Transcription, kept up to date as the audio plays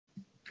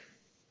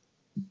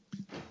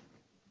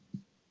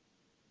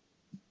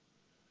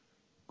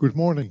Good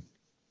morning.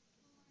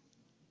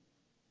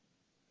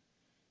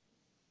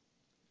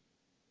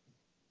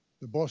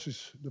 The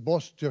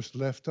boss just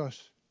left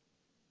us.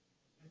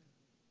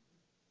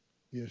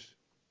 Yes.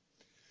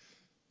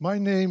 My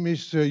name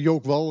is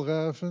Joop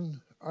Walraven.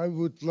 I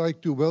would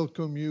like to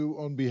welcome you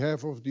on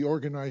behalf of the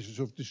organizers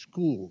of the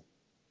school.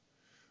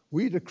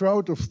 We're the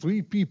crowd of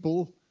 3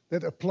 people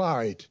that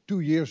applied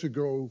 2 years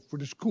ago for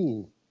the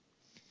school.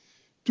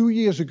 2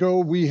 years ago,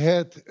 we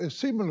had a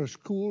similar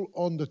school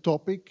on the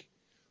topic,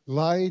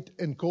 light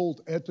and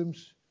cold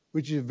atoms,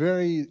 which is a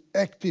very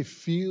active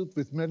field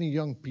with many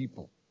young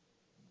people.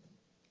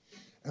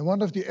 And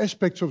one of the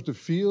aspects of the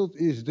field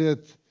is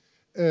that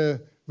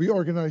we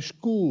organize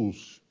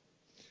schools.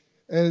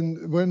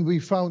 And when we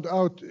found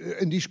out,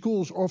 and these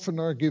schools often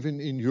are given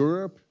in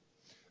Europe,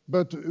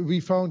 but we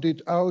found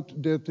it out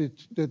that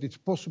it's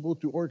possible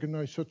to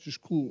organize such a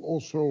school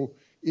also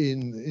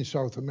in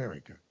South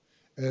America.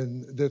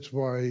 And that's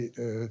why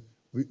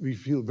we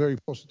feel very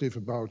positive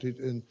about it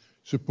and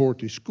support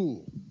this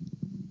school.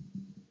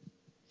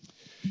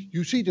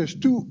 You see there's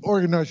 2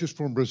 organizers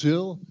from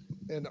Brazil,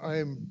 and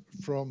I'm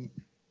from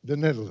the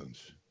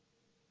Netherlands.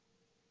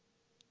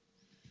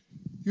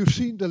 You've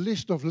seen the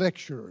list of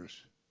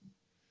lecturers.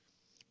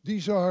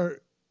 These are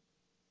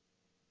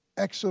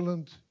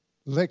excellent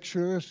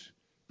lecturers,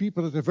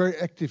 people that are very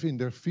active in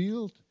their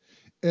field,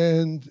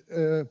 and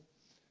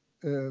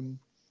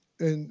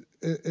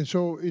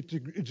so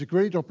it's a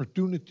great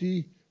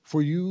opportunity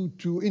for you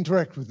to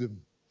interact with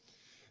them.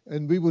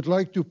 And we would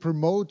like to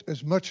promote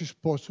as much as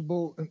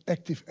possible an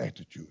active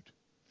attitude.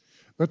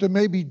 But there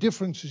may be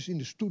differences in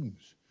the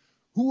students.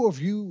 Who of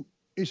you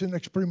is an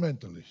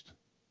experimentalist?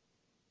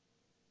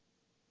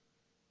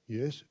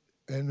 Yes.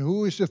 And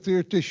who is a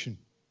theoretician?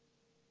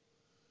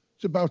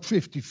 It's about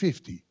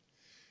 50-50.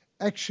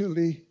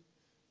 Actually,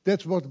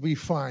 that's what we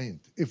find.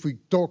 If we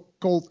talk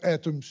cold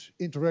atoms,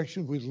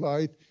 interaction with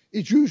light,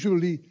 it's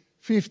usually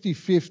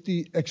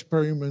 50-50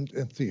 experiment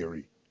and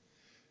theory.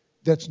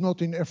 That's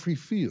not in every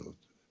field.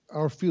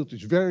 Our field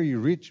is very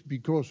rich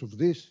because of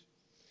this.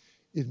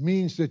 It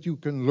means that you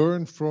can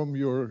learn from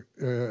your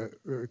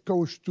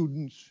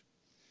co-students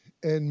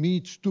and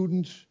meet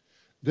students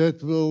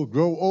that will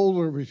grow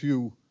older with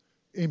you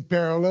in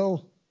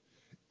parallel.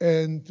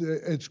 And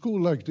at school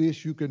like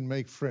this, you can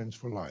make friends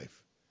for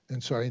life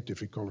and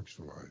scientific colleagues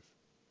for life.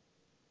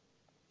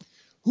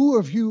 Who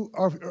of you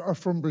are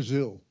from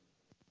Brazil?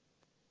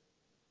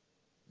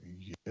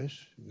 Yes,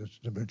 that's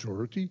the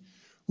majority.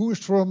 Who is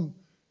from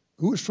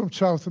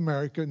South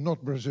America,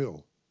 not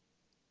Brazil?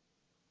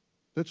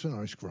 That's a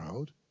nice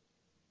crowd.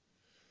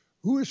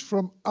 Who is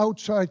from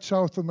outside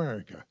South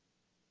America?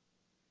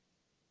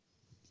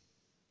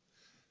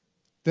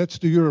 That's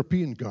the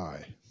European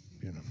guy,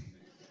 you know.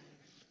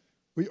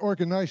 We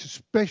organize a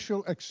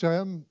special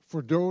exam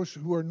for those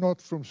who are not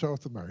from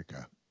South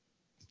America.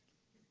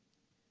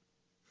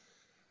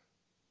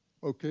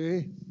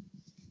 Okay.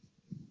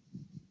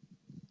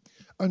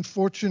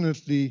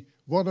 Unfortunately,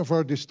 one of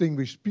our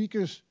distinguished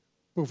speakers,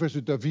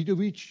 Professor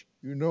Davidovich,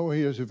 you know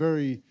he has a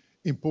very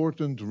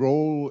important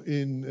role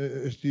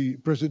as the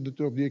president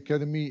of the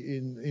academy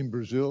in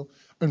Brazil.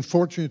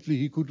 Unfortunately,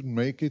 he couldn't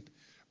make it,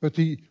 but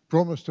he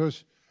promised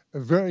us a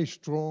very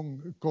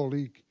strong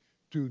colleague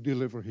to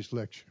deliver his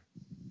lecture.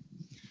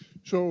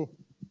 So,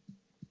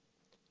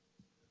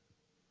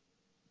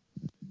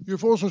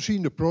 you've also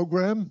seen the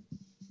program.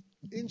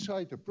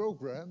 Inside the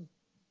program,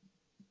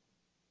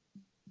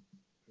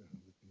 let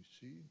me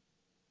see.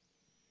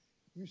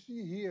 You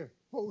see here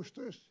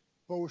posters.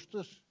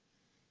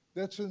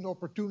 That's an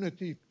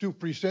opportunity to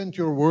present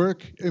your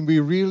work, and we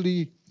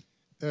really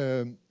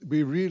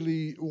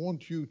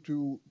want you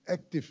to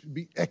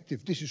be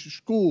active. This is a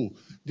school.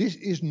 This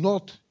is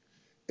not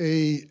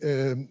a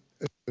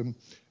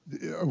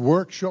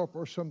workshop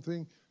or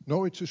something.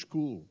 No, it's a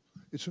school.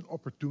 It's an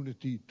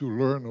opportunity to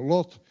learn a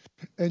lot,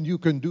 and you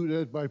can do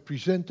that by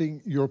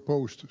presenting your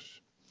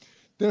posters.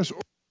 There's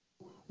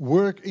also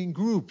work in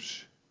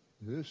groups.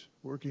 Yes,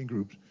 work in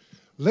groups.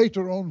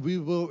 Later on, we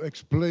will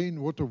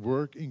explain what the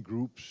work in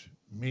groups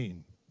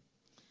mean.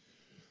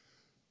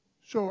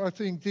 So I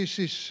think this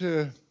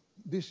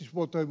is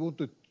what I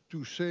wanted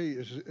to say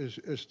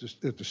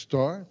at the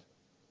start.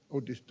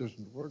 Oh, this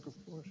doesn't work, of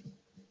course.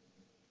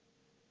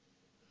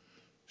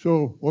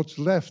 So what's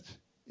left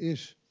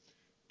is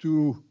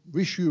to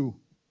wish you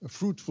a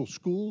fruitful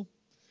school,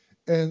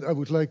 and I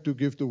would like to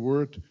give the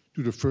word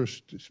to the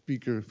first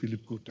speaker,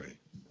 Philippe Courteille.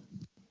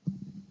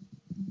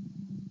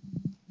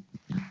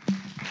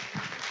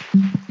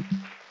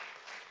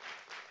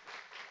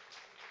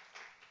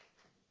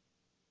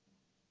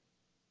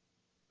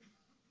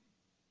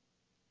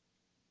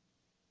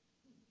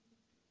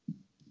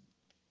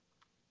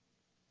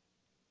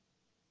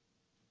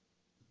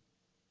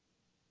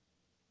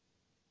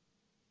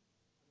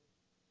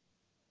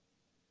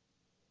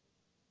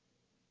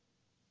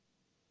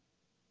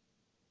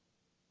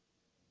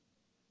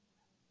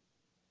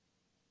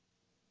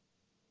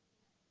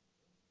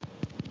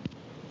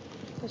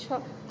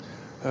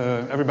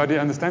 Everybody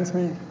understands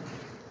me?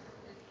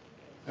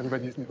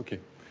 Everybody hears me? Okay.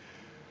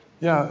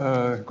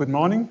 Yeah, good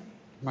morning.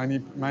 My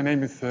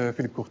name is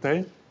Philippe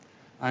Courteille.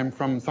 I'm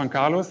from San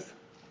Carlos.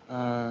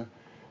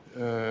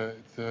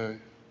 It's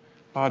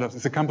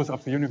a campus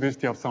of the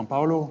University of São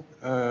Paulo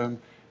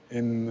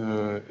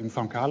in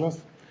San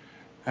Carlos.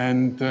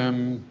 And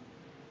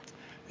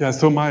yeah,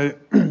 so my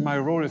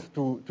role is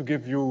to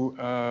give you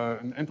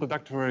an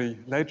introductory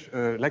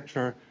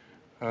lecture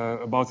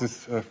about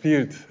this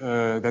field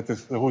that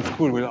the whole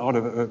school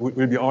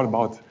will be all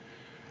about.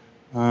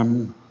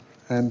 And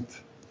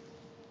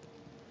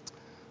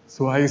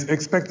so I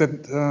expect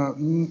that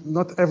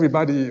not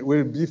everybody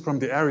will be from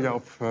the area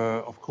of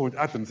cold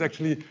atoms.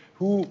 Actually,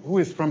 who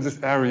is from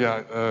this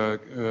area?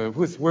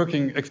 Who is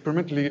working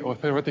experimentally or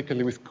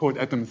theoretically with cold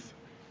atoms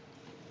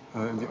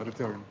in the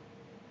auditorium?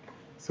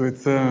 So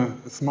it's a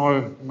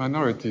small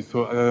minority.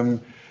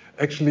 So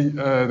actually,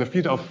 the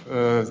field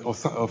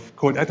of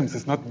cold atoms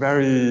is not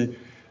very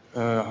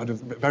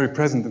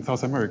present in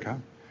South America.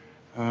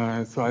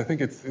 So I think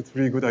it's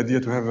really a good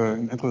idea to have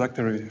an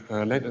introductory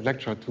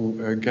lecture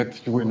to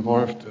get you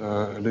involved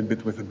a little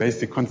bit with the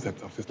basic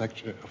concepts of this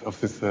lecture,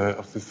 of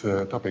this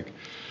topic.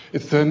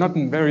 It's not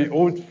a very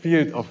old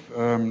field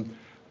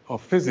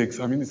of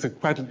physics. I mean, it's a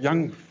quite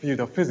young field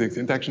of physics,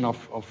 interaction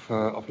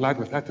of light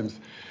with atoms.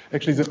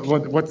 Actually,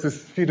 what this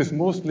field is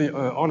mostly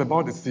all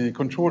about is the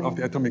control of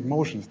the atomic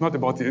motion. It's not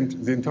about the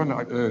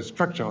internal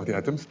structure of the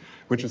atoms,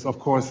 which is, of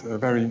course, a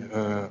very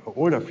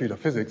older field of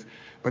physics,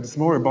 but it's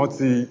more about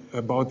the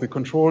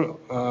control,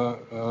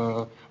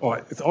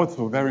 or it's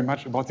also very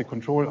much about the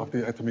control of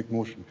the atomic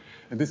motion.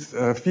 And this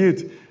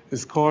field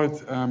is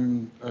called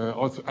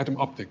also atom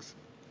optics.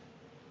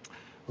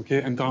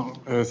 Okay, and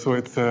so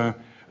it's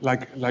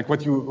like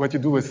what you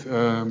do with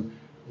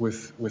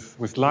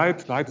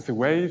light. Light is a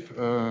wave,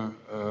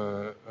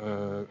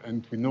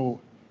 and we know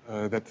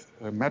that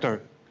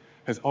matter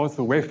has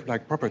also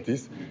wave-like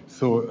properties.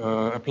 So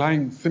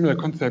applying similar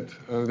concepts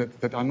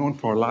that are known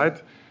for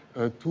light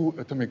to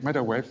atomic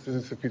matter waves, this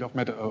is the field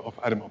of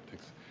atom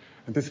optics.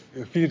 And this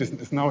field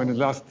is now in the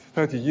last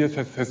 30 years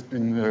has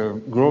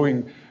been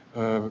growing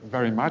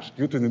very much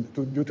due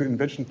to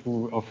invention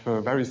of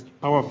very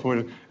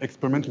powerful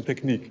experimental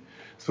technique.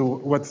 So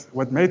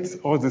what made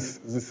all this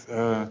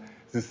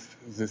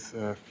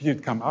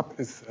field come up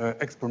is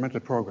experimental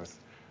progress.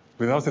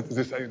 Without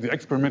the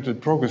experimental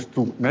progress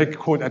to make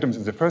cold atoms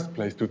in the first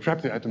place, to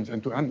trap the atoms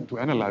and to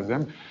analyze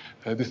them,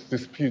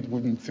 this field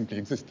wouldn't simply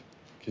exist.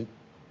 Okay.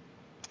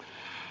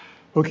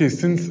 Okay,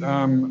 since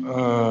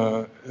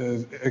the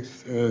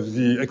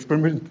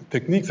experimental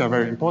techniques are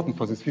very important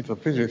for this field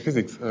of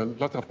physics, a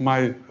lot of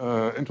my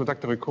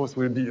introductory course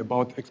will be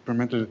about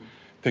experimental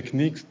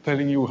techniques,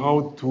 telling you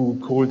how to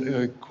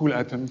cool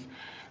atoms,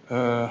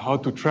 how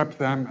to trap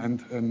them,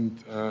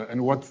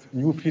 and what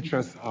new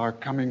features are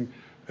coming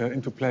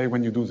into play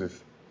when you do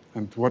this,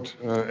 and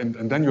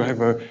then you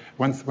have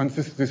once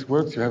this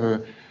works, you have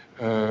a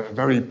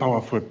very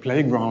powerful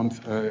playground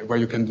where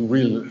you can do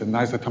real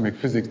nice atomic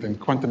physics and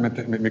quantum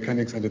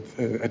mechanics at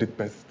its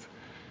best.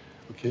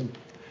 Okay.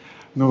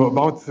 Now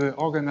about the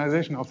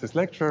organization of this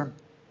lecture,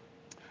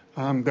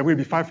 there will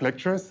be 5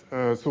 lectures.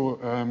 So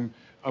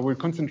I will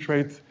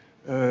concentrate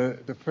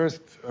the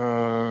first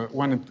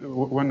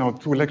one or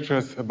 2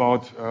 lectures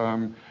about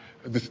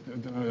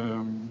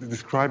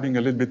describing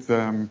a little bit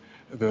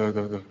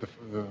the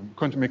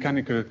quantum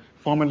mechanical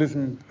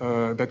formalism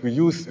that we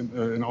use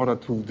in order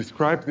to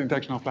describe the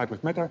interaction of light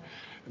with matter.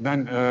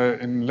 Then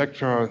in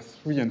lecture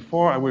 3 and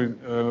 4, I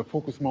will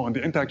focus more on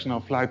the interaction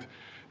of light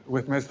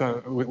with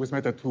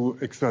matter to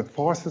exert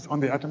forces on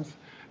the atoms,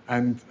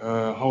 and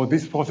how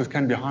these forces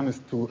can be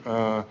harnessed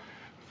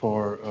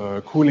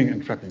for cooling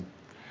and trapping.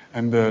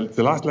 And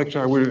the last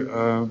lecture, I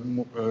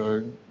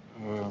will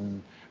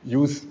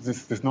use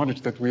this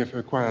knowledge that we have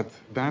acquired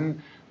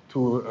then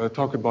to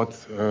talk about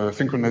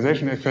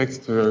synchronization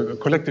effects,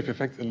 collective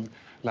effects in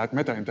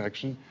light-matter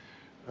interaction,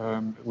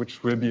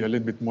 which will be a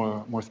little bit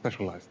more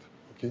specialized.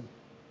 Okay.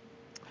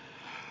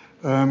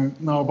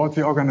 Now about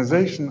the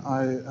organization,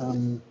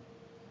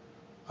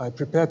 I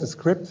prepared a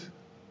script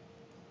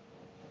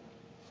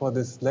for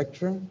this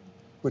lecture,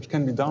 which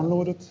can be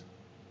downloaded.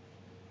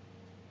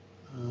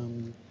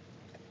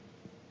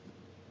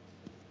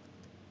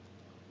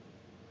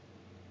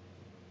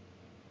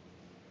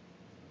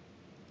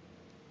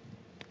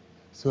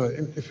 So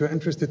if you're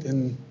interested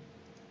in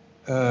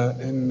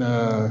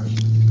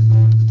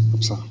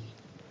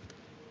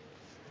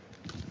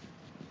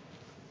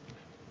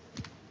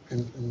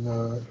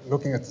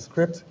looking at the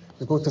script,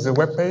 you go to the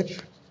web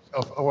page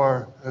of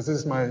our, this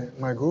is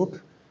my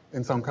group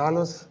in São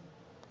Carlos.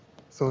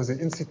 So the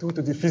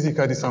Instituto de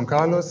Física de São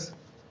Carlos,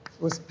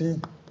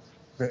 USP,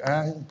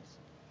 VR,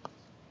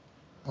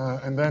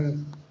 and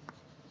then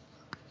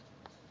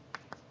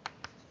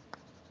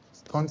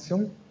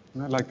strontium.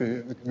 Like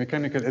the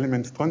mechanical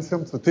element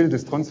strontium, so tilde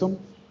strontium.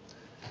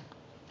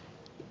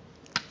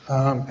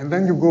 And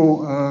then you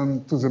go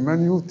to the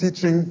menu,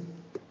 teaching.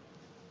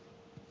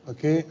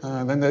 Okay,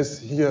 then there's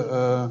here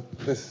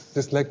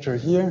this lecture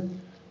here.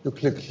 You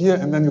click here,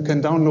 and then you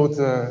can download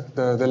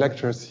the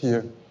lectures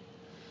here.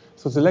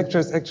 So the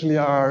lectures actually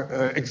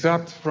are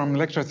excerpts from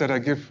lectures that I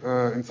give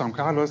in San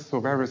Carlos, so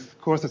various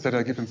courses that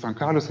I give in San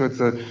Carlos. So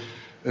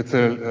it's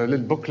a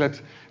little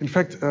booklet. In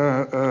fact,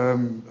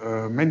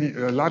 many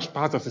large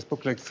parts of this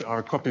booklet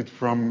are copied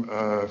from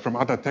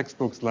other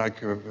textbooks.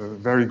 Like a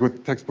very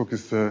good textbook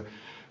is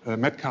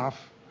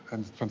Metcalf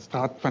and van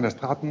der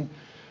Straten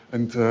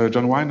and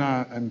John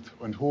Weiner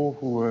and Ho,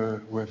 who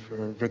have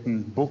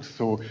written books.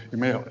 So you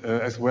may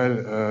as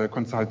well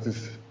consult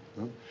this.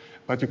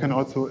 But you can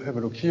also have a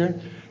look here.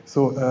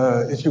 So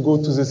if you go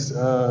to this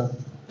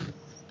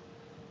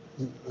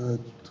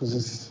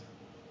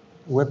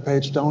web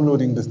page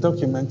downloading this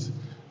document,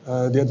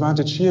 the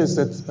advantage here is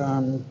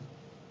that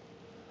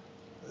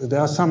there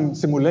are some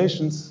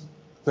simulations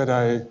that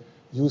I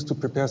use to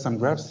prepare some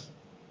graphs.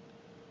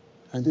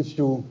 And if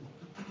you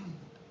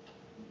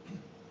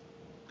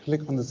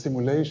click on the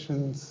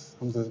simulations,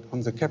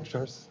 on the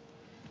captures,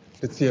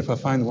 let's see if I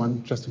find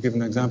one, just to give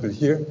an example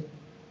here.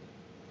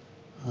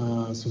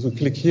 So if you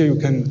click here, you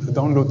can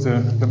download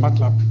the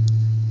MATLAB.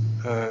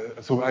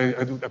 So I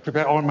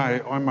prepare all my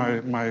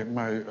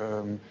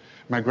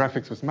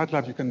graphics with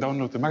MATLAB. You can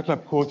download the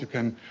MATLAB code. You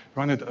can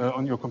run it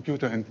on your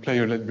computer and play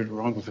a little bit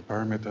around with the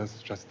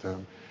parameters, just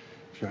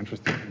if you're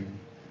interested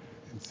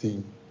in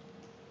seeing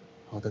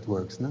how that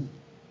works. No?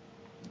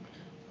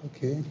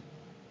 Okay.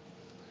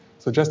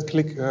 So just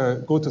click,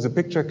 go to the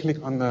picture, click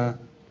on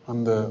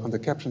the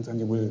captions, and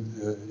you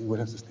will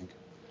have this thing.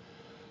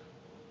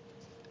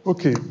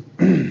 Okay.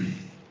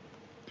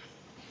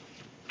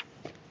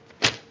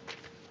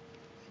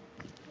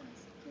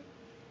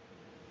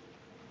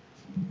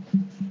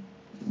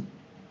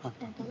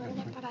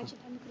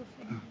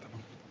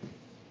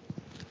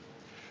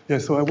 Yeah,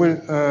 so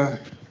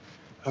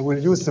I will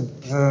use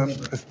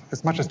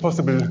as much as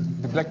possible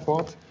the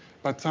blackboard,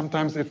 but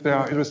sometimes if there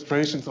are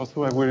illustrations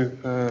also, I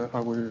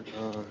will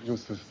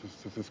use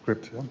the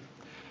script. Yeah?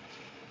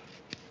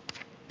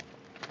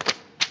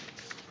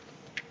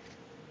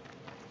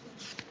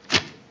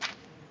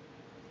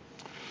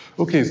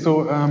 Okay,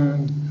 so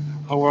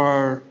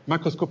our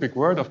microscopic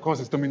world, of course,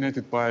 is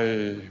dominated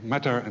by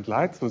matter and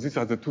light. So these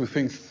are the two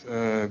things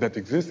that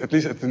exist. At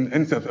least at the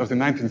end of the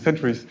 19th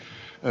centuries,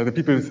 the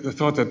people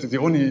thought that the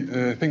only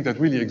thing that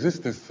really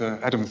exists is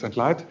atoms and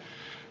light.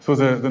 So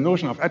the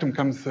notion of atom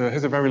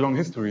has a very long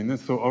history. And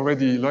so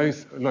already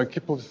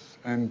Leucippus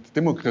and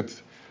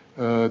Democritus,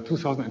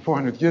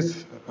 2,400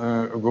 years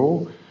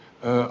ago,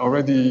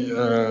 already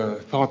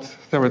thought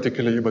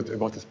theoretically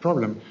about this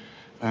problem.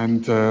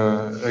 And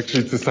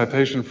actually, it's a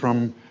citation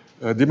from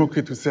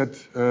Democritus, who said,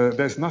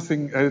 "There's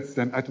nothing else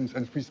than atoms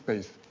and free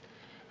space."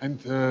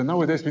 And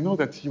nowadays, we know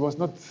that he was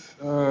not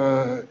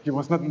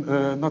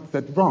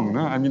that wrong.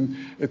 No? I mean,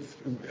 it's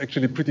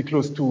actually pretty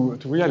close to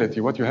reality.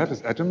 What you have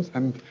is atoms,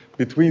 and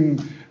between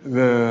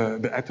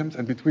the atoms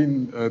and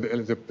between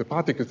the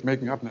particles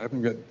making up an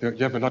atom, you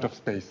have a lot of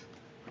space.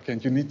 Okay,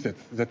 and you need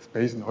that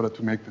space in order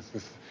to make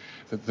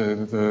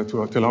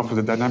to allow for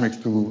the dynamics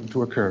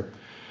to occur.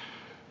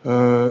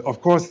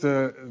 Of course,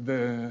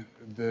 the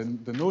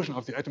notion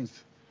of the atoms,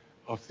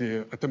 of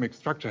the atomic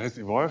structure, has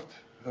evolved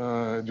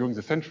during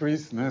the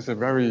centuries. And there's a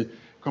very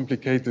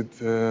complicated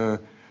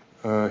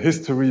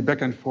history,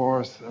 back and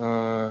forth,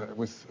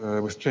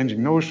 with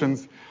changing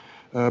notions.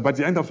 But at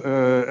the end of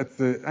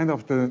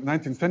the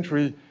 19th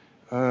century,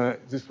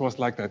 this was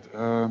like that.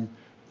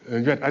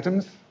 You had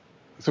atoms,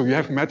 so you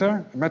have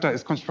matter. Matter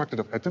is constructed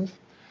of atoms,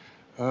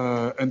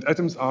 and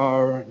atoms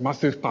are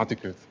massive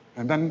particles.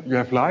 And then you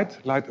have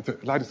light.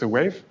 Light is a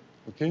wave,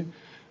 okay?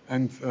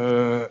 And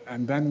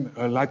then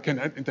light can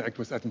interact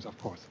with atoms, of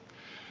course.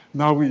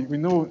 Now we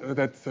know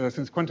that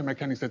since quantum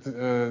mechanics, that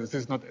this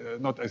is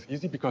not as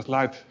easy, because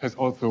light has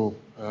also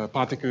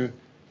particle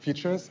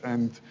features,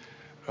 and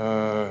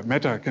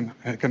matter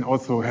can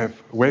also have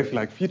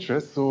wave-like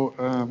features. So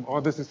all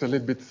this is a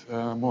little bit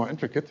more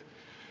intricate.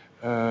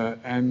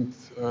 And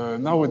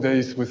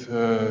nowadays, with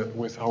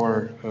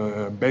our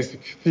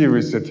basic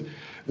theories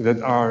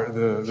that are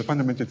the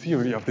fundamental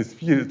theory of this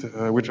field,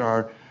 which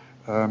are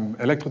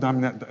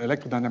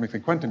electrodynamics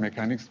and quantum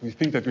mechanics, we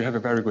think that we have a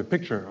very good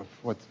picture of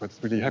what's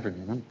really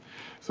happening. No?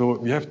 So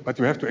we have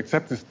to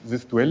accept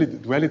this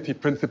duality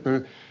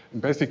principle,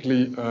 and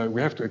basically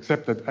we have to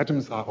accept that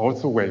atoms are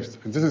also waves,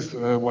 and this is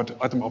what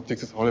atom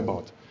optics is all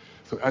about.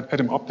 So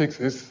atom optics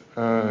is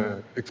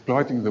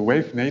exploiting the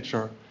wave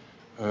nature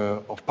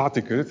of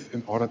particles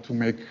in order to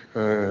make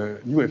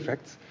new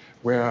effects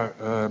where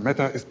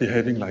matter is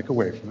behaving like a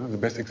wave. No? The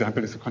best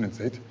example is the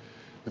condensate,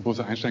 the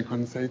Bose-Einstein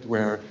condensate,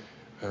 where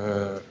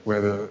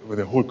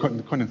the whole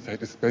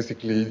condensate is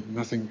basically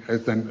nothing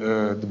else than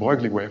the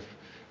Broglie wave,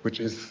 which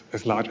is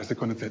as large as the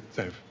condensate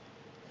itself.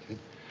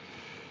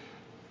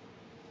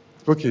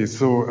 Okay,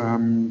 so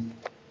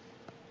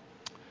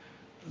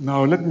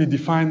now let me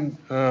define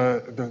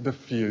the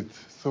field.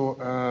 So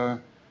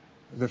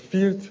the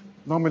field,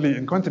 normally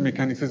in quantum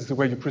mechanics, this is the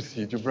way you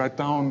proceed. You write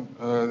down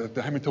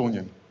the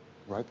Hamiltonian,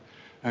 right?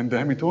 And the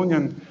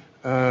Hamiltonian,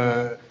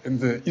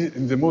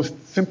 in the most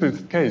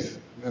simplest case,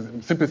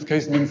 simplest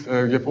case means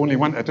you have only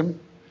one atom,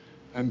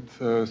 and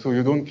so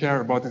you don't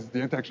care about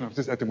the interaction of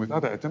this atom with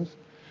other atoms.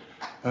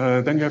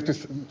 Then you have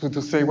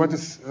to say what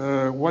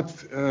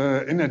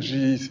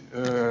energies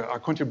are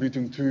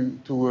contributing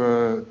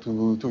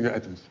to your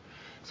atoms.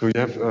 So you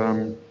have,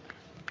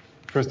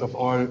 first of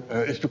all,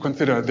 if you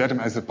consider the atom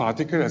as a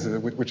particle,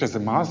 which has a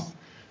mass,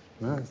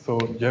 so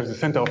you have the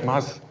center of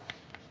mass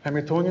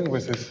Hamiltonian,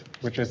 which is,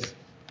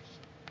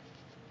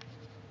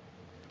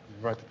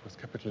 write it with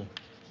capital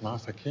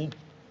mass key.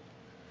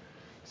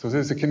 So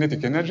this is a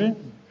kinetic energy,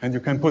 and you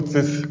can put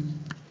this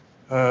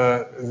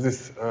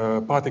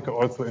particle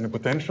also in a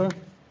potential.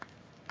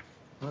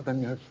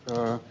 Then you have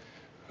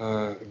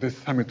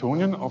this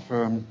Hamiltonian of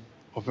an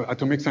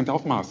atomic center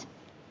of mass.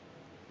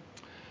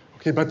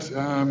 Okay, but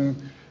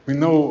we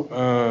know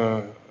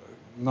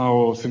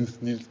now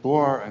since Niels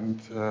Bohr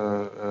and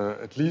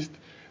at least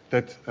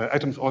that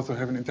atoms also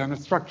have an internal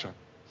structure.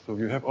 So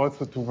you have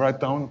also to write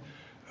down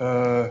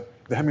the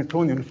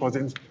Hamiltonian for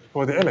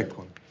the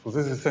electron. So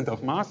this is the center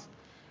of mass.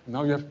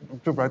 Now you have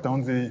to write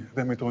down the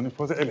Hamiltonian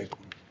for the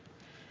electron.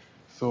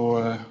 So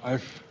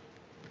I've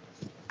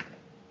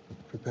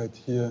prepared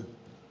here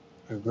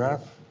a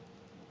graph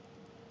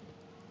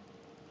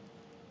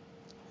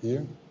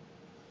here.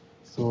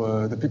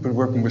 So the people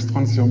working with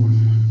strontium,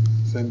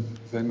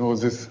 they know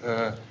this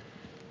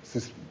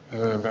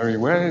very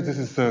well. This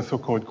is the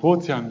so-called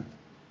Courteille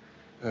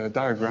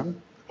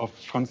diagram of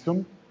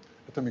strontium,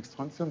 atomic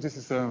strontium. This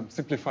is a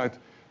simplified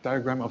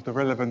diagram of the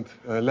relevant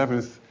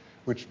levels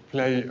which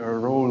play a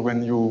role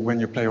when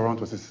you play around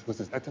with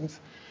these atoms.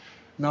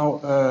 Now,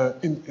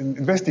 in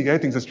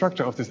investigating the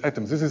structure of these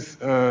atoms, this is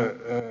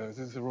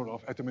the role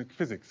of atomic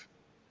physics.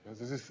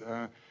 This is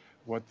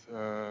what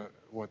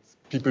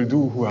people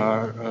do who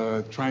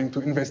are trying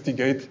to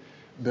investigate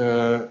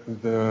the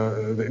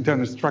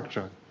internal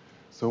structure.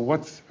 So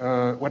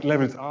what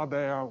levels are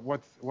there?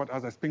 What are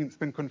the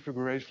spin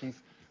configurations?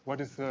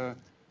 What is the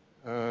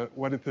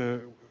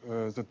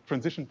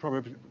transition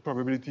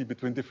probability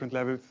between different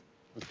levels?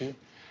 Okay.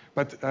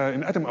 But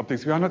in atom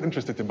optics, we are not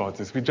interested about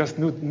this. We just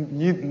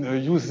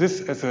use this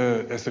as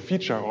a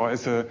feature or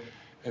as a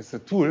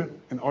tool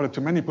in order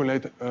to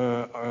manipulate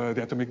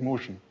the atomic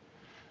motion.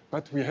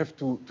 But we have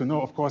to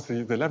know, of course,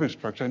 the level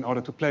structure in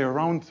order to play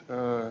around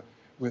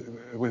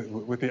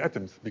with the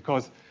atoms,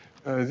 because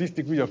these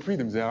degree of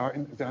freedom, they're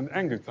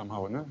angled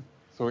somehow. No?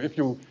 So if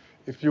you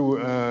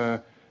throw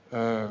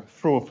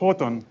a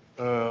photon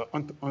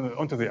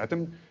onto the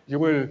atom, you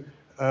will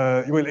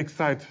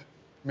excite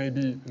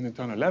maybe an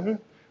internal level,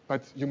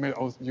 but you may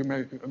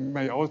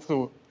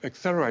also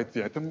accelerate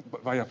the atom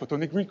via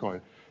photonic recoil.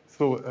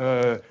 So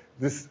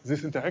this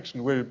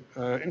interaction will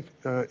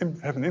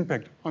have an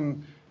impact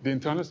on the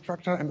internal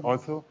structure and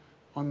also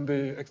on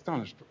the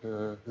external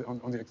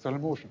on the external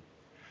motion.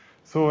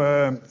 So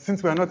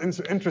since we are not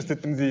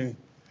interested in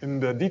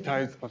the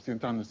details of the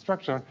internal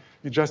structure,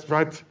 we just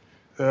write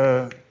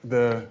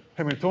the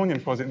Hamiltonian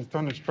for the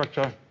internal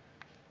structure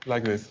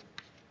like this.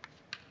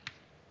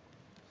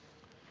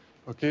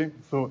 Okay,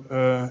 so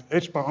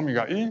h bar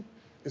omega e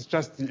is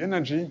just the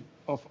energy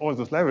of all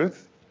those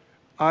levels.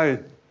 I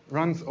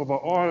runs over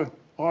all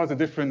the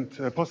different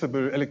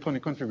possible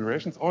electronic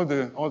configurations, all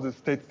the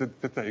states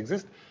that they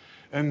exist,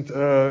 and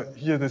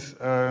here this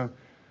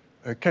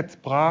ket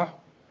bra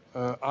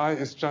I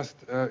is just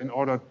in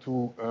order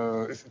to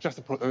it's just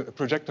a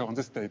projector on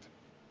this state.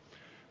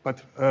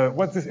 But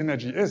what this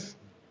energy is,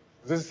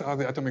 these are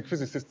the atomic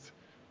physicists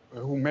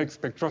who make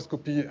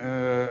spectroscopy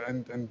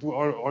and do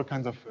all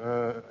kinds of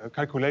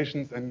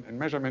calculations and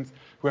measurements,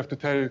 who have to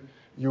tell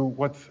you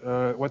what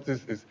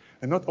this is,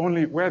 and not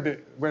only where the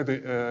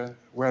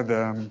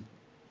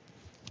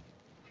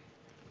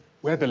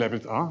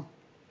levels are,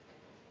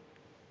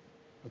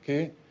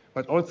 okay,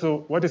 but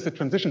also what is the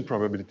transition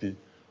probability,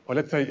 or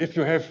let's say if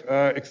you have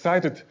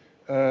excited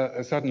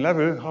a certain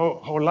level,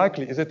 how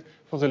likely is it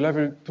for the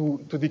level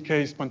to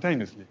decay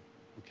spontaneously?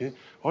 Okay,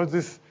 all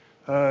this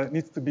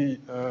needs to be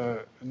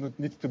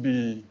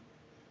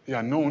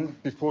known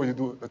before you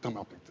do atom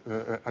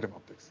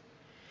optics.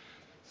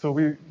 So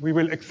we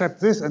will accept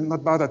this and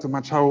not bother too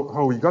much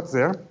how we got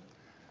there,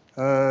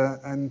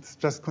 and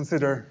just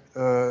consider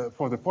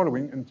for the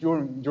following. And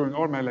during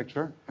all my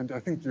lecture, and I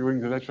think during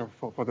the lecture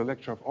for the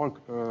lecture of all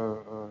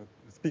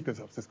speakers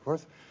of this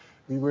course,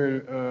 we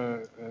will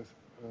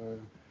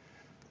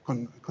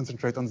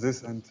concentrate on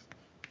this and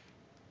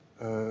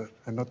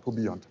not go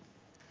beyond.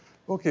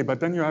 Okay, but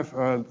then you have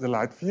the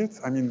light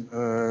fields. I mean,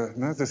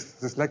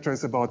 this lecture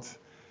is about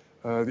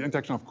the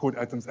interaction of cold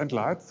atoms and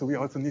light, so we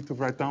also need to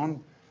write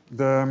down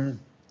the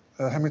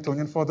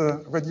Hamiltonian for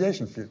the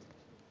radiation field.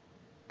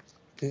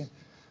 Okay,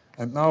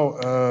 and now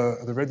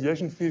the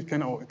radiation field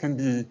can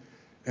be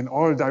in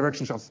all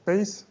directions of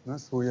space.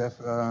 So we have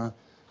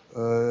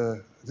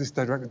this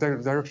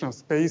direction of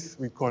space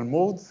we call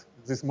modes.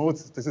 This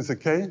is a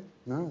k.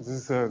 This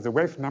is the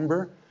wave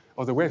number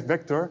or the wave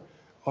vector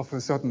of a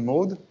certain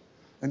mode.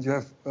 And you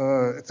have,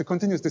 it's a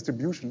continuous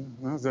distribution.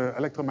 The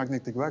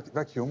electromagnetic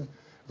vacuum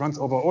runs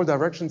over all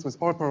directions with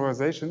all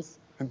polarizations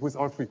and with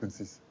all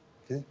frequencies.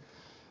 Okay?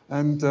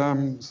 And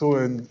so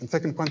in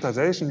second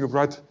quantization, you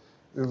write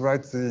we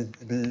write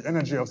the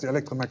energy of the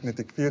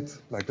electromagnetic field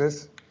like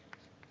this.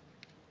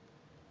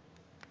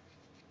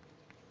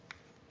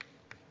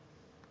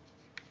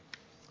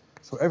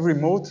 So every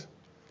mode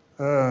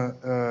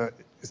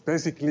is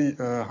basically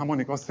a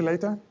harmonic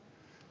oscillator,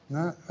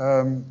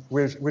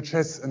 which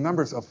has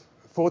numbers of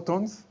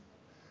photons,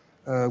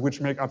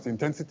 which make up the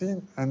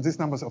intensity. And these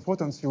numbers of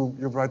photons you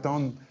write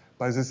down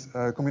by this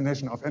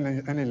combination of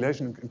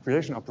annihilation and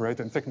creation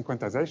operator and second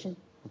quantization.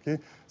 Okay,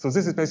 so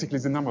this is basically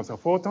the numbers of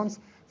photons.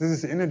 This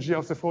is the energy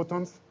of the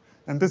photons,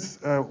 and this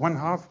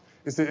 1/2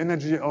 is the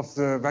energy of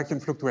the vacuum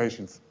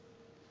fluctuations.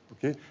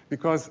 Okay,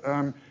 because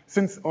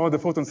since all the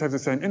photons have the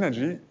same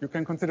energy, you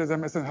can consider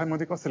them as a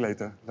harmonic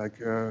oscillator. Like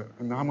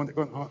in the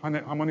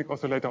harmonic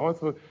oscillator,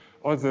 also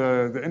all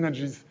the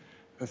energies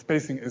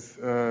spacing is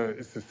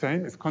the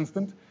same, is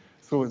constant.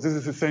 So this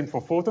is the same for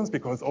photons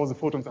because all the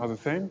photons are the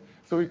same.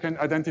 So you can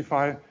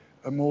identify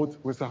a mode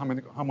with a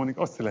harmonic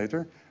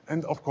oscillator,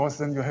 and of course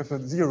then you have a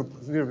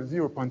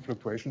zero point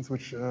fluctuations,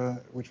 which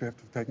we have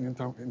to take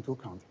into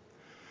account.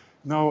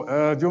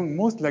 Now during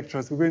most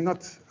lectures we will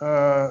not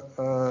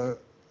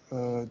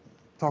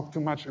talk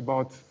too much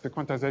about the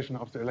quantization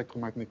of the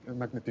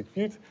electromagnetic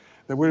field.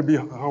 There will be,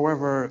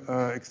 however,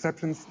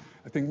 exceptions.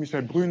 I think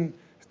Michel Brun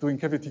is doing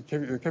cavity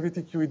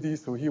QED,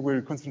 so he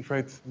will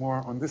concentrate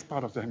more on this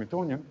part of the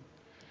Hamiltonian.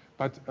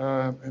 But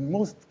in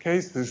most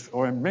cases,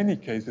 or in many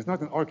cases,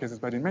 not in all cases,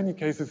 but in many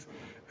cases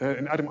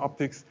in atom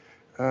optics,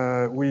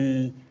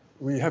 we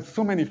have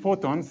so many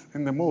photons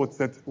in the modes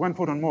that one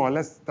photon more or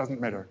less doesn't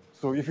matter.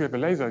 So if you have a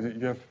laser,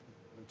 you have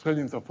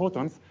trillions of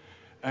photons,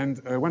 and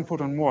one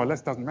photon more or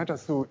less doesn't matter,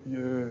 so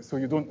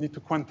you don't need to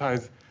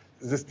quantize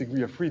this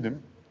degree of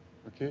freedom,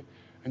 okay?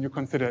 And you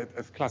consider it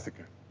as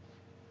classical.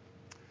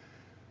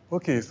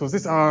 Okay, so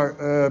these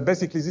are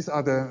basically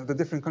the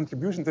different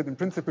contributions that in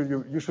principle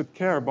you should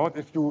care about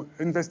if you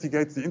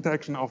investigate the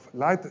interaction of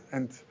light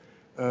and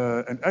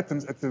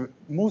atoms at the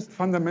most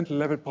fundamental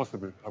level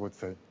possible, I would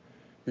say.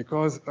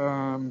 Because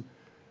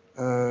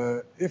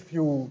if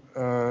you,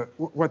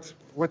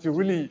 what you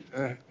really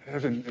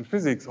have in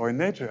physics or in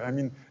nature, I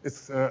mean,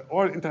 it's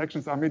all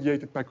interactions are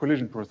mediated by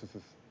collision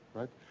processes,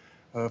 right?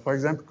 For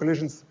example,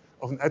 collisions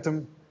of an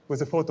atom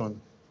with a photon.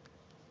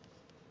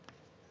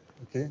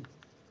 Okay.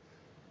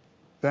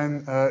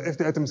 Then, if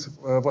the atom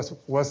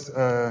was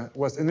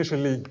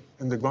initially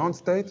in the ground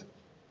state,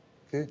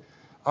 okay,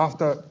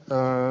 after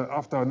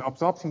an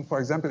absorption, for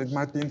example, it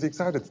might be in the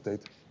excited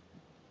state.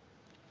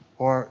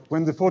 Or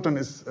when the photon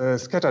is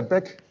scattered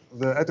back,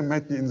 the atom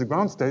might be in the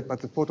ground state, but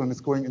the photon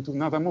is going into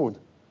another mode.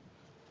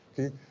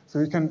 Okay, so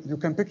you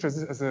can picture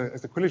this as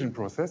a collision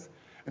process.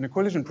 In a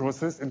collision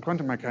process in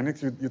quantum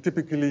mechanics, you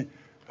typically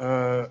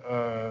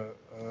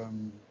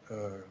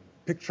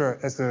picture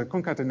as a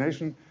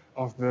concatenation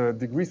of the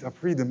degrees of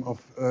freedom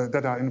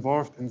that are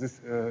involved in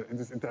this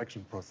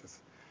interaction process.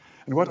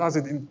 And what are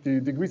the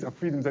degrees of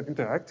freedom that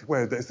interact?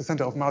 Well, there is the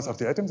center of mass of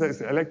the atom, there is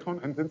the electron,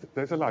 and then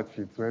there's a light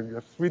field. So you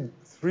have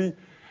three,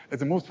 at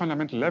the most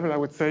fundamental level, I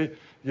would say,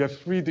 you have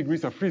 3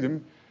 degrees of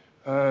freedom,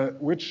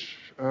 which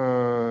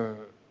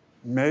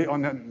may or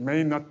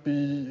may not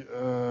be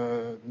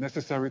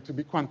necessary to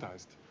be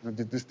quantized.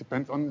 This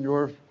depends on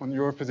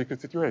your physical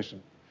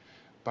situation.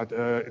 But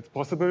it's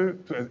possible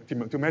to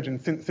imagine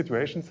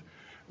situations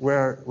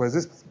where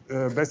this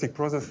basic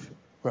process,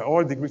 where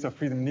all degrees of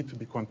freedom need to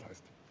be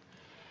quantized.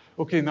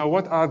 Okay, now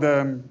how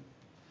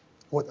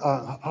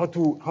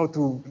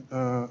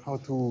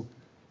to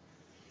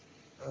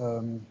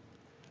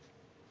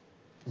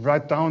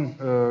write down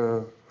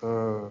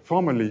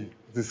formally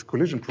this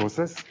collision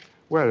process?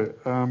 Well,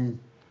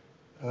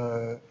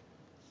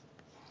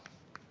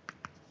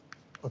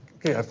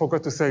 okay, I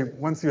forgot to say,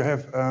 once you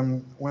have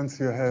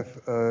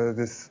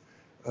this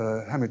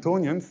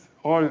Hamiltonians,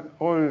 all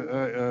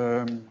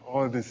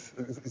this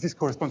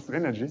corresponds to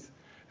energies,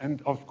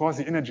 and of course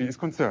the energy is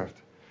conserved.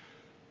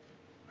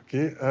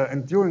 Okay,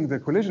 and during the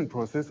collision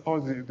process, all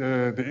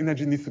the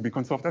energy needs to be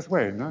conserved as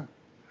well, no?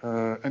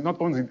 And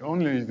not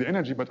only the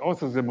energy, but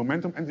also the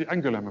momentum and the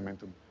angular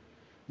momentum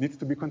needs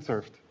to be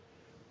conserved.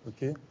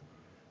 Okay,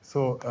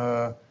 so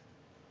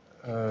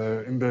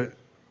in the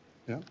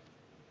yeah.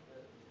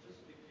 Just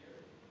to be clear,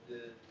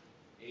 the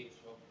age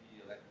of the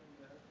electron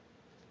there,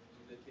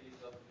 in the case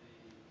of the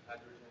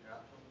hydrogen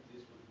atom,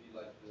 this would be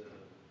like the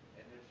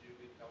energy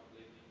we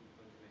calculate in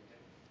quantum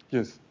mechanics?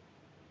 Yes.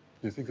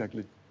 Yes,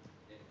 exactly.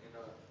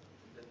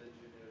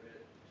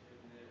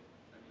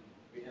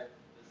 We have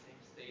the same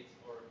states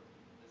for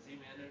the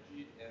same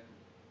energy, and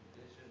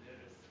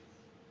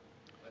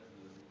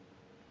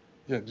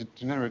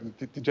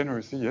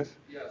degeneracy, yes.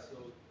 Yeah,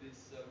 so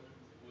this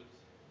would.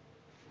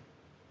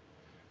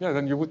 Yeah,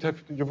 then you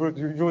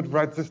would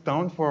write this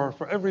down for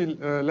every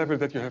level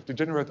that you have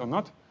degenerate or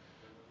not,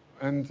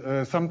 and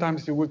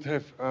sometimes you would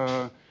have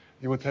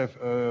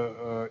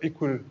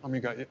equal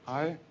omega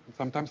I, and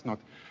sometimes not.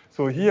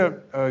 So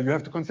here you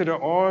have to consider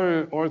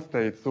all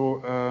states.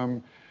 So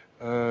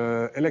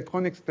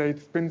electronic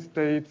states, spin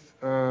states,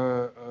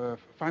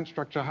 fine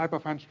structure,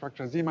 hyperfine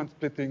structure, Zeeman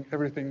splitting,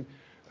 everything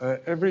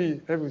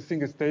every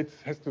single state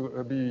has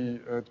to be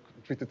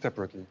treated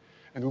separately.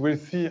 And we will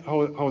see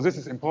how this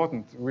is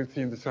important. We'll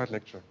see in the third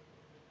lecture.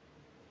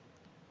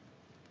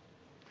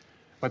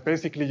 But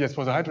basically, yes,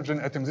 for the hydrogen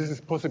atom, this is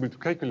possible to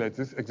calculate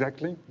this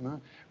exactly. No?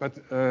 But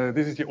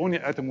this is the only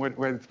atom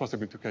where it's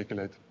possible to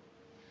calculate.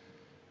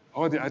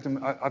 All the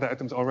other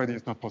atoms already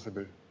is not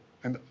possible.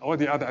 And all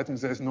the other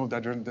atoms, there is no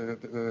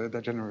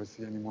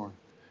degeneracy anymore,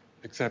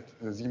 except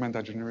Zeeman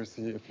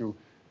degeneracy if you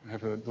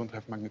don't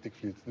have magnetic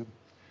fields. No?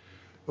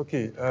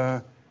 Okay,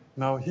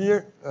 now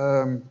here,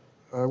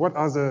 what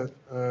are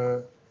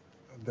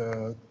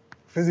the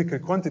physical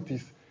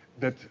quantities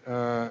that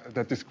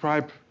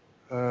describe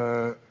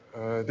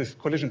this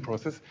collision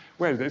process?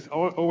 Well, there's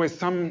always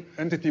some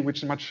entity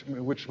which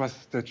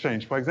must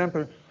change. For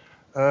example,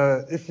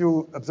 if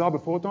you absorb a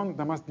photon,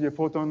 there must be a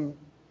photon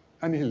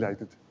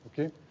annihilated.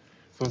 Okay,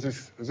 so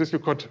this you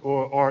could,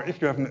 or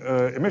if you have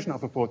an emission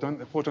of a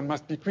photon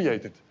must be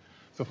created.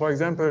 So, for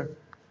example,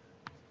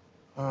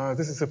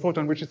 this is a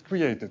photon which is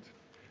created.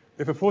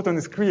 If a photon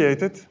is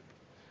created,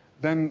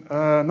 then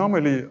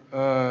normally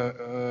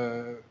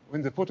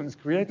when the photon is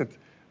created,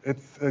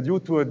 it's due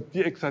to a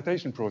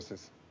de-excitation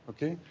process.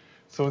 Okay,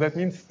 so that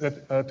means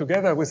that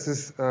together with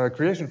this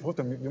creation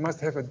photon, you must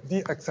have a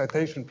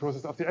de-excitation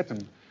process of the atom,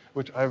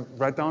 which I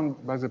write down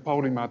by the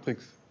Pauli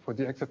matrix for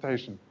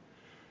de-excitation.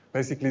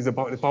 Basically, the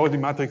Pauli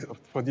matrix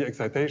for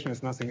de-excitation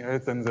is nothing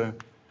else than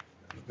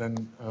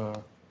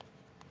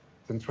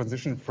the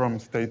transition from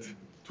state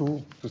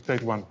 2 to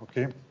state 1.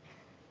 Okay,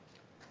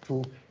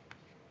 2,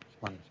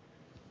 1.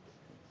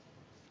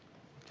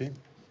 Okay,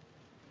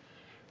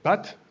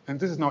 but, and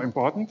this is now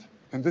important,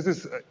 and this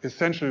is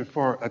essential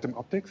for atom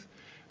optics.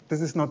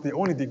 This is not the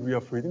only degree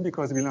of freedom,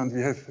 because we learned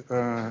we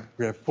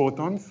have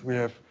photons, we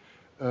have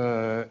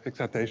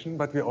excitation,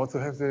 but we also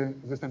have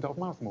the center of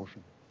mass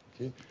motion.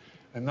 Okay,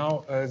 and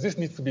now this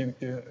needs to be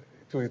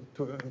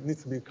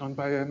needs to be counted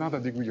by another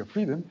degree of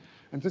freedom,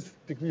 and this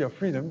degree of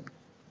freedom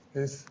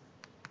is,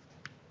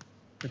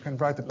 you can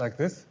write it like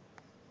this.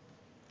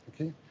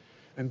 Okay,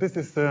 and this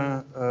is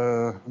an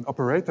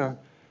operator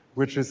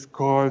which is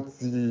called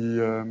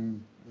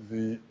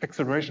the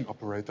acceleration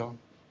operator.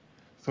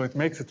 So it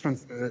makes a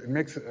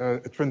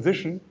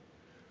transition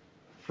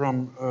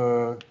from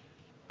a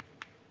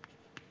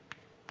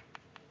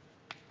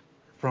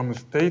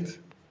state.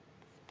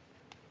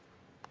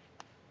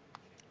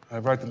 I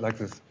write it like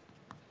this.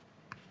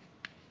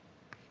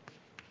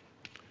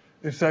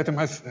 If the atom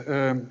has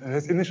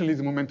initially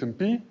the momentum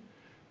p,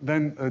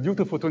 then due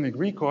to photonic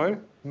recoil,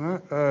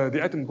 the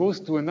atom goes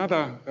to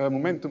another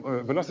momentum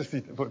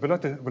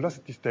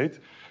velocity state,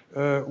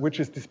 which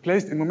is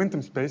displaced in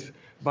momentum space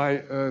by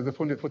the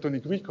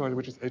photonic recoil,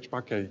 which is h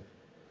bar k.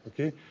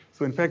 Okay,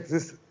 so in fact,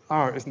 this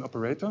R is an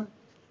operator.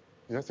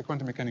 Yes, a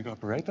quantum mechanical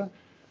operator.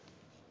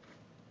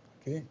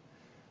 Okay,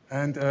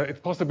 and it's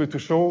possible to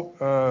show.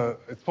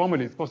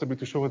 Formally, it's possible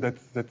to show that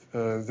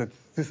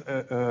this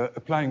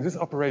applying this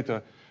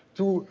operator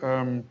to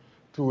a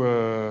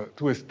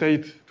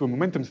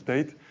momentum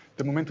state,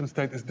 the momentum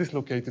state is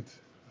dislocated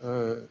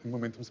in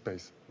momentum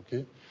space.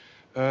 Okay,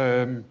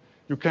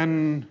 you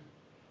can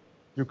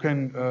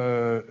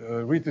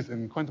read this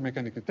in quantum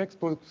mechanical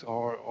textbooks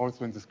or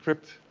also in the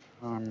script.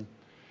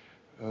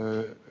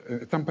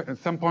 At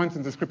some points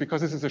in the script,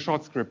 because this is a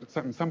short script,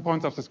 some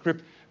points of the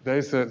script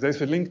there's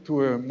a link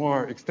to a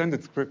more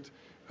extended script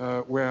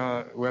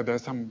where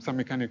there's some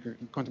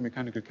quantum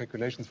mechanical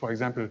calculations, for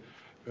example,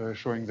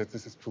 showing that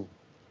this is true.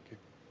 Okay.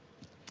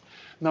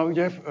 Now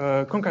you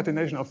have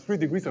concatenation of 3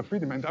 degrees of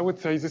freedom, and I would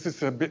say this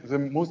is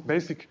the most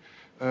basic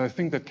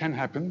thing that can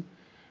happen.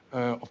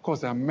 Of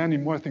course, there are many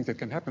more things that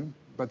can happen,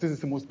 but this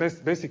is the most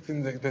basic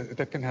thing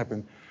that can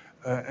happen.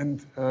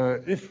 And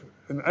if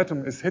an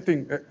atom is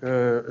hitting,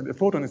 a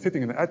photon is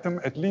hitting an atom,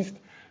 at least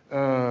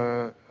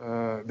there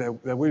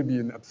will be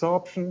an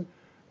absorption,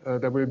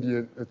 there will be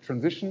a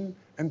transition,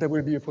 and there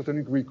will be a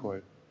photonic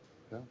recoil.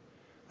 Yeah?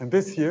 And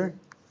this here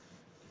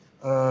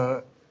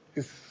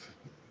is,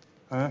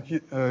 you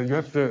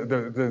have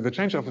the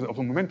change of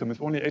a momentum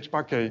is only h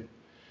bar k.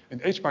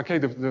 And h bar k,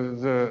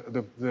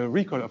 the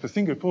recoil of a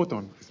single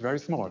photon is very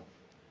small.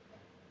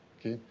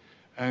 Okay?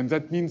 And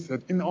that means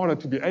that in order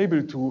to be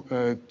able to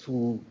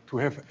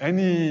have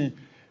any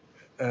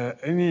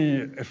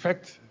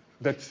effect,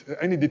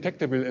 any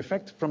detectable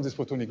effect from this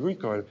photonic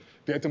recoil,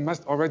 the atom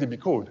must already be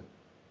cold.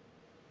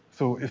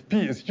 So if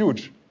P is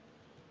huge,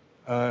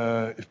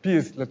 if P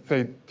is, let's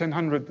say,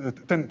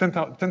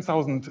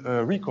 10,000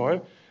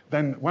 recoil,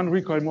 then 1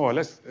 recoil more or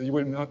less, you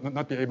will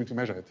not be able to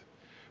measure it.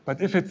 But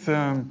if it's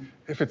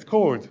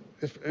cold,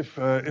 if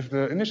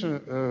the initial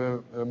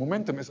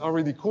momentum is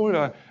already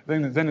colder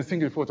than a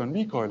single photon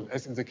recoil,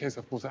 as in the case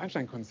of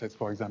Bose-Einstein condensates,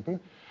 for example,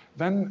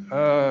 then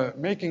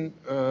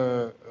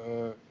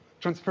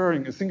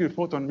transferring a single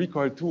photon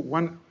recoil to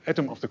 1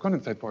 atom of the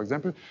condensate, for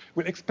example,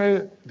 will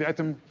expel the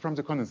atom from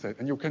the condensate,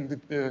 and you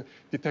can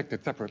detect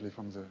it separately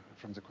from the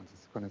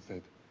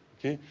condensate.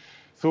 Okay,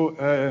 so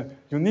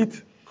you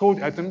need cold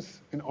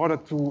atoms in order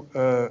to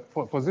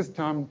for this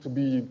term to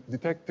be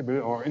detectable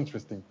or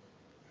interesting.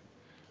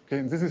 Okay,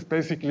 and this is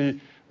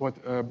basically what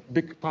a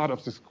big part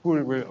of the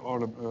school will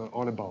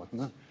all about,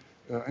 no?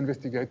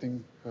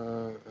 Investigating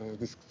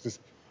this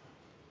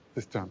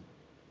term.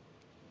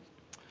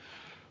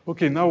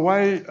 Okay, now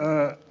why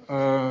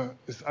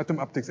is atom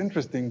optics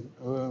interesting?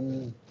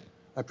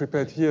 I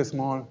prepared here a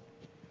small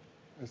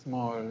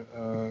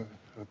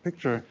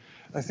picture.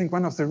 I think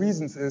one of the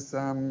reasons is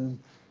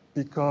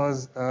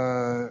because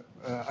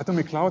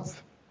atomic clouds,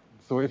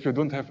 so if you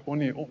don't have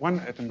only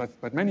one atom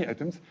but many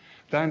atoms,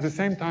 they're at the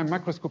same time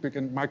macroscopic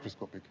and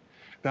microscopic.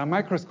 They are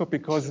microscopic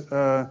because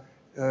the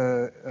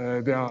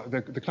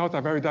clouds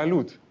are very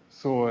dilute.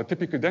 So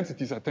typical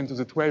densities are 10 to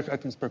the 12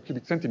 atoms per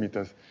cubic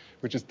centimeters,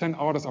 which is 10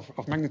 orders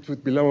of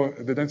magnitude below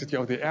the density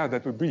of the air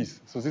that we breathe.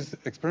 So these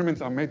experiments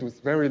are made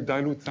with very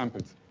dilute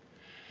samples.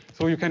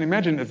 So you can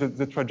imagine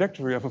the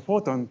trajectory of a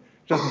photon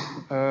just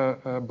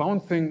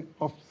bouncing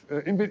off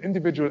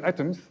individual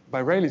atoms by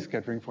Rayleigh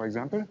scattering, for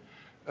example,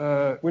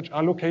 which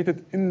are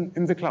located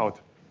in the cloud.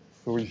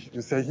 So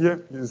you see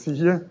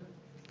here,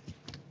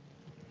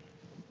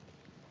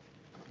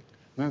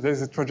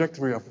 there's a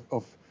trajectory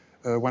of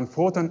one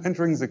photon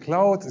entering the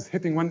cloud, is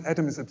hitting one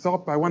atom, is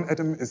absorbed by one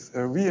atom, is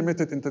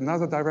re-emitted into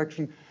another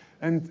direction.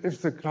 And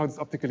if the cloud is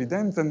optically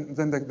dense, then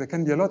there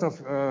can be a lot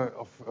of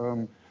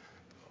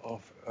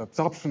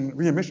absorption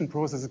re-emission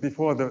processes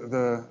before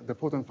the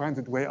photon finds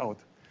its way out.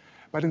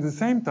 But in the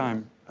same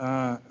time,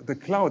 the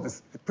cloud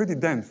is pretty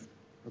dense.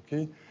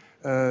 Okay,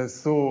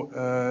 so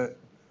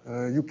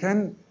you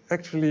can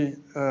actually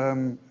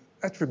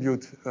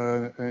attribute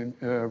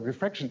a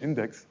refraction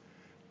index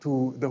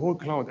to the whole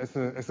cloud as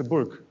a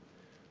bulk.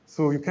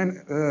 So you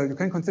can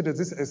consider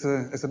this as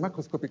a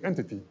macroscopic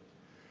entity.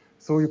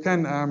 So you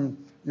can,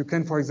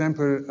 for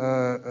example,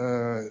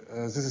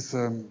 this is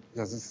a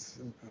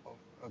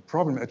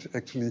problem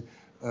actually,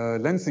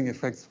 lensing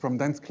effects from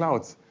dense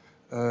clouds.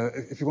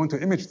 If you want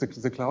to image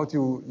the cloud,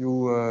 you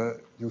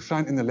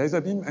shine in a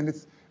laser beam, and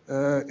it's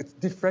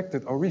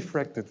diffracted or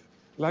refracted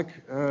like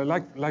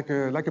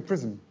a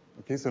prism.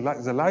 Okay, so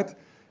the light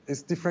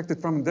is diffracted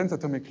from a dense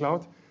atomic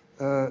cloud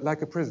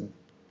like a prism.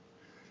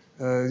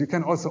 You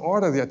can also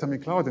order the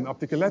atomic cloud in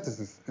optical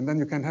lattices, and then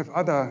you can have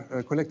other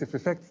collective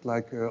effects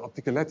like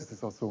optical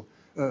lattices also,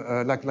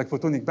 like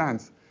photonic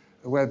bands,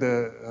 where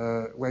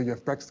you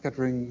have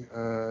backscattering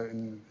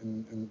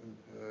in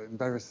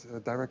various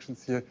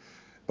directions here.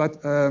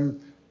 But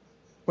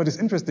what is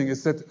interesting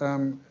is that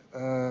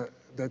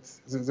that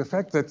the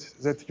fact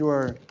that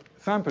your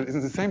sample is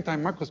at the same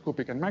time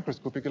macroscopic and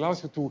microscopic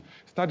allows you to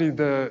study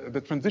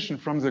the transition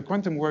from the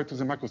quantum world to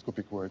the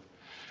macroscopic world.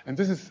 And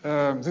this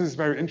is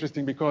very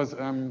interesting because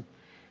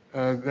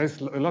there's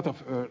a lot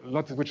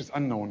which is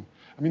unknown.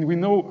 I mean, we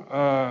know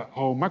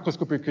how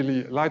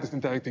macroscopically light is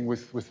interacting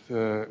with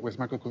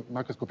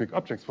macroscopic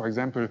objects. For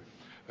example,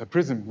 a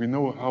prism. We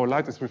know how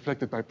light is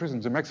reflected by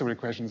prisms. The Maxwell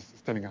equation is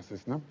telling us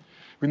this. No?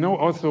 We know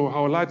also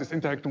how light is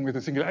interacting with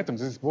a single atom.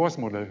 This is Bohr's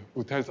model,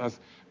 who tells us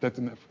that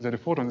a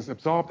photon is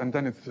absorbed and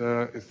then it's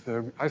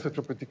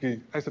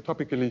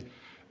isotopically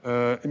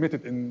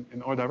emitted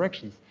in all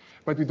directions.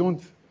 But we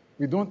don't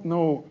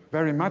know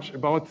very much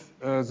about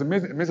the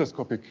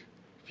mesoscopic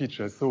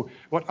features. So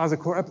what are the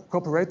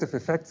cooperative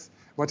effects?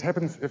 What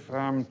happens if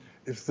the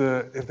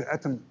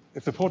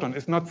photon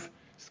is not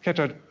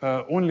scattered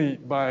only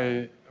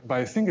by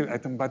a single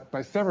atom, but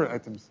by several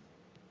atoms,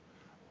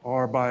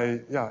 or by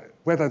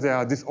whether they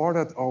are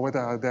disordered or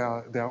whether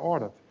they are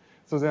ordered.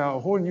 So there are a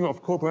whole new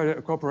of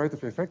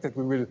cooperative effects that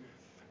we will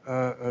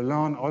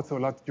learn also a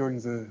lot during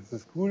the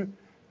school.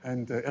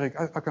 And Eric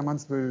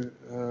Ackermans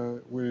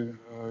will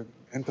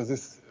enter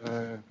this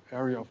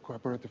area of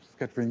cooperative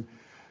scattering.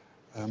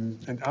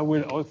 And I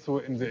will also,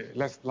 in the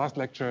last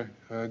lecture,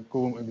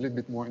 go a little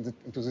bit more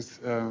into this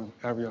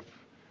area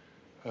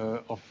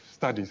of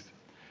studies.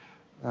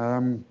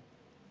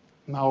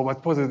 Now,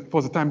 but for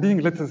the time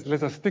being, let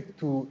us stick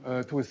to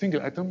a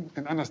single atom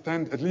and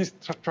understand, at least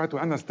try to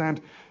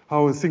understand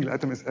how a single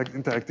atom is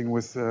interacting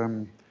with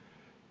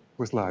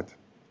light.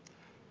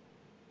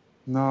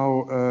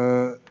 Now,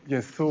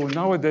 yes, so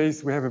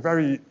nowadays we have a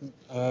very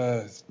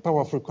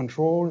powerful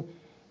control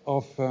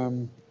of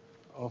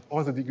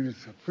all the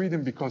degrees of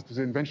freedom because of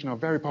the invention of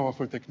very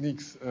powerful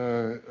techniques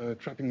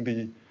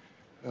trapping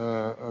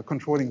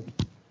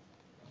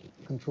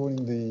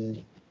controlling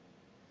the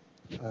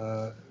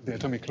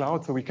atomic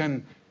cloud. So we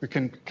can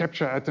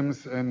capture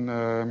atoms in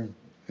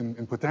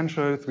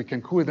potentials. We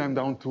can cool them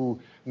down to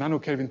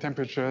nanokelvin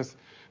temperatures.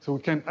 So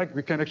we can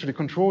actually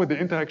control the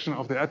interaction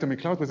of the atomic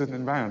cloud with its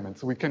environment.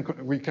 So we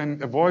can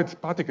avoid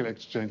particle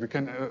exchange. We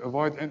can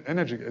avoid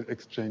energy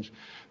exchange.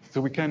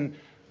 So we can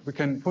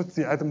put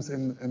the atoms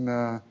in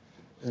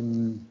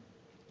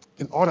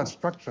ordered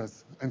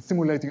structures and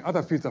simulating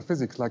other fields of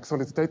physics like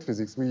solid-state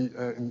physics. We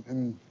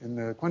in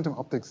quantum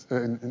optics,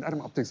 in atom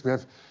optics, we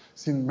have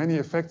seen many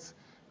effects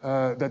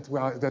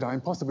that are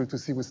impossible to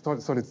see with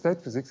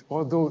solid-state physics.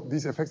 Although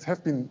these effects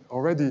have been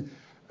already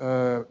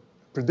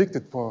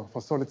predicted for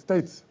solid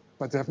states,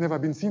 but they have never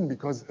been seen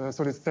because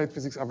solid-state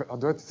physics are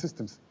dirty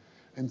systems,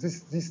 and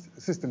these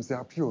systems, they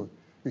are pure.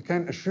 we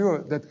can assure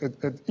that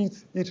at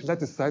each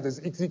lattice site is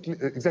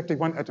exactly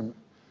one atom,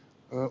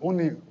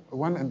 only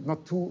one and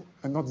not two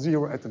and not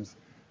zero atoms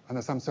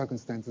under some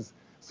circumstances.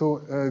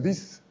 So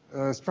these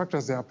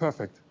structures, they are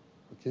perfect,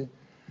 okay?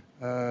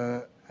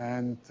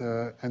 And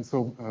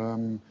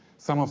so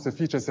some of the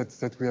features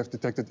that we have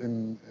detected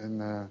in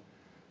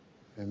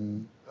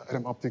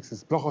atom optics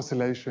is Bloch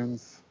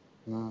oscillations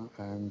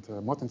and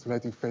Mott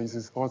insulating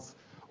phases, all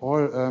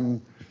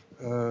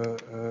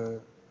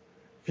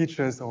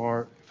features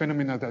or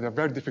phenomena that are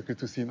very difficult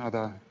to see in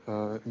other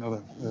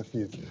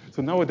fields.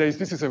 So nowadays,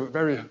 this is a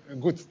very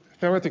good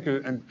theoretical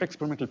and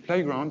experimental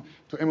playground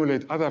to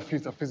emulate other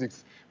fields of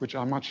physics, which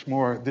are much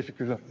more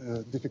difficult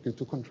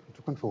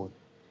to control.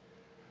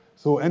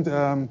 So, and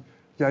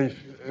yeah,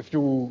 if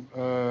you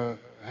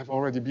have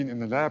already been in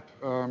the lab,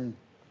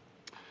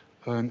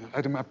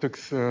 atom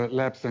optics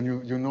labs, then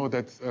you know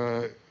that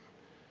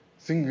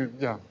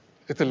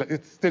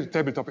it's still a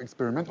tabletop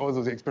experiment,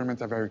 although the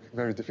experiments are very,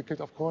 very difficult,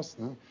 of course.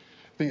 No?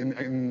 I think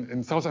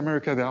in South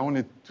America, there are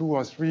only 2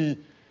 or 3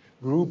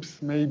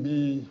 groups,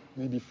 maybe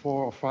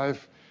 4 or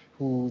 5,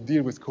 who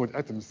deal with cold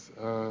atoms.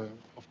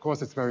 Of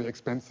course, it's very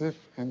expensive,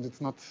 and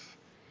it's not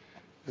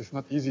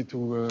easy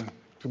to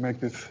make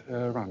this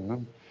run.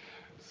 No?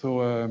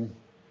 So,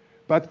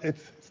 but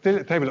it's still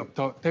a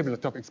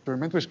tabletop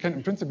experiment, which can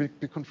in principle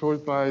be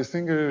controlled by a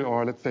single,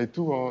 or let's say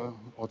 2 or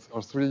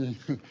 3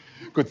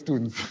 good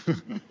students.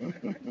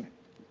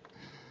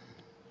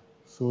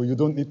 So you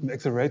don't need an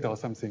accelerator or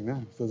something.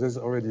 No? So this is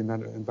already an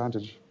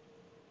advantage.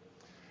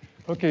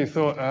 Okay,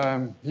 so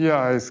here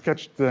I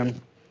sketched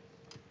I'm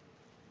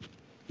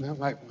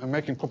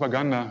making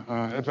propaganda,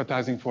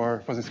 advertising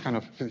for this kind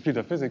of field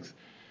of physics.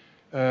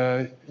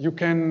 You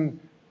can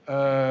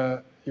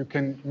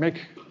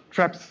make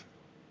traps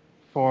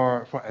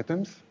for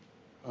atoms,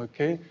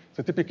 okay?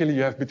 So typically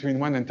you have between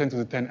 1 and 10 to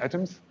the 10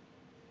 atoms,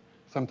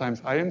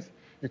 sometimes ions.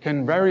 You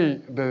can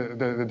vary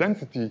the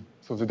density,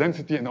 so the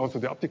density and also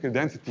the optical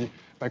density,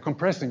 by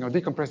compressing or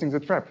decompressing the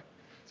trap.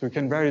 So you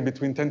can vary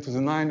between 10 to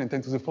the 9 and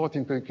 10 to the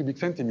 14 cubic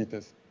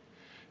centimeters.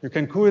 You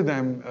can cool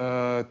them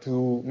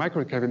to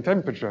microkelvin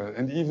temperature,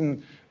 and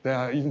even there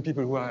are even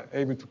people who are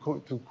able to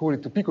cool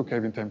it to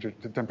picokelvin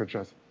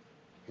temperatures.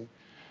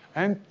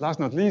 And last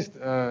but not least,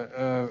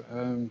 a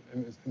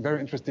very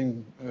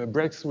interesting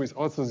breakthrough is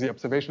also the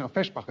observation of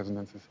Feshbach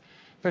resonances.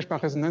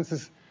 Feshbach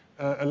resonances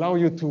allow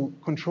you to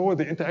control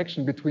the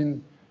interaction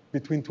between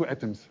 2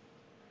 atoms.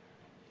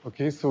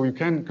 Okay, so you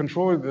can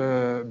control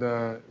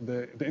the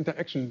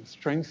interaction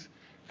strength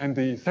and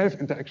the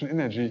self-interaction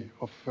energy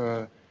of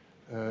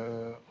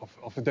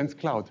a dense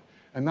cloud.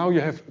 And now you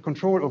have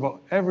control over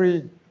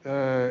every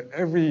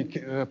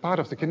part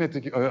of the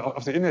kinetic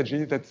of the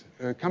energy that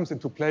comes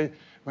into play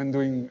when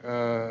doing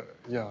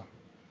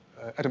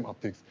atom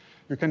optics.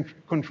 You can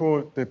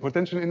control the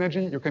potential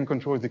energy, you can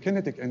control the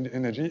kinetic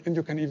energy, and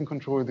you can even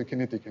control the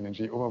kinetic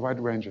energy over wide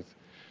ranges.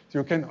 So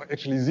you can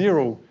actually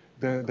zero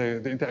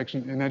the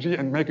interaction energy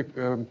and make it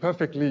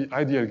perfectly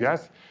ideal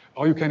gas,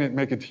 or you can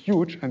make it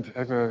huge and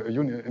have a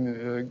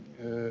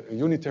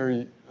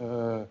unitary,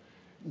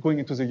 going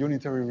into the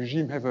unitary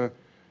regime, have a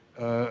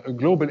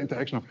global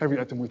interaction of every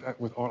atom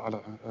with all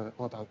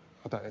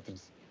other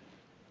atoms.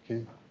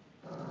 Okay.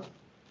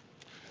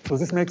 So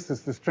this makes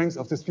the strength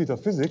of this field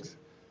of physics,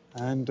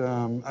 and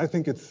I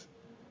think it's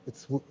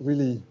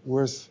really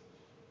worth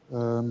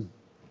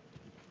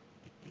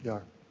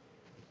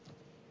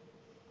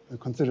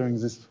considering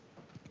this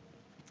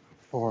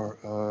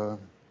for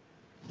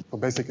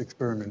basic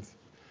experiments.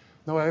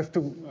 Now I have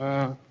to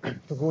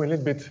go a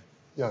little bit,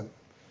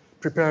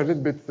 prepare a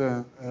little bit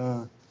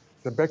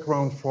the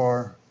background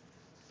for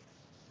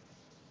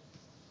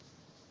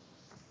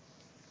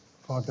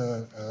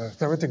the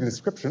theoretical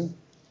description.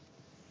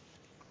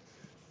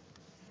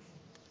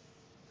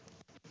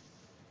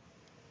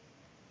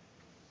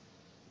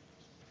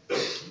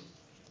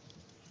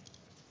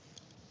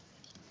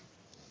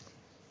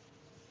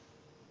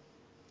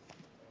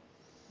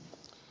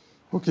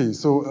 Okay,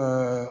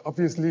 so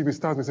obviously we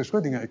start with the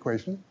Schrödinger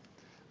equation,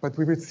 but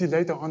we will see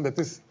later on that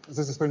this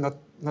will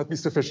not be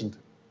sufficient.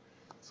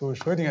 So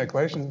Schrödinger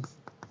equations,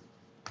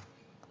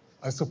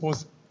 I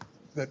suppose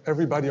that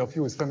everybody of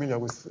you is familiar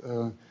with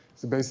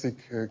the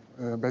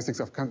basics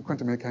of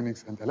quantum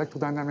mechanics and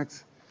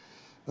electrodynamics,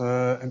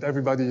 and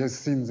everybody has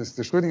seen the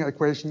Schrödinger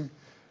equation.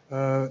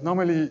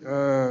 Normally,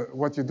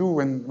 what you do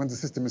when the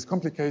system is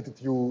complicated,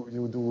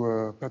 you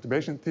do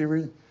perturbation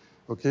theory.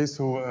 Okay,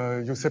 so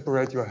you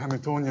separate your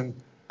Hamiltonian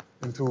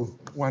into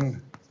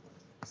one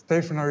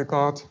stationary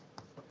part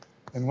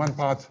and one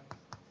part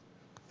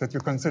that you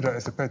consider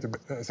as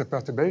a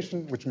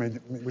perturbation, which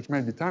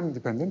may be time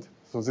dependent.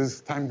 So this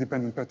is time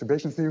dependent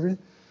perturbation theory.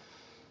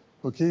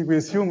 Okay, we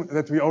assume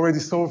that we already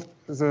solved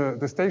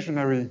the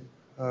stationary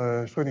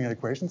Schrödinger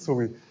equation. So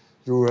we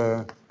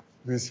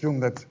assume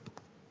that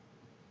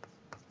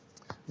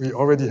we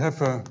already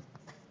have a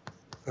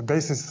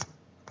basis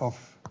of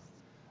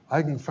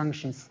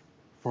eigenfunctions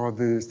for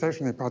the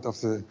stationary part of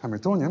the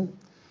Hamiltonian.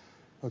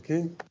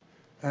 Okay,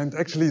 And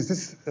actually,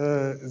 this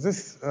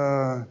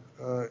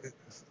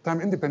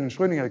time-independent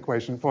Schrödinger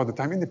equation for the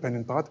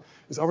time-independent part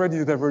is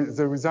already the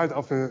result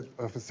of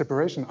a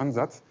separation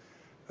ansatz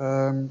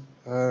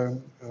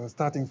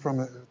starting from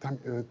a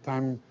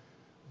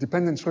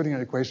time-dependent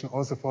Schrödinger equation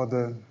also for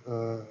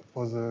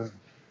the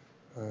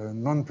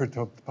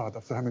non-perturbed part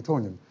of the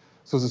Hamiltonian.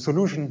 So the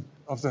solution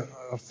of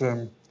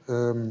the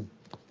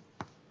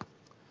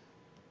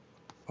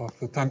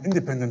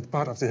time-independent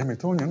part of the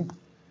Hamiltonian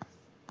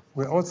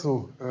will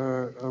also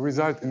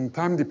result in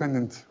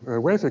time-dependent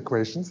wave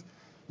equations,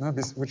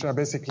 which are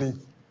basically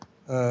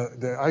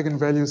the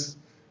eigenvalues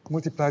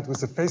multiplied with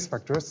the phase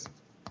factors,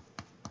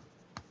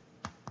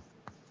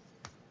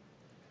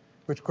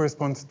 which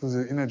corresponds to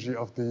the energy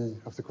of the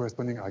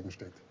corresponding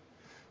eigenstate.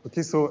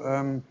 Okay, so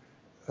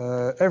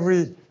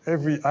every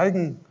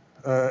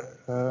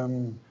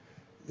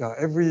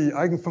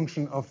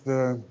eigenfunction of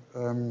the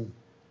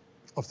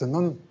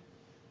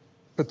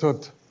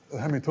non-perturbed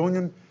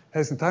Hamiltonian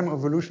has a time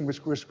evolution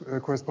which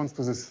corresponds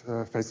to this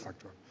phase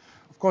factor.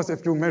 Of course,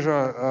 if you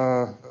measure,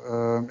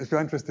 if you're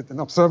interested in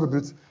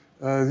observables,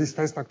 this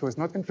phase factor is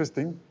not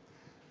interesting,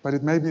 but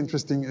it may be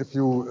interesting if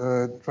you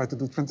try to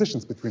do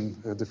transitions between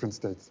different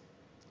states.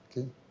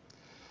 Okay.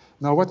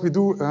 Now, what we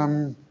do,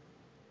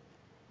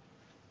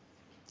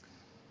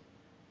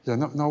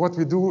 now what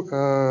we do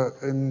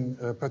in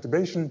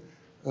perturbation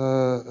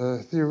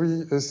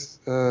theory is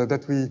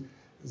that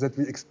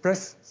we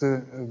express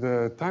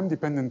the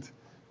time-dependent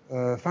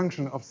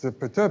function of the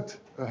perturbed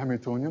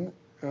Hamiltonian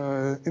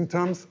in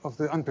terms of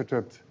the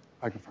unperturbed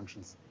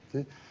eigenfunctions.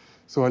 Okay,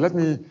 so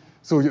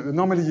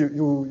normally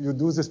you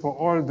do this for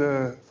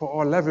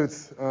all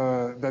levels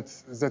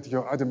that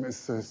your atom is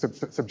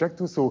subject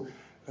to. So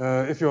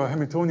if your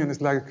Hamiltonian is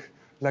like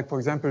for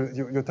example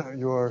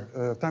your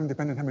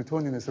time-dependent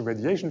Hamiltonian is a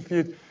radiation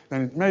field,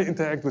 then it may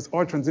interact with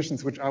all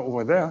transitions which are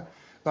over there.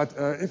 But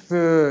if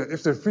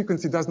the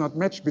frequency does not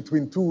match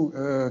between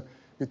the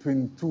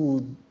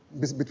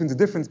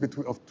difference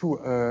of two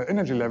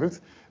energy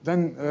levels,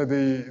 then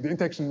the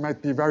interaction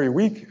might be very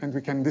weak, and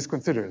we can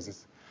disconsider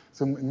this.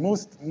 So in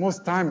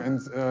most time, and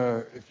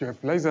if you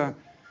have lasers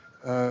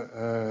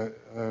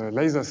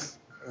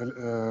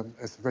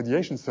as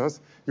radiation source,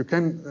 you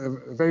can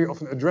very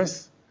often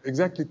address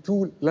exactly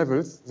two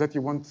levels that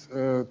you want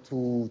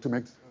to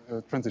make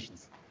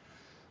transitions.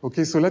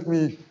 Okay, so let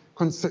me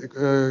come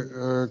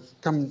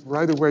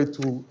right away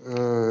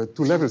to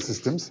level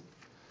systems,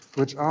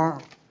 which are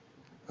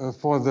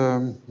for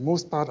the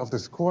most part of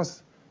this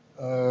course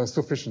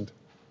sufficient.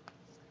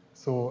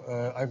 So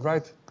I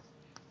write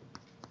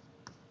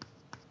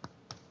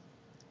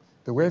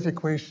the wave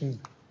equation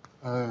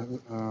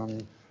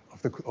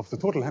of the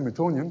total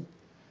Hamiltonian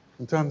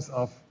in terms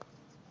of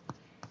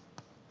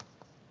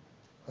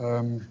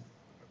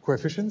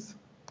coefficients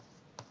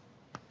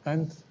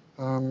and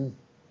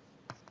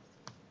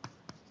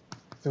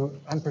the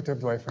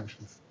unperturbed wave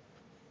functions.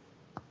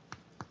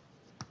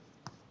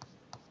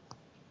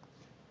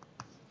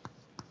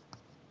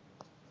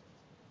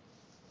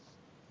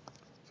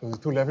 So the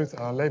two levels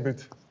are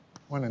labeled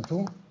 1 and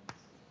 2.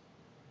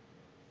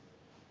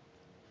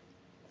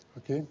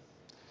 Okay.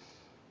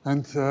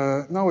 And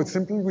now it's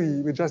simple.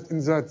 We just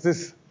insert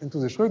this into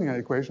the Schrödinger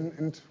equation,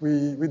 and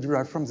we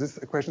derive from this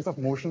equations of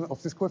motion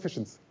of these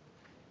coefficients.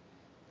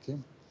 Okay.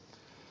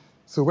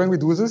 So when we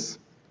do this,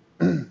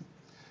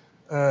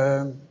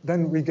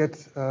 then we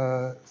get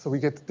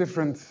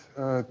different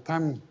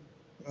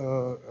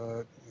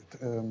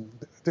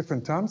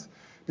different terms,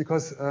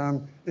 because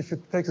if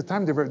you take the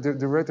time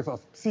derivative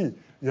of psi,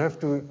 you have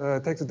to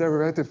take the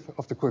derivative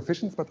of the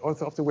coefficients, but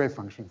also of the wave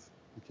functions.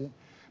 Okay,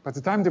 but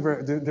the time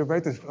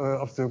derivative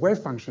of the wave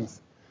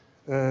functions,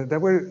 they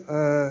will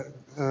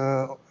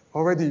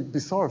already be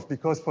solved,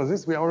 because for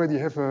this we already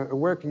have a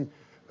working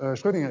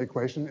Schrödinger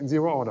equation in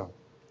zero order.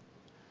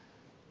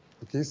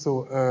 Okay,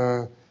 so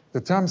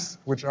the terms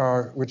which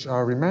are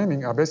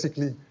remaining are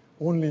basically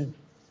only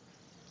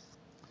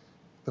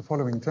the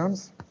following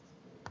terms.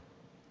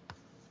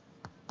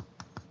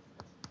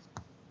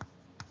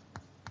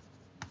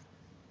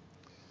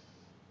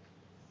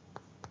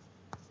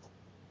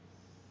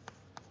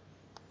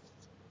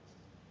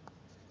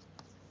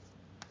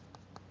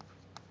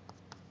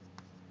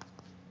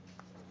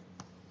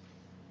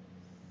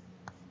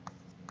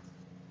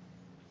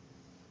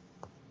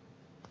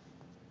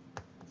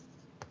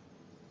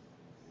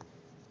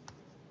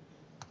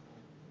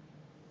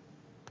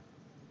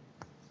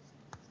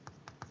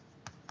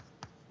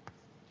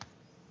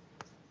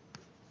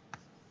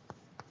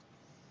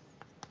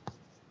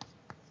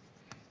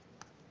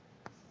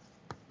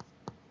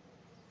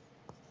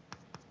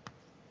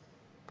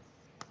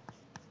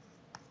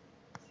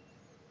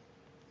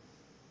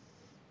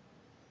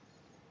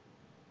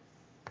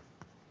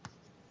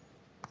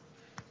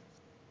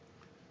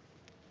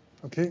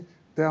 Okay,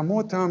 there are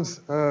more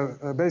terms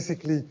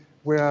basically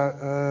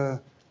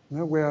where you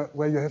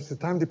have the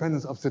time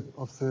dependence of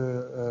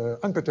the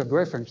unperturbed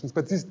wave functions,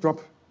 but these drop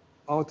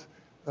out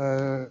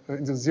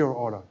in the zero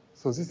order.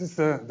 So this is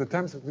the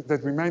terms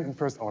that remain in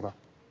first order.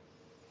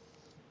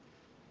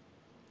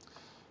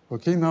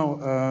 Okay,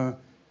 now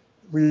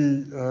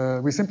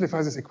we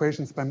simplify these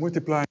equations by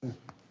multiplying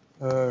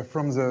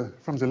from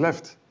the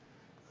left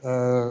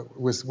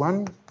with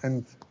 1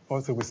 and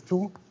also with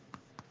 2.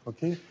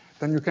 Okay,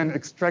 then you can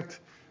extract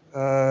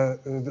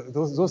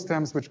those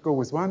terms which go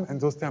with 1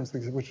 and those terms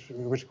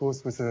which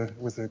goes with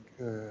a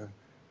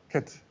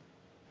ket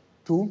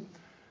 2,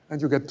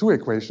 and you get two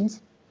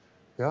equations.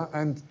 Yeah,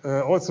 and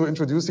also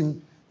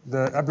introducing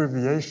the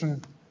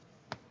abbreviation.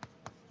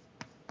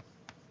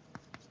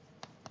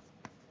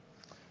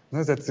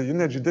 No, that's the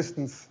energy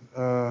distance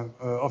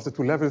of the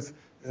two levels.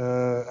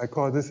 I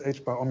call this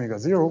h bar omega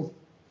 0.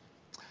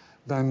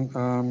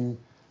 Then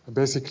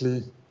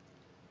basically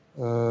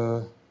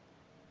have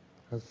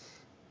the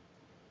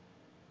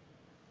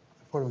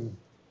following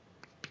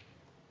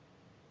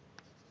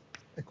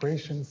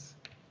equations.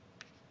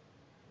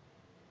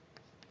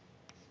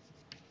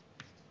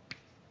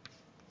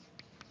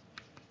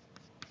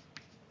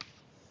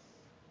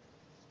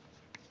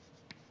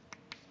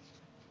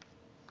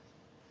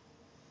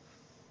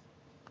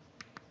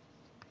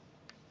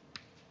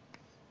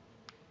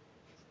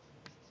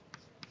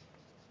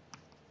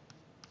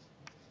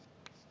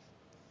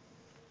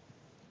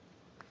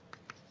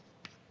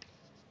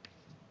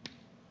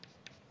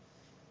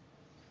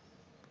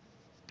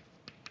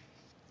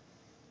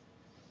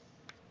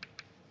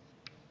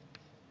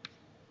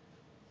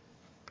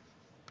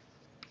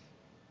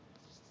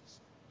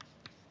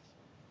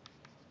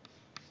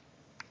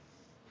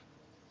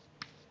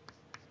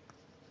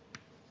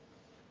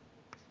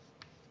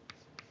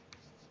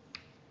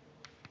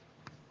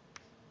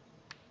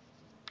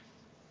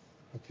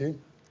 Okay.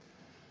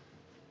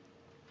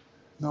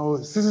 Now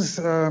this is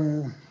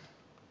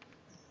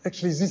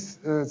actually this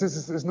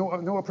is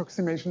no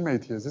approximation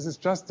made here. This is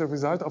just the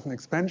result of an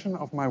expansion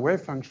of my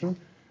wave function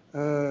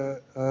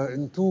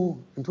in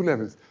two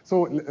levels.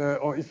 So,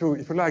 or if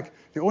you like,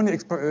 the only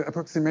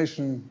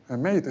approximation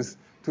made is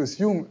to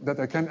assume that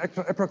I can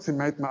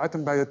approximate my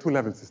atom by a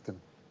two-level system.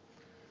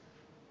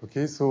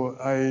 Okay, so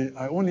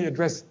I only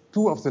address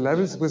two of the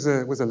levels with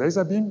a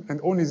laser beam, and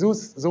only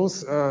those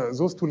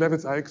two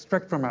levels I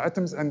extract from my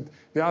atoms, and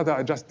the other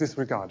I just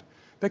disregard.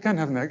 They can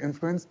have an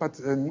influence,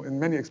 but in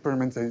many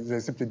experiments they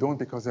simply don't,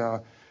 because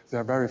they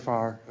are very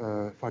far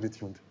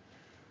detuned.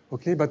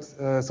 Okay, but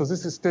so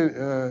this is still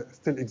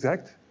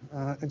exact,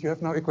 and you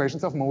have now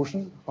equations of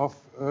motion of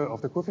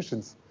the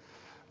coefficients.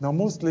 Now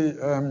mostly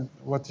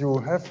what you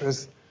have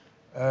is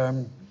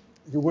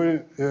you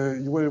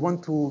will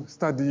want to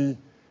study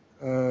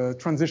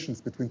transitions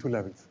between two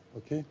levels.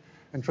 Okay,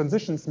 and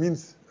transitions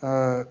means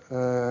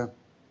that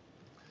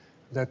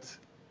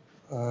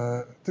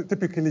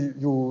typically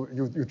you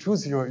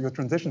choose your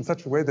transition in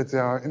such a way that they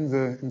are in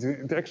the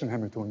interaction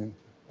Hamiltonian,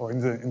 or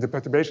in the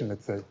perturbation,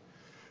 let's say.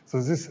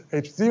 So this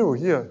H0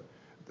 here,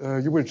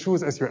 you will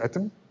choose as your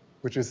atom,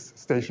 which is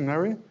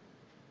stationary,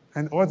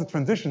 and all the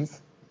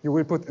transitions you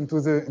will put into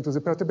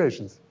the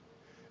perturbations.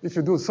 If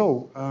you do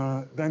so,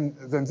 then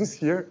this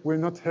here will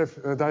not have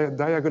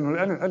diagonal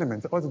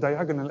elements. All the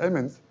diagonal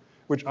elements,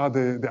 which are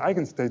the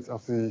eigenstates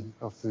of the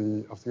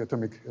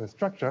atomic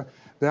structure,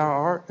 they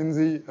are in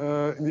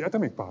the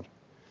atomic part.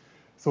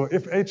 So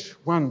if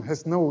H1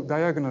 has no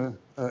diagonal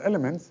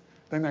elements,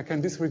 then I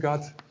can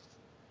disregard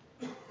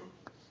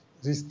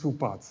these two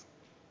parts.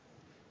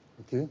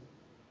 Okay.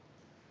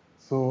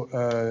 So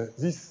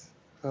these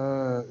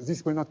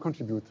will not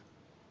contribute.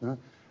 Yeah?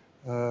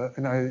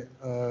 And I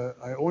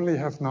only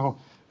have now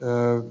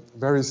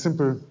very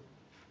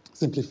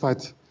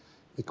simplified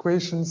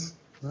equations,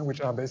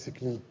 which are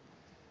basically,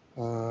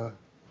 let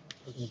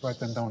me write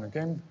them down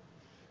again.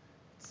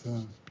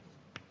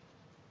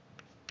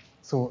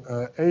 So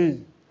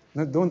A,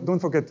 don't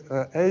forget,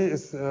 A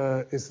is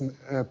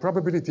a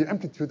probability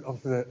amplitude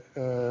of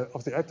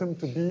the atom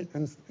to be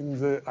in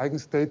the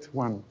eigenstate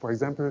 1. For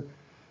example,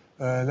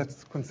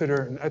 let's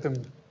consider an atom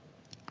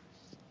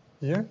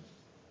here.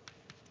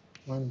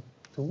 1,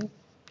 2.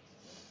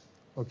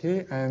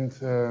 Okay, and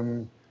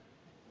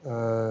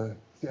the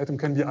atom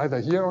can be either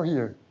here or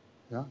here.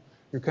 Yeah,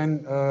 you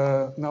can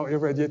now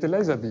irradiate a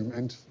laser beam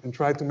and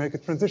try to make a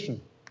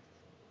transition.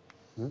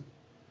 Yeah?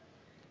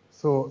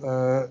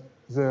 So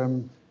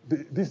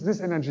this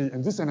energy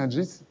and this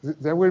energies,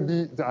 there will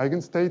be the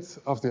eigenstates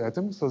of the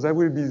atom. So there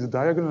will be the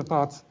diagonal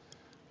parts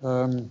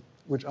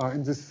which are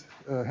in this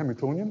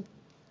Hamiltonian,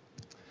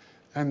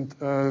 and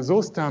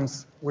those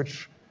terms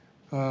which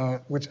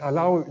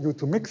allow you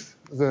to mix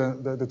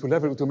the two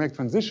levels to make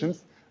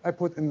transitions, I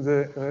put in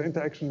the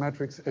interaction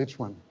matrix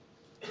H1,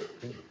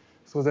 okay,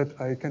 so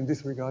that I can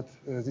disregard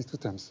these two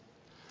terms.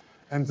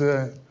 And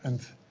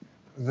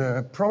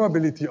the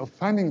probability of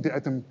finding the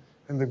atom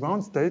in the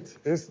ground state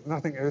is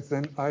nothing else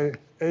than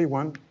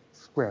A1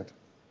 squared.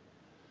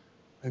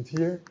 And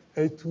here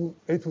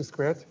A2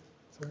 squared,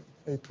 sorry,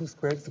 A2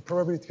 squared is the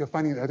probability of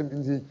finding the atom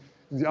in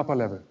the upper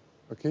level.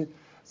 Okay.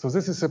 So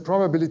this is a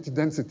probability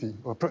density,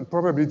 or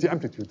probability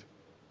amplitude.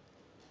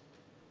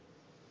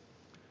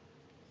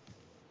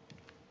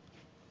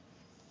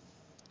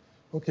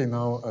 Okay,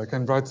 now I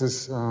can write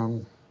this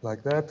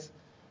like that.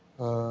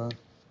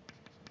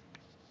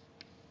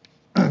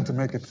 to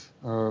make it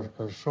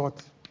a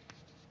short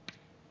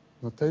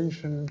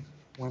notation,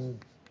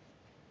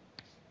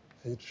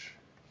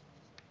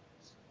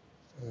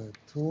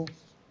 1H2,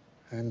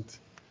 and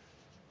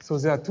so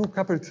there are two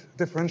coupled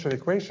differential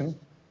equations.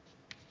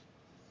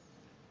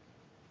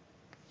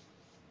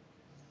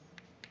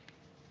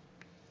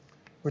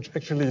 Which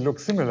actually look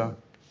similar.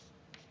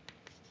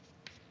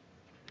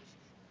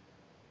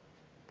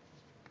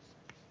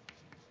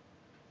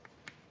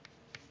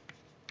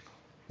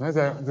 No,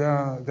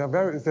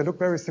 they look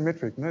very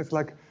symmetric. No? It's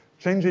like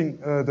changing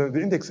the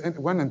index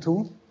 1 and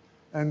 2,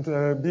 and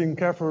being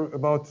careful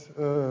about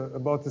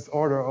this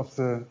order of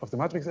the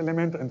matrix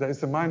element. And there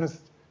is a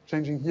minus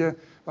changing here,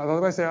 but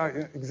otherwise they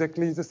are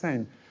exactly the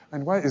same.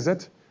 And why is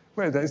that?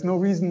 Well, there is no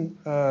reason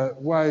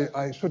why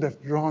I should have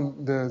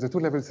drawn the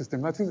two-level system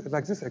like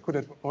this. I could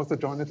have also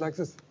drawn it like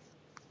this.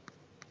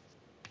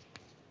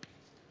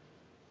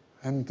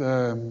 And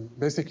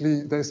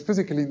basically, there is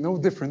physically no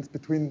difference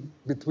between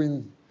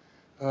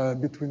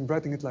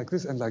writing it like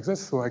this and like this.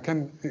 So I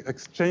can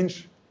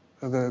exchange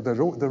the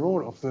role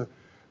of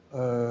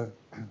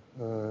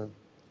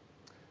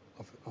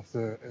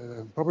the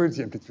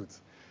probability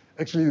amplitudes.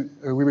 Actually,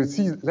 we will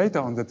see later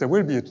on that there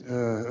will be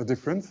a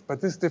difference,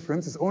 but this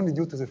difference is only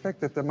due to the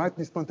fact that there might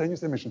be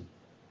spontaneous emission.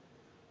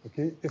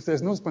 Okay, if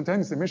there's no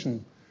spontaneous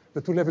emission,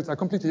 the two levels are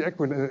completely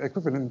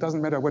equivalent. It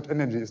doesn't matter what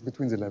energy is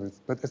between the levels.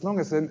 But as long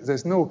as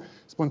there's no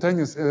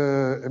spontaneous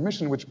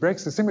emission which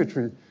breaks the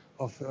symmetry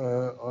of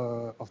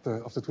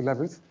the two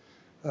levels,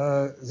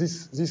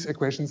 these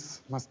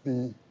equations must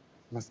be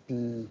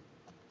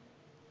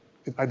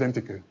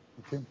identical.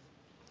 Okay.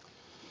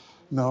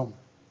 Now.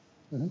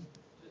 Mm-hmm.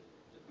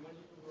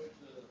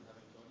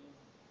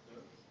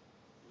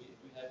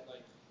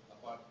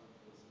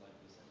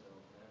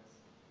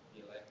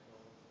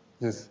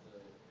 Yes.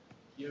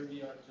 Here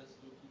we are just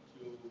looking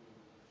to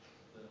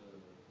the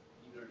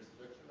inner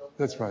structure of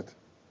That's right.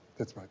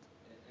 That's right.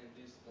 And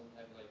this don't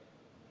have like,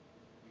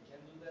 we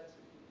can do that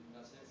in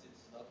a sense.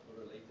 It's not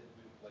correlated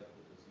with like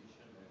the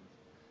position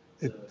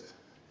and.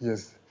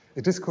 Yes,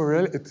 it is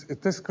correlated.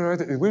 It is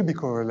correlated. It will be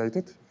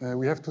correlated.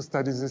 We have to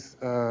study this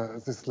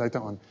later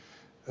on.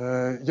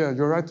 Yeah,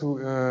 you're right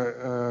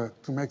to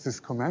make this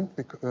comment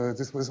because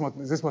this was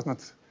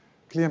not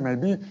clear.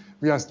 Maybe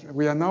we are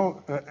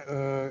now.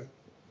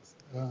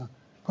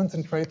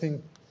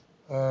 Concentrating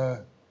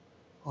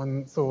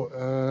on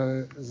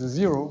the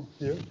zero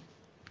here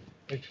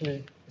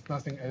actually is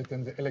nothing else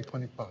than the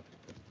electronic part.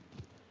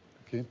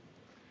 Okay,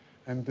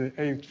 and the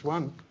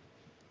AH1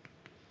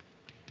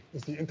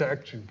 is the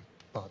interaction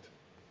part.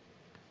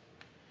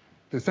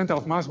 The center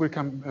of mass will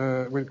come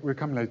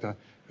later.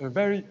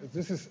 Very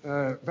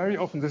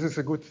often this is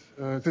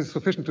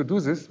sufficient to do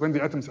this when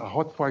the atoms are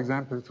hot, for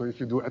example. So if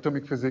you do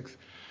atomic physics.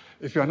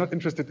 If you are not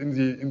interested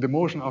in the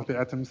motion of the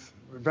atoms,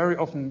 very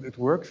often it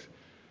works.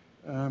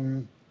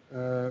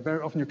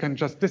 Very often you can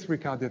just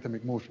disregard the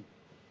atomic motion.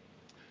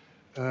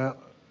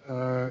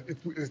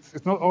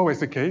 It's not always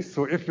the case.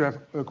 So if you have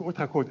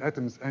ultra-cold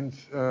atoms, and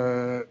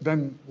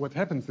then what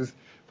happens is,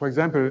 for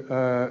example,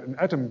 an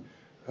atom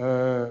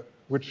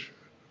which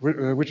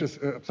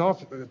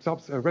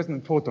absorbs a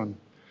resonant photon,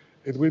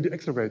 it will be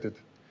accelerated.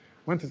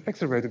 Once it's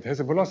accelerated, it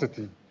has a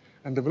velocity.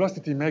 And the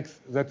velocity makes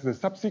that the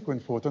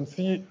subsequent photon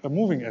see a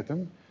moving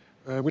atom,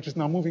 which is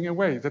now moving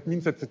away. That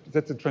means that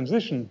the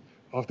transition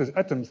of these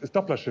atoms is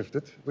Doppler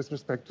shifted with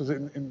respect to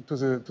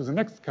the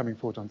next coming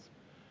photons.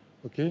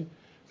 Okay,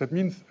 that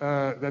means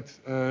that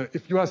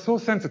if you are so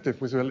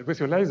sensitive with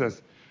your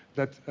lasers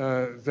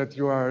that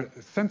you are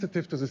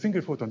sensitive to the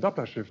single photon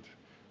Doppler shift,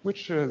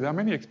 which there are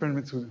many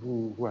experiments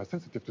who are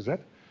sensitive to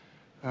that.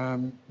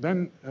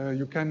 Then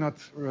you cannot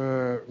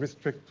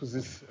restrict to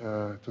this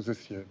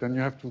here. Then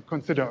you have to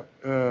consider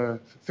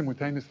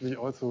simultaneously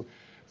also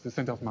the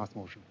center of mass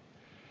motion.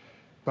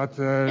 But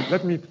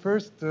let me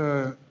first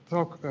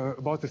talk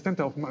about the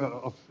center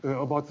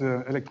about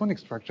the electronic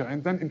structure,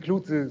 and then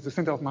include the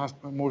center of mass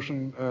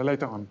motion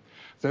later on.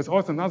 There's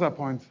also another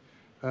point.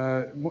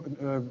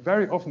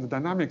 Very often the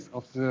dynamics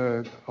of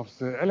the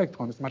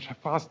electron is much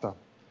faster.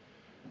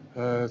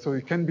 So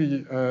it can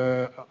be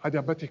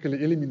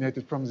adiabatically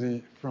eliminated from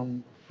the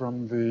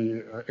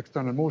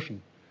external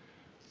motion.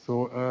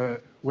 So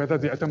whether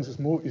the atom is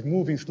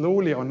moving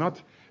slowly or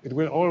not, it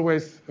will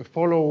always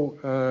follow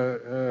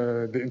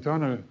the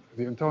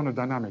internal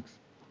dynamics.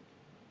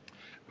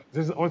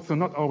 This is also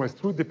not always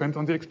true; depends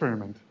on the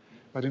experiment.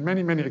 But in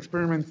many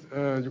experiments,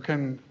 you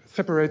can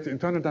separate the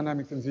internal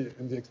dynamics and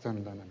the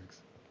external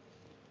dynamics.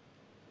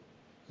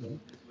 So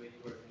this way you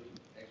are doing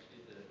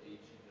actually the H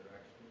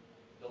interaction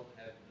don't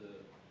have the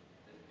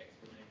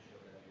exponential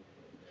value.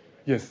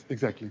 Right? Yes,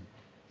 exactly.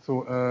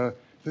 So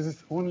this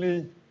is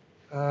only,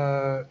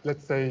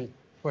 let's say,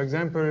 for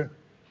example,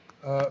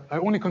 I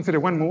only consider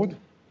one mode,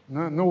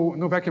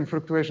 no vacuum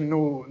fluctuation,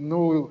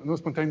 no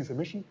spontaneous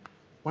emission,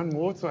 one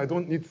mode. So I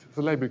don't need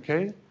the label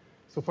K.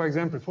 So for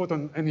example,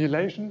 photon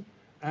annihilation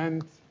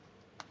and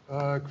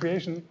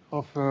creation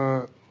of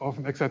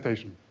an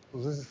excitation. So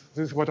this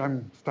is what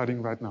I'm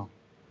studying right now.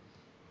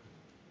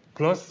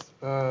 Plus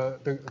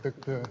the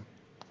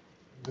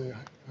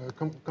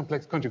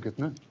complex conjugate,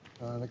 no?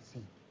 Let's see.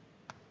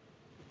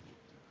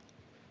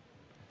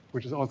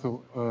 Which is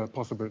also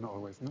possible in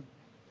always, no?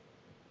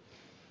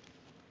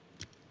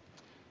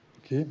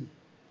 Okay.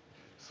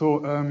 So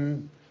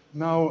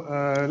now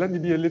let me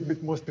be a little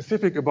bit more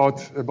specific about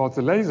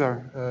the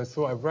laser.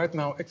 So I write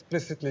now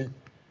explicitly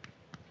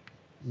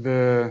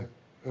the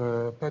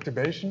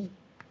perturbation.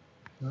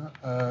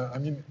 I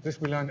mean, this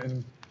we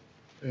learn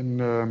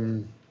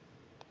in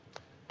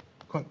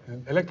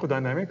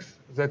electrodynamics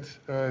that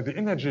the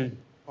energy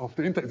of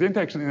the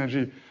interaction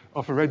energy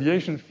of a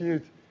radiation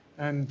field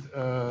and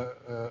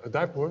a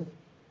dipole,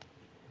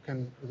 you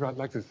can write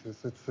like this.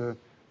 It's a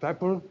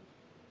dipole,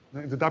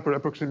 the dipole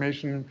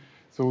approximation.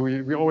 So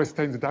we always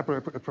stay in the dipole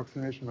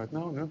approximation right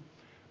now. No?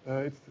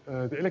 It's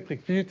the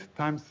electric field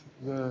times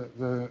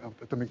the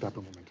atomic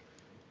dipole moment.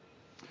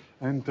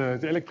 And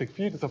the electric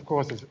field is, of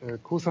course, a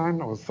cosine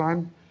or a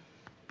sine.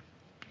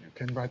 You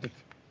can write it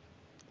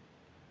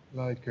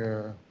like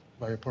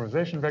by a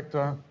polarization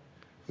vector.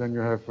 Then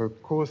you have a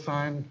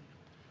cosine.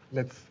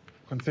 Let's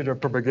consider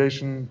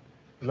propagation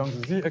along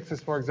the z-axis,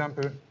 for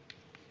example,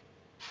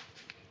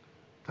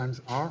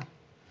 times r.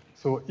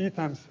 So E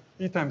times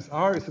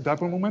r is the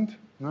dipole moment.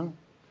 No?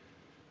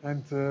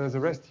 And the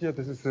rest here,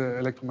 this is the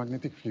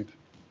electromagnetic field.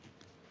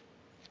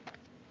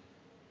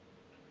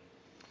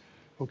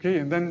 Okay,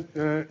 and then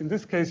in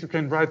this case, you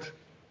can write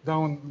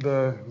down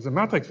the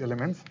matrix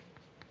elements.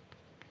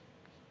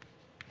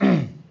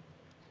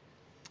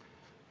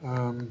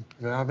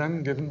 They are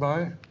then given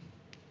by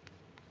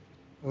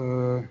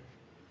the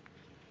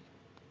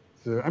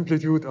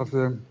amplitude of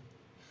the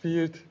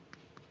field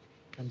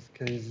times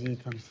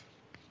kz times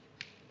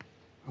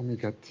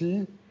omega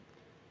t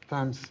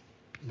times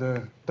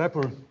the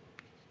dipole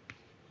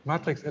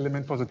matrix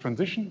element for the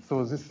transition.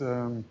 So this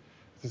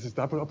is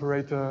dipole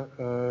operator.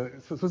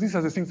 So these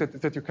are the things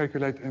that you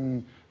calculate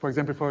in, for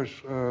example, for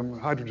a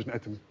hydrogen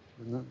atom.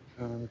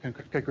 You can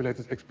calculate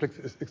this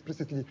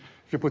explicitly.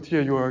 If you put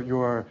here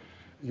your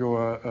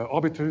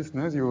orbitals,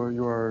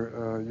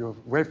 your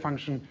wave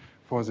function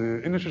for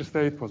the initial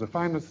state, for the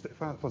final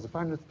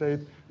state,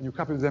 and you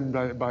couple them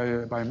by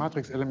a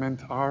matrix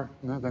element R,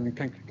 then you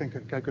can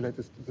calculate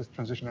this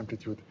transition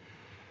amplitude.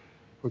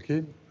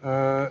 Okay,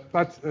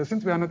 but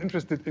since we are not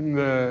interested in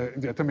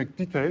the atomic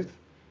details,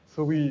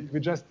 so we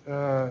just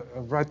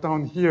write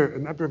down here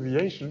an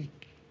abbreviation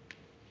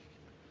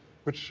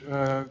which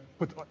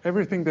put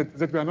everything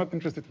that we are not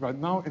interested in right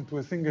now into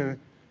a single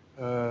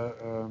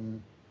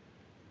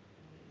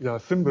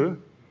symbol,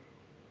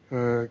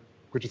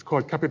 which is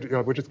called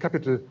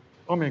capital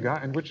omega,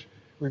 and which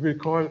we will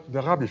call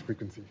the Rabi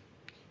frequency.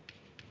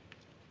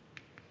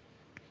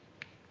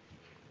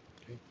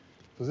 Okay.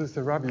 So this is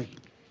the Rabi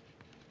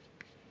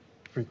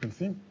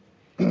frequency,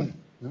 and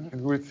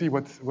we will see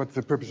what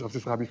the purpose of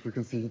this Rabi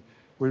frequency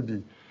will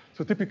be.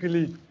 So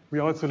typically, we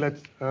also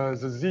let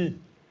the z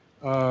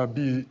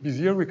be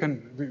zero.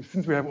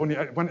 Since we have only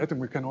one atom,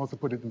 we can also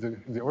put it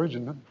in the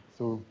origin.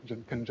 So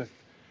you can just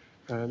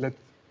let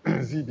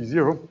z be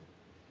zero.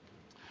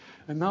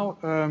 And now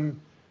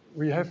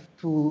we have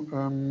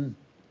to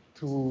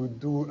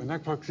do an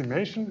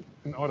approximation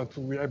in order to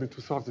be able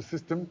to solve the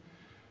system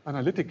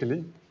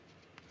analytically.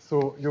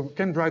 So you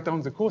can write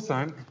down the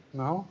cosine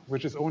now,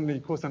 which is only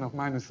cosine of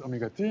minus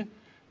omega t,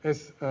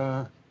 as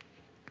a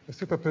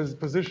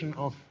superposition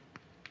of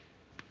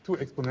two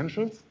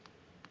exponentials.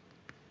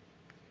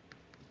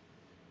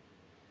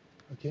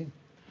 Okay.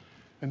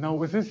 And now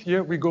with this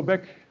here, we go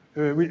back,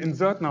 we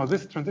insert now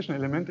this transition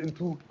element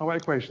into our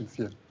equations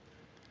here.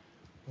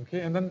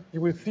 Okay, and then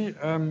you will see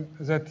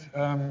that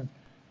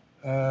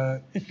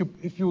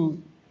if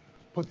you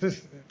put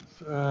this,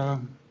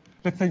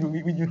 let's say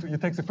you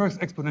take the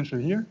first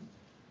exponential here,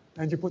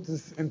 and you put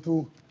this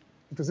into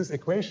this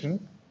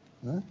equation,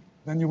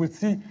 then you will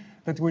see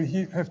that we'll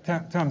have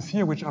terms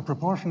here which are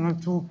proportional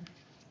to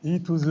e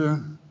to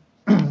the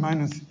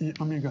minus e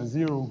omega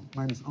 0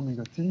 minus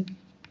omega t.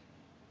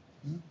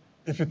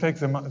 If you take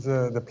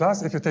the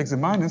plus, if you take the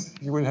minus,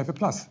 you will have a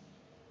plus.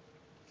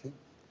 Okay.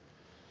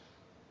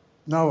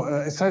 Now,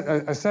 I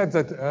said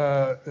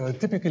that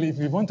typically if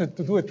we wanted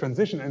to do a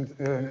transition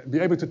and be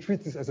able to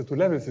treat this as a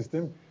two-level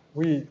system,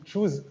 we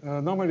choose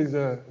normally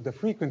the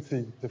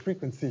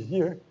frequency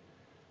here.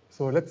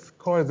 So let's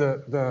call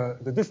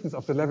the distance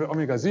of the level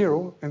omega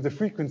 0 and the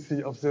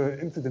frequency of the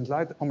incident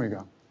light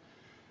omega.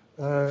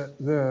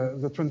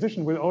 The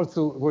transition will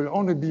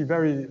only be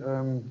very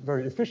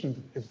efficient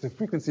if the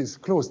frequency is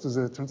close to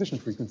the transition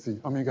frequency,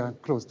 omega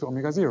close to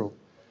omega 0.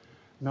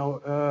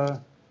 Now,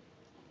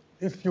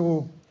 if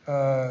you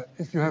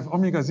have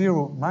omega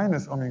 0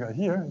 minus omega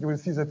here, you will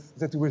see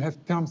that you will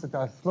have terms that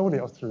are slowly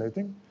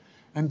oscillating,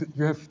 and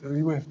you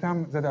will have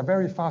terms that are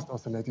very fast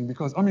oscillating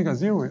because omega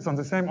 0 is on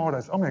the same order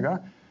as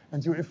omega,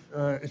 and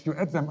if you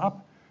add them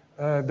up,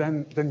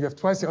 then you have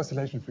twice the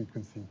oscillation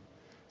frequency.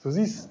 So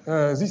these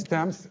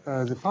terms,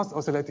 the fast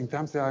oscillating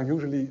terms, they are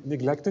usually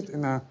neglected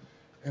in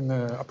an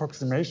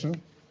approximation,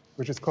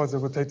 which is called the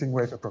rotating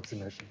wave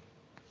approximation.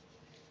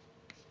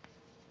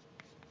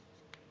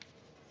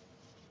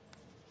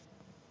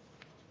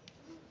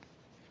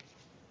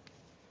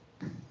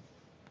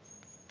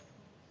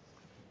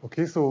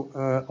 Okay, so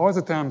all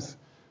the terms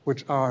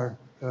which are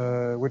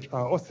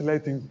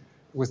oscillating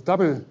with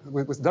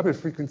double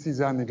frequencies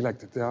are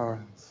neglected. They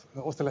are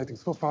oscillating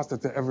so fast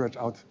that they average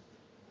out.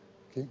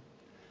 Okay.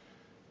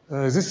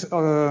 This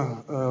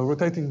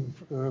rotating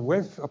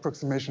wave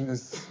approximation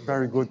is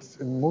very good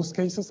in most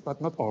cases,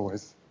 but not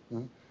always.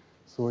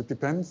 So it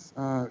depends.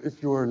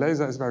 If your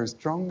laser is very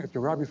strong, if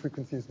your Rabi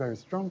frequency is very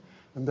strong,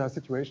 then there are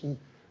situations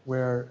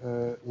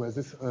where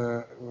this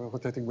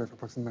rotating wave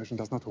approximation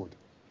does not hold.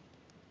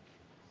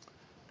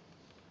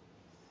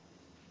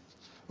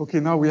 Okay,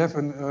 now we have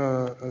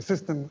a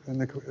system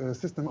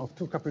of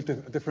two coupled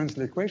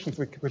differential equations,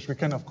 which we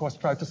can, of course,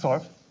 try to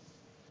solve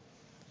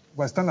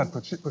by standard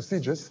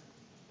procedures.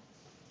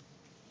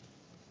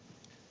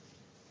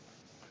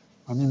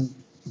 I mean,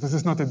 this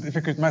is not a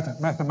difficult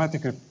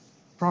mathematical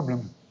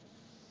problem,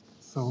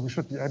 so we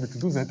should be able to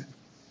do that.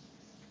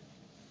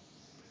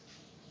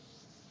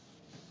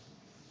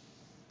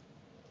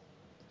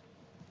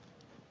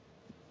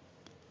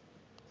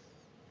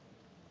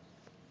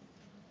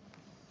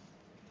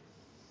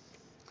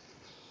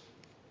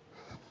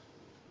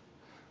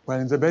 Well,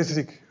 in the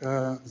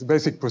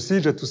basic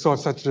procedure to solve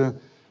such a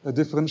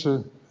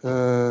differential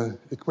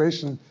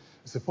equation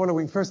is the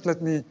following. First,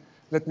 let me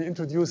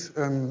introduce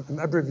an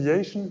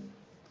abbreviation,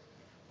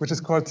 which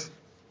is called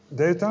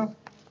delta.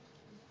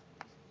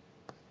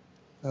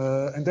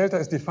 And delta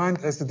is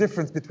defined as the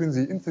difference between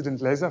the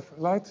incident laser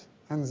light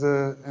and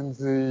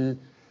the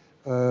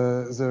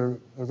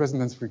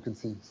resonance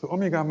frequency. So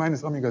omega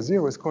minus omega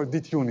 0 is called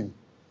detuning.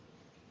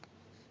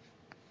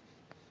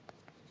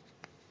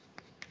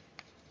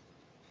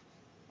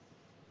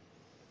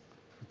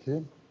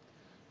 Okay.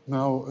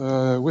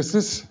 Now, with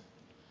this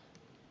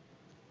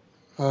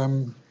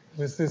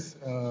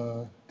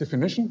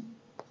definition,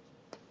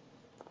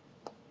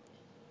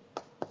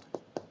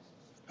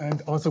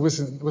 and also with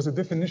the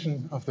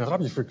definition of the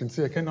Rabi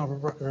frequency, I can now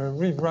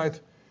rewrite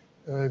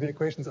the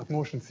equations of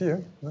motions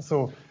here.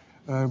 So,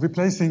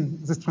 replacing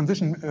this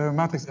transition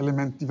matrix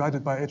element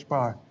divided by h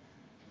bar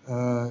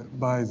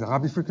by the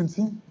Rabi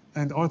frequency,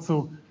 and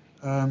also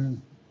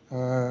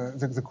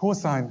the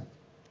cosine.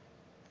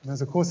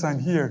 There's a cosine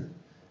here,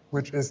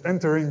 which is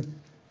entering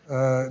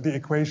the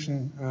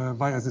equation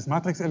via this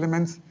matrix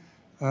elements.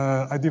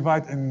 I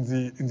divide in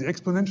the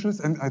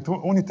exponentials, and I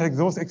only take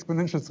those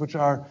exponentials which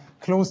are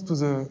close to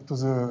the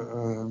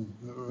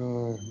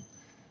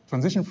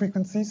transition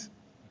frequencies.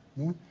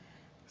 Yeah.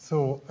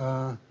 So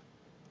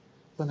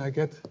then I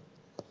get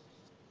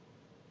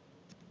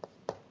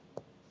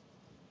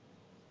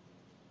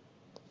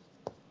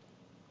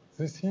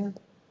this here,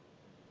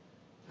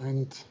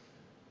 and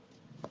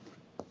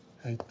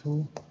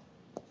A2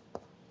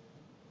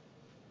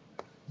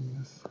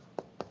 minus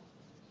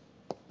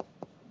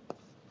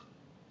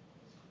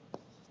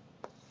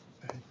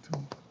A2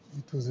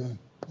 e to the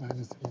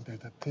minus E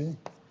delta T.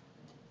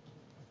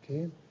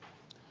 Okay.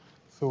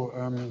 So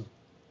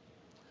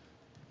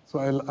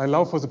I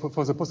allow for the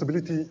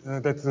possibility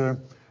that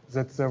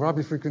the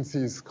Rabi frequency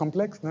is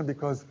complex,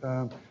 because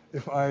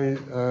if I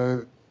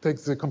take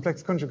the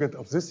complex conjugate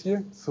of this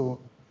here, so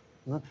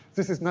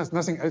this is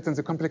nothing else than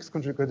the complex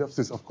conjugate of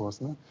this, of course.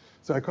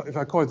 So if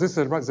I call this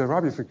the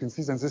Rabi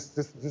frequency, then this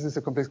is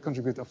a complex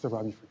conjugate of the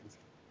Rabi frequency.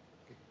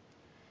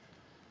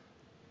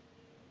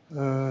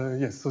 Okay.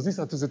 Yes, so these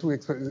are the two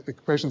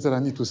equations that I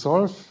need to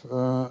solve.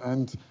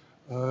 And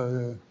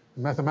in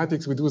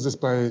mathematics, we do this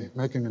by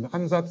making an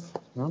ansatz.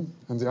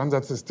 And the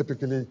ansatz is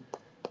typically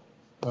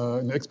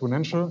an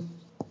exponential.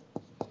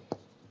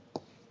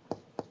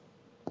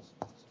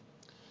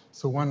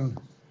 So one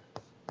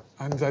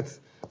ansatz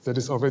that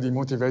is already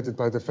motivated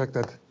by the fact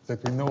that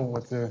we know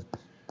what the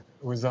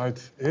result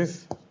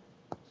is.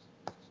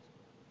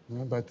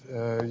 But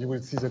you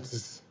will see that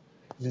this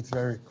leads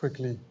very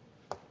quickly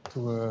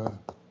to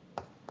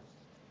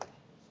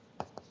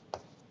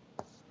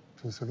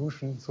a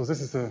solution. So this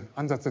is an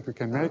ansatz that we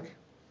can make.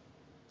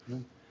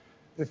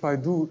 If I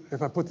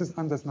put this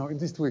ansatz now in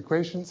these two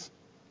equations,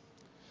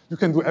 you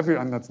can do every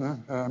ansatz.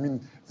 I mean,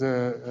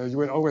 you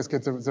will always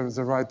get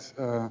the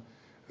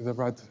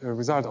right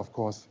result, of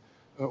course.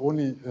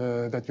 Only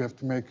that you have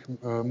to make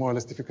more or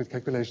less difficult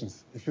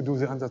calculations. If you do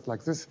the ansatz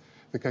like this,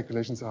 the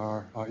calculations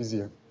are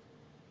easier.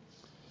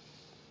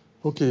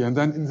 Okay, and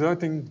then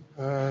inserting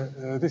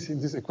this in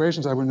these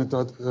equations, I will not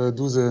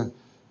do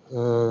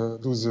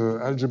the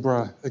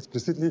algebra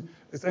explicitly.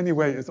 It's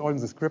all in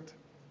the script.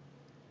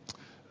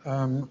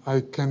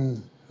 I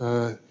can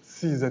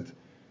see that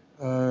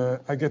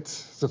I get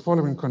the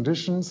following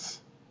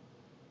conditions.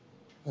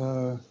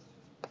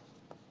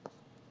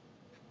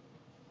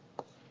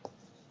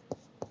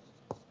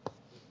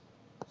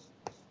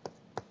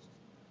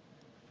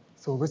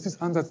 So with this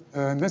ansatz,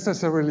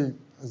 necessarily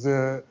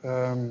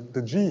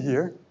the G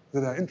here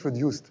that I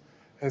introduced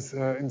as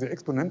in the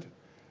exponent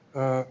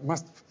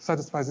must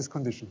satisfy this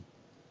condition.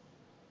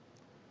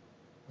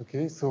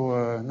 Okay, so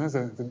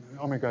the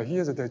omega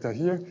here, the delta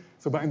here.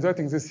 So by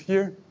inserting this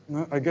here,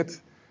 I get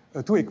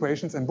two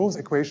equations, and both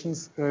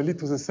equations lead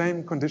to the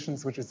same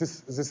conditions, which is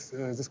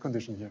this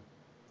condition here.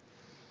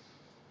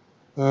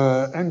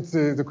 And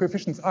the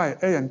coefficients a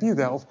and b,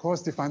 they are of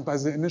course defined by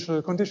the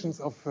initial conditions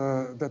of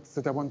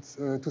that I want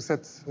to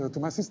set to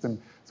my system.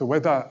 So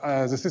whether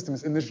the system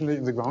is initially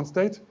in the ground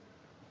state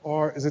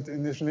or is it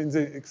initially in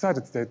the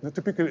excited state. The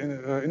typical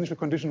initial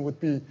condition would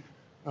be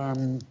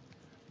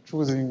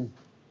choosing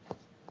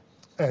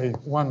a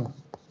 1,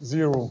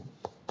 0,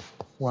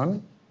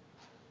 1.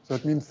 So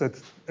it means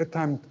that at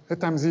time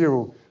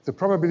 0, the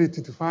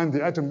probability to find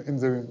the atom in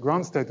the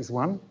ground state is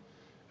 1,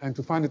 and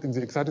to find it in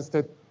the excited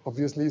state,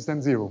 obviously, is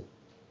then 0.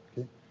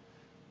 Okay?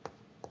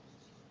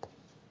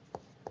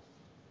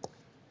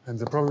 And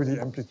the probability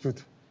amplitude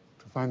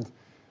to find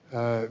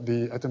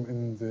the atom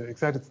in the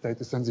excited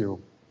state is then 0.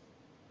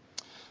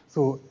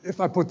 So if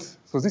I put,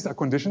 so these are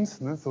conditions.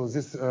 No? So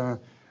this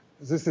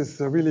is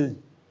really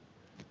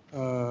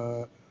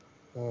a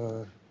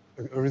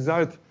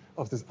result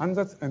of this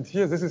ansatz. And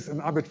here, this is an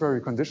arbitrary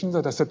condition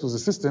that I set to the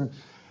system,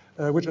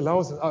 which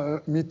allows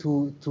me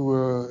to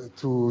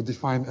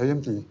define A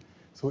and B.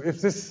 So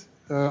if this,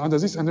 under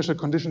these initial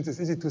conditions,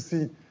 it's easy to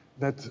see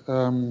that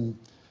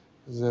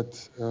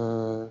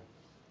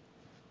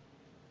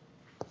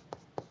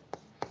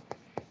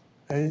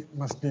A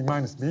must be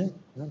minus B,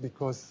 no?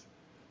 Because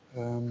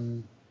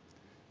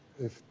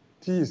if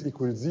t is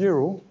equal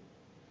 0,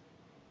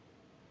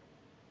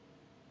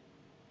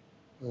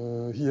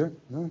 here,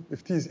 no?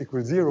 If t is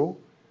equal 0,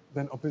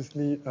 then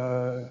obviously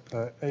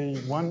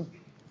A1,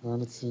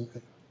 let's see,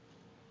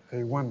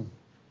 A1.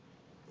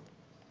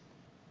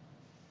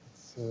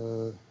 It's,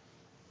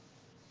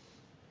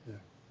 yeah.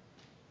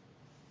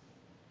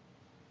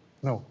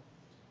 No.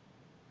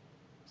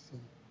 See.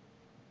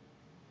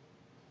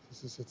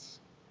 This is it.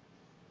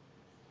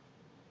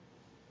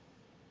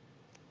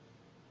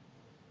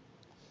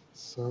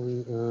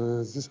 Sorry,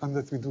 this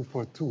ansatz we do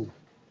for 2.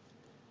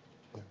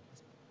 Yeah.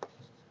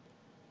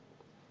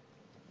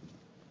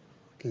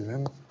 Okay,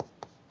 then.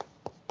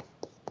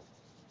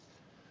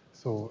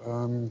 So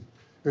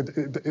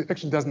it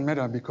actually doesn't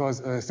matter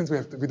because since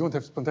we don't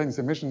have spontaneous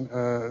emission,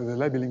 the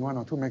labeling 1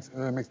 or 2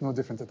 makes no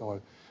difference at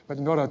all. But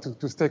in order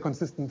to stay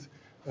consistent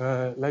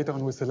later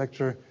on with the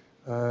lecture,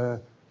 I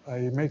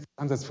make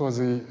ansatz for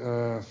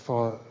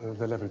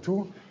the level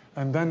 2.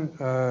 And then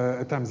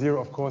at time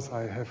 0, of course,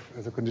 I have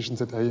the conditions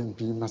that A and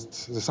B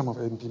must, the sum of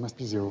A and B must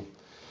be 0.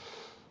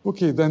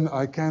 Okay, then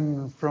I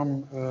can,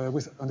 from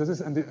under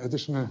this and the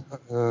additional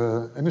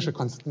initial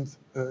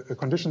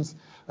conditions,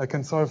 I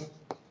can solve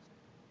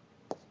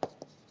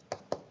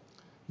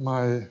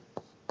my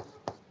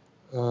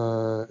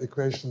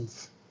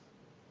equations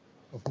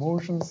of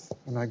motions,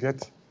 and I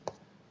get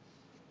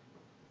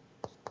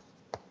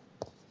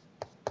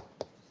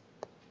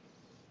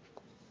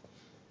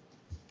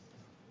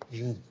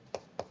G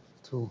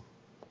to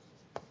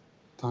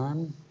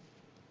time.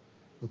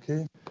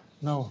 Okay.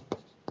 Now,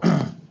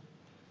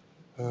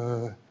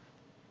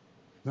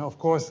 now of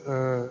course,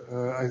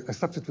 I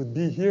substitute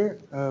B here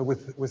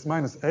with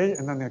minus A,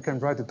 and then I can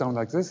write it down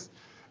like this.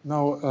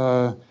 Now,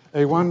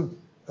 A1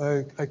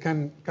 I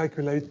can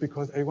calculate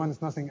because A1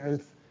 is nothing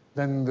else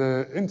than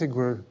the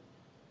integral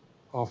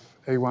of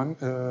A1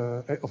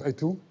 of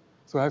A2.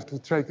 So I have to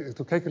try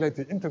to calculate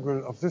the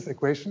integral of this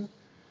equation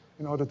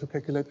in order to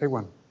calculate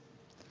A1.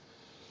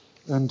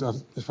 And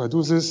if I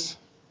do this,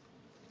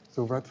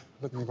 so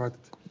let me write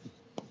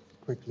it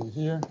quickly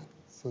here.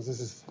 So this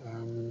is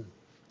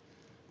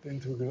the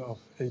integral of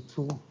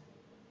A2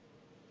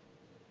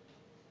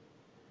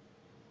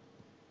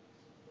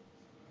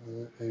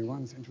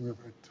 A1 is integral of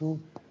A2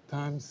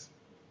 times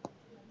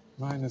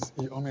minus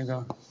E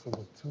omega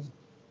over 2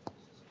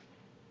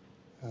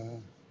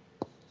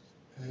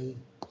 A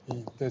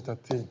E delta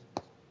T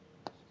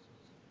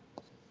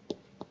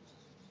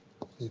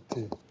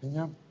dt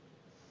linear.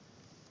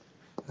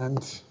 And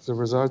the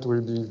result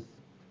will be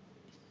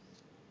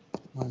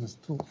minus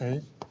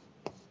 2A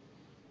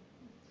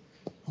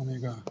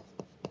omega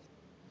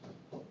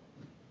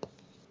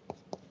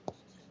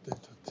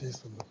delta T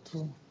over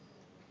 2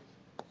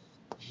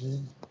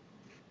 G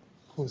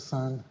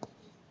cosine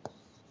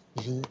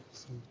G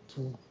sub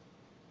 2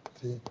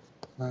 T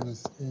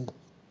minus E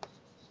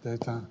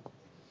delta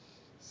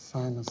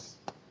sinus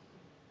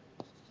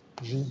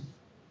G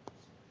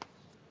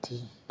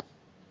T.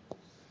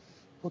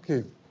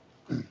 Okay.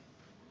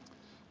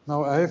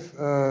 Now I have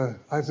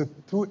the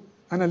two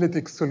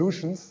analytic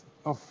solutions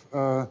of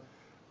my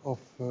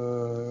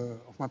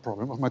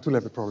problem, of my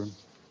two-level problem.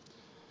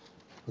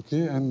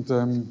 Okay, and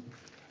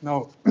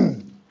now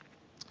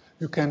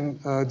you can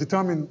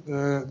determine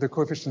the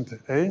coefficient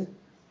A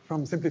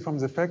simply from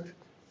the fact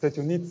that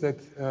you need that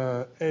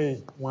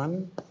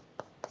A1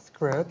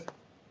 squared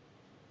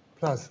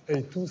plus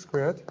A2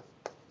 squared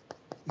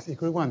is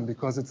equal to 1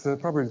 because it's a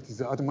probability.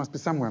 The atom must be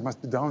somewhere,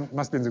 must be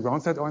in the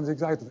ground state or in the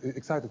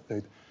excited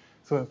state.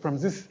 So from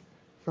this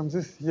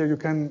here you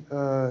can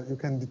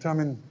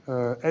determine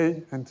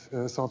A and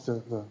solve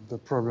the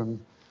problem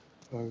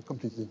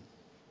completely.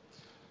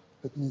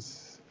 Let me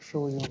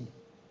show you.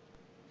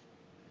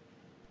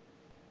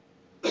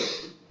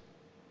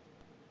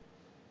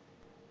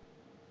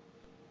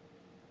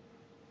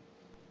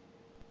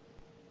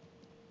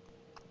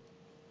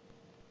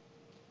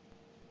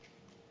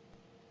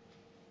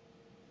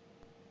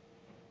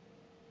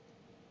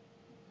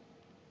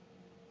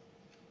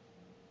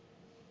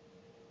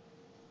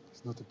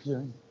 It's not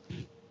appearing.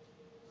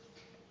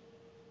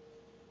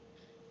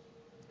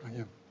 Oh,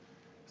 yeah.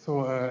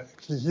 So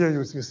actually here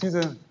you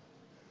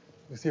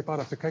see a part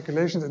of the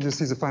calculations and you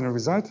see the final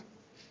result.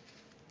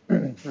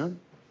 Yeah.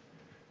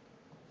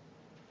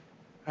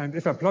 And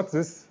if I plot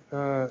this,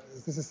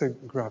 this is the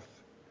graph.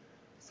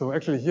 So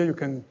actually here you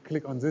can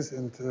click on this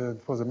and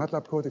for the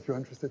MATLAB code if you're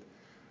interested.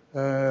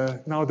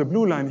 Now the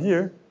blue line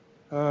here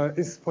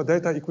is for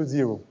delta equals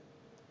 0.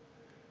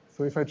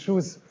 So if I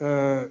choose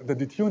the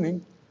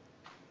detuning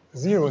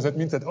 0, that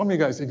means that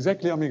omega is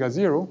exactly omega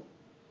 0.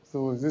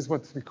 So this is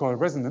what we call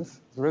resonance,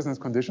 the resonance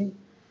condition.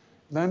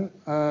 Then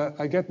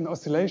I get an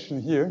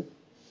oscillation here,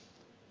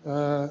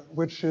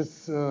 which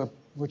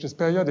is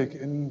periodic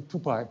in 2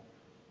 pi.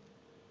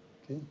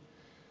 Okay.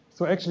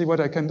 So actually what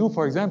I can do,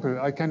 for example,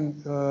 I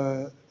can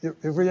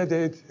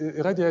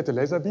irradiate a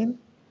laser beam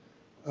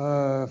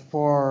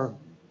for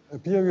a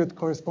period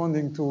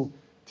corresponding to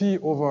t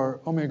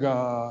over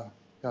omega,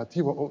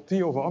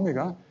 t over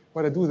omega.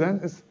 What I do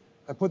then is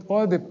I put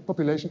all the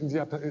population in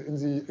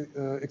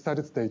the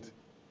excited state.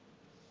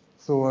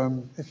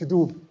 So if you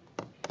do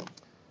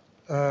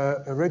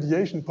a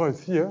radiation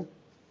pulse here,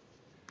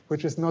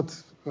 which is not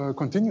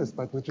continuous,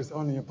 but which is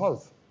only a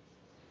pulse,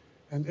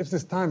 and if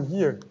this time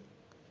here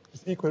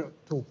is equal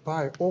to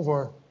pi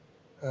over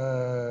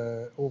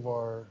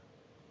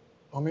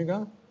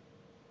omega,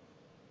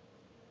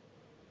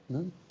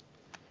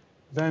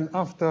 then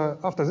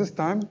after this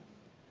time,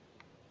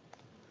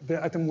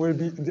 the atom will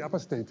be in the upper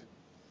state.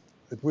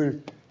 It will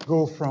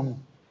go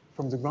from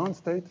the ground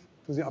state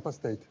to the upper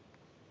state.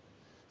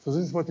 So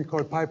this is what we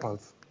call pi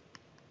pulse.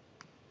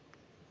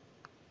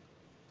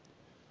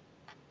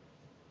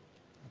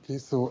 Okay,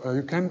 so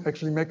you can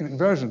actually make an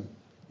inversion.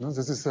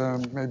 This is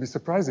maybe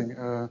surprising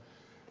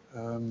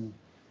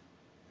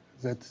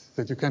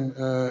that you can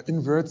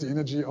invert the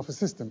energy of a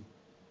system.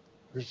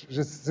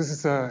 This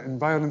is in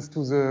violence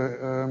to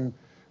the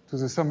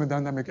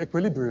thermodynamic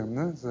equilibrium.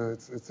 No? So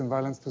it's in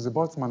violence to the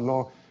Boltzmann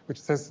law, which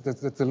says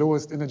that the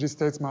lowest energy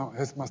states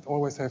must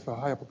always have a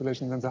higher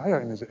population than the higher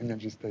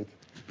energy state.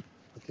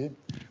 Okay,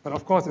 but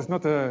of course it's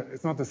not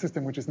a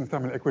system which is in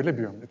thermal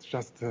equilibrium. It's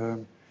just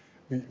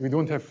we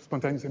don't have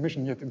spontaneous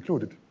emission yet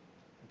included.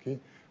 Okay,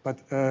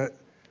 but and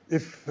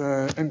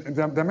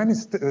there are many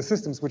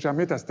systems which are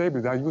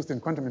metastable. They are used in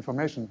quantum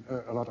information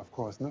a lot, of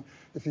course. No?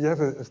 If you have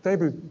a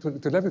stable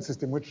to level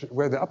system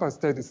where the upper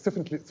state is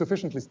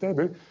sufficiently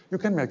stable, you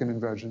can make an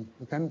inversion.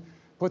 You can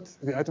put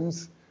the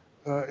atoms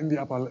in the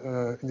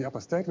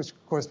upper state, which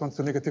corresponds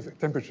to negative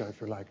temperature,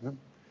 if you like. No?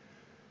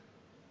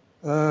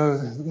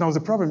 Now the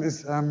problem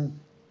is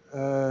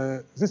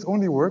this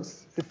only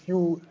works if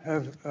you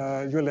have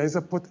your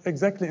laser put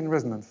exactly in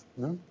resonance.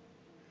 No?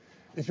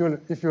 If your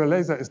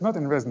laser is not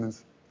in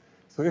resonance,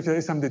 so if there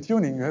is some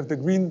detuning, you have the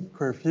green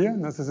curve here.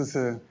 Now this is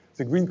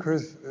the green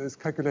curve is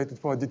calculated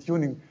for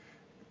detuning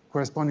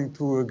corresponding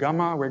to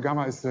gamma, where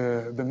gamma is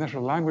the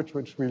natural language,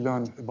 which we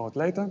learn about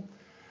later.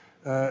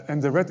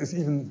 And the red is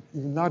even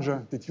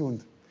larger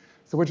detuned.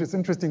 So which is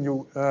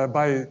interesting,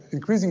 by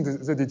increasing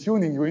the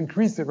detuning, you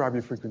increase the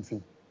Rabi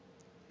frequency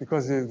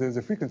because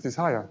the frequency is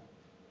higher.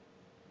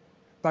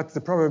 But the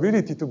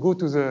probability to go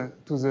to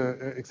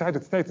the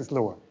excited state is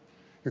lower.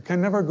 You can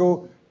never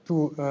go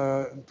to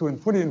a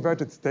fully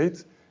inverted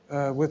state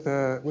with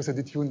a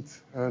detuned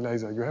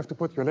laser. You have to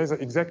put your laser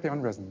exactly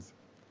on resonance.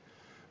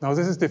 Now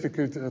this is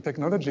difficult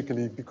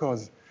technologically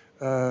because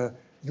your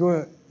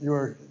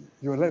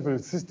level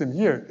system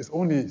here is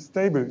only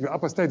stable. Your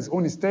upper state is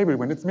only stable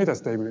when it's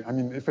metastable. I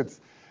mean, if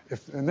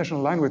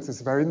national line width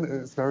is very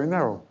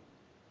narrow.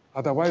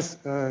 Otherwise,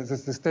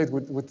 the state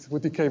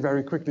would decay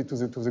very quickly to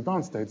the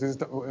ground state. This is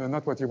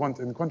not what you want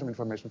in quantum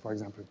information, for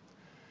example.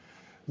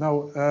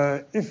 Now,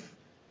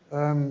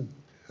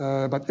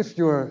 but if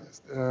your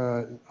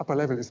upper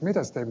level is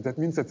metastable, that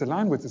means that the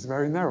line width is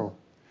very narrow,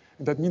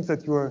 and that means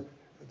that your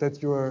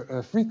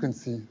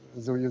frequency,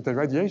 so the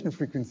radiation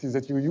frequency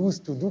that you use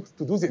to do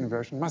the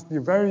inversion, must be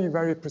very,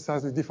 very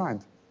precisely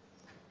defined.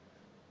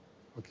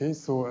 Okay,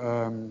 so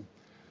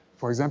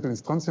for example, in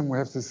strontium we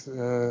have this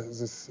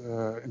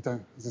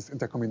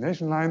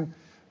intercombination line.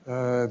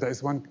 There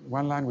is one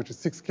line which is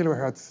 6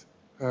 kilohertz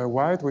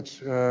wide,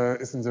 which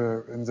is in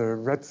the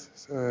red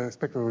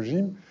spectral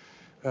regime.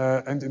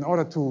 And in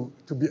order to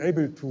be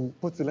able to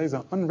put the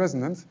laser on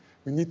resonance,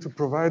 we need to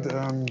provide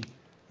a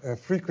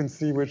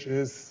frequency which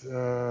is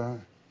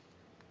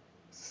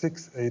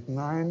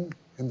 689,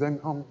 and then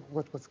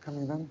what's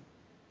coming then?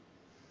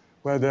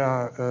 Well, there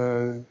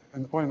are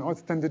all in all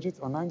it's 10 digits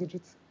or 9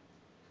 digits.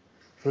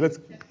 So let's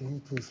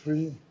 1, 2,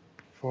 3,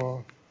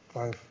 4,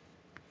 5,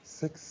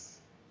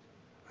 6.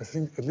 I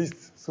think at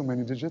least so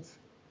many digits.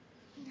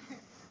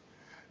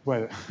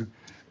 Well,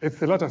 it's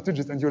a lot of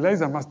digits, and your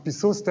laser must be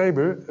so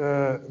stable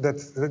that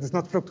it's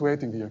not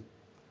fluctuating here.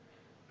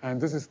 And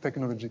this is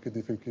technologically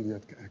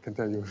difficult, I can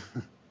tell you.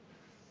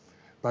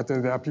 But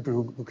there are people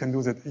who can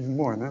do that even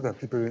more. No? There are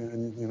people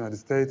in the United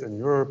States and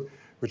Europe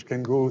which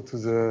can go to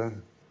the,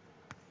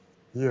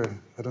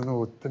 I don't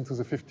know, 10 to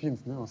the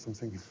 15th, no, or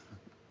something.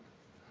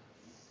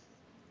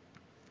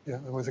 Yeah,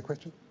 there was a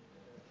question? Can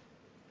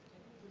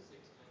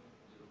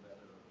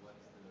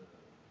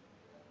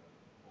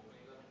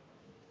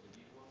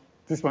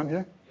This one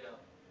here? Yeah.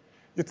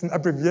 It's an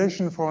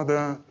abbreviation for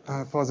the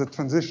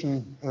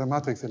transition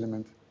matrix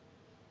element.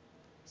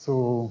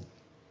 So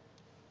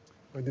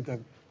why did I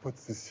put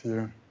this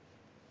here?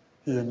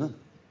 Here, no? The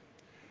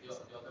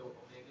other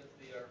omegas,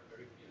 they are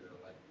very clear,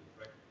 like the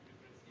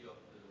frequency of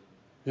the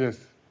Yes,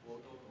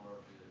 photon or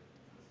the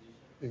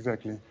transition.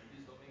 exactly. And this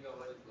omega,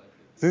 what is like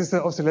the This is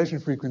the oscillation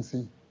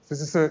frequency.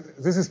 This is to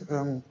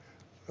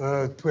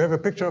have a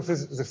picture of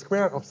this. The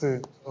square of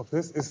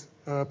this is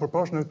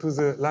proportional to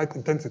the light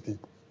intensity.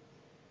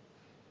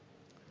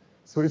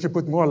 So if you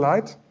put more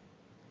light,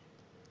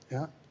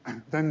 yeah,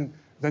 then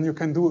you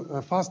can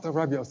do faster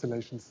Rabi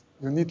oscillations.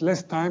 You need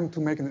less time to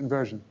make an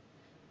inversion.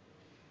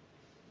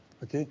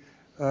 Okay.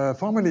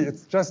 Formally,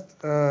 it's just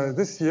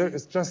this here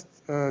is just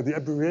the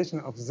abbreviation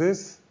of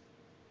this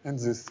and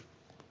this.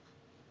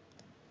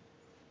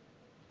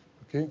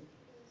 Okay.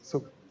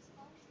 So.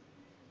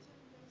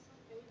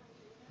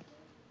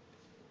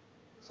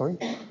 Sorry.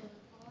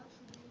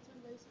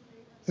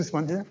 This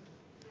one here.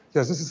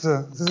 Yes, this is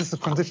a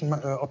transition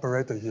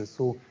operator here.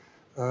 So,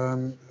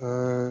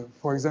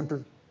 for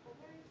example,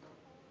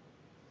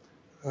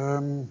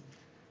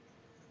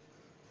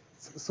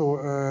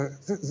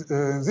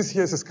 this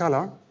here is a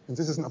scalar, and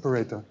this is an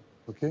operator.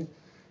 Okay,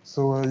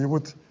 so you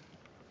would,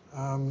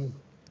 I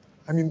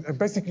mean,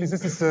 basically,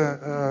 this is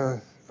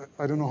I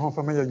don't know how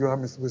familiar you are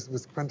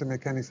with quantum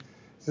mechanics.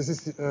 This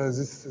is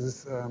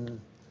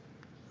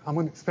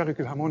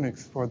spherical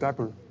harmonics for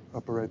dipole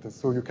operators.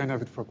 So you can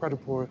have it for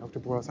quadrupole,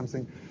 octopole, or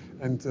something.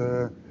 And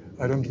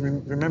I don't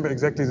remember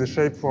exactly the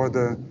shape for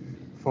the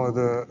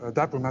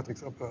dipole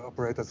matrix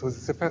operator. So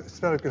it's a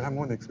spherical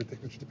harmonics,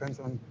 which depends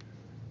on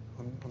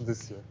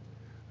this here.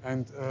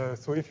 And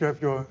so if you have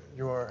your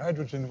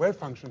hydrogen wave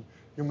function,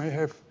 you may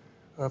have,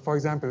 for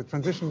example, a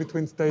transition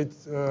between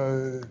states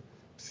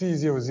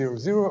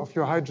C000 of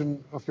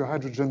your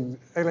hydrogen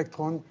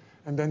electron,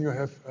 and then you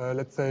have,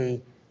 let's say,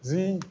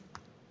 Z.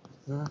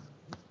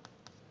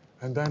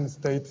 And then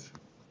state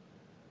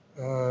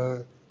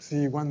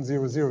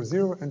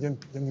C1000, and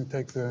then you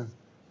take the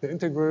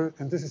integral,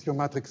 and this is your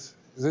matrix.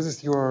 This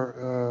is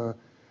your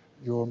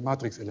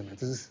matrix element.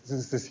 This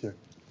is this here.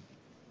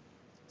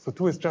 So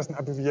 2 is just an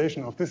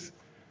abbreviation of this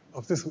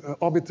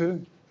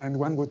orbital, and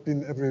 1 would be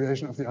an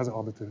abbreviation of the other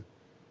orbital.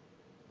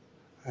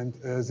 And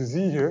the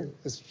Z here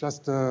is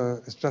just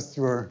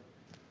your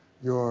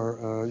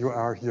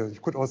R here. You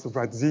could also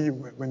write Z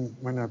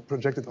when I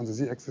project it on the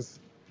Z-axis.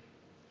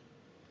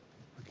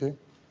 Okay.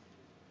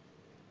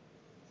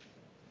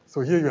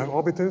 So here you have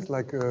orbitals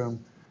like,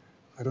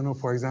 I don't know,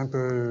 for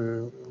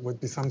example, would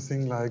be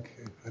something like,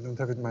 I don't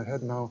have it in my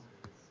head now,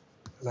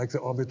 like the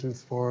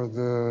orbitals for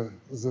the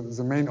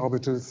main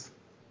orbitals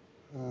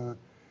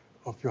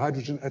of your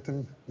hydrogen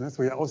atom.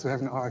 So you also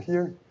have an R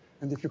here,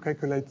 and if you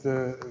calculate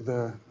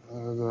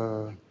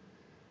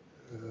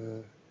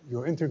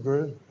your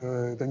integral,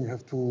 then you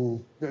have to.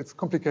 Yeah, it's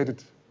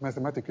complicated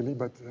mathematically,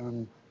 but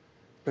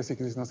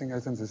basically there's nothing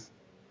else than this.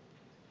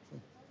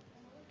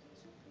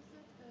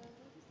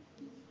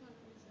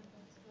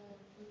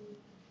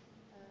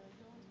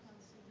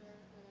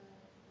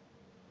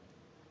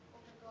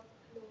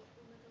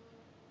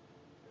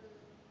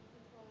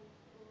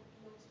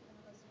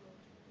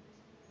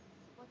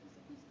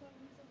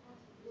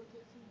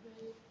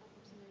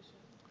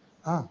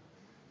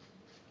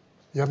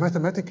 Yeah,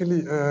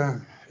 mathematically,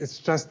 it's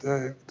just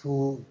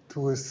to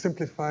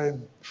simplify.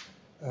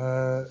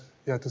 To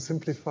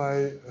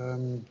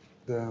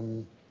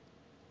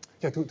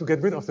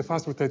get rid of the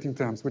fast rotating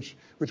terms, which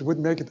would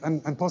make it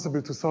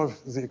impossible to solve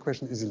the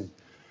equation easily.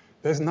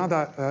 There's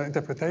another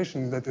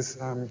interpretation that is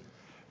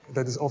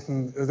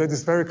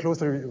very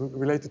closely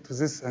related to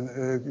this,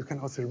 and you can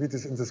also read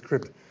this in the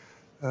script.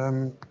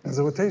 The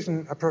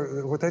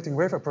rotating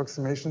wave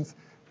approximations.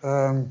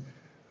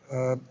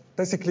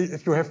 Basically,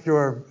 if you have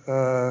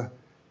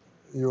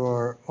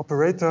your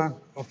operator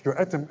of your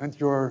atom and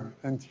your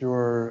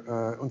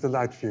on the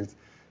light field,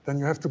 then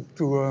you have to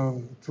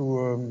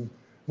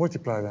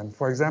multiply them.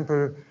 For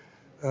example,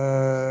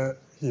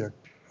 here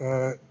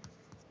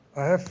I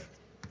have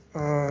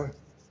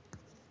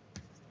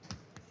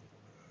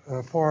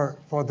for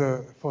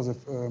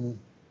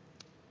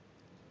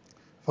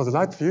the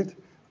light field,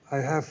 I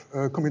have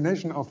a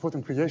combination of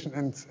photon creation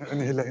and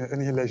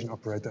annihilation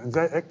operator, and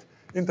they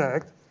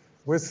interact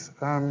with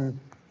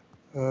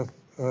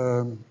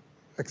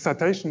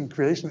excitation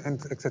creation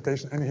and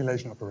excitation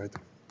annihilation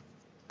operator.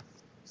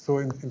 So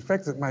in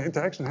fact, my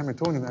interaction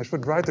Hamiltonian, I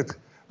should write it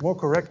more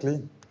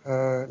correctly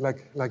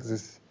like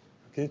this.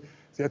 Okay,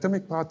 the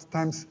atomic part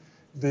times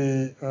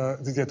the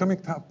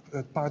atomic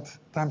part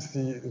times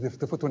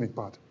the photonic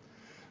part.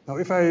 Now,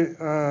 if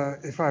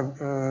I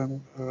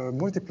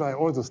multiply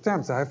all those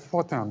terms, I have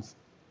 4 terms.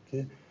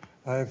 Okay,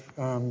 I have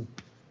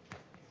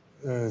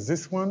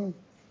this one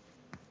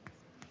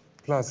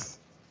plus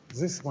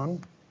this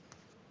one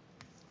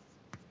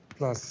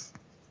plus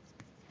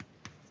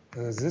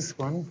this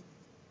one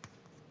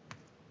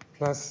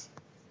plus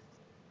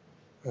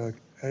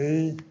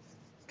A,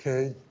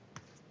 K,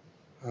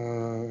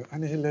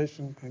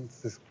 annihilation, and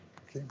this.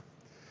 Okay.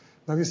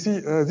 Now you see,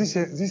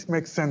 this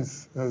makes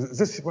sense.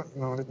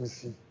 No, let me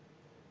see.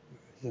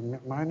 Here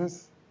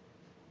minus,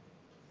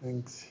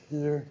 and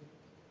here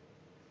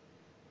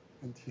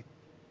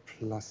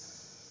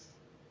plus.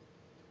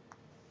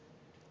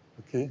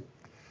 Okay.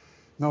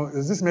 Now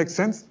this makes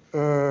sense.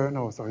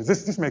 No, sorry.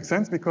 This makes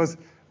sense because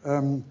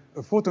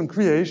a photon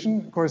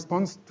creation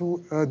corresponds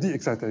to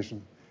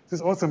de-excitation.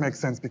 This also makes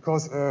sense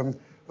because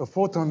a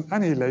photon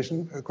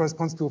annihilation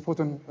corresponds to a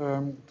photon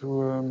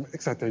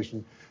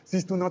excitation.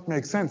 These do not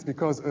make sense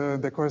because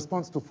they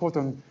correspond to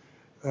photon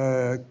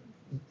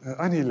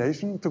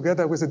annihilation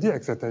together with a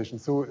de-excitation.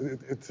 So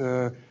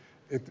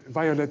it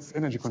violates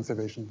energy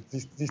conservation,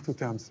 these two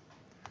terms.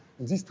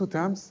 And these two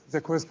terms,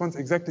 they correspond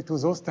exactly to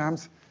those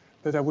terms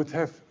that I would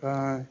have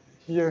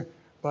here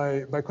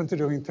by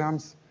considering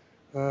terms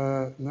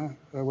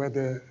where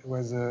the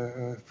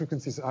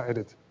frequencies are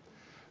added.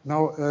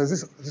 Now,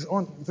 this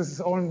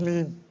is only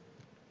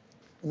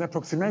an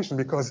approximation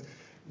because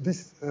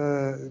these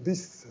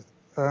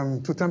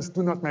two terms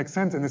do not make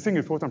sense in a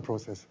single photon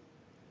process,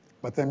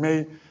 but they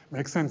may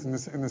make sense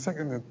in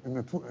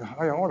a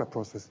higher order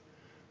process.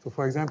 So,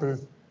 for example,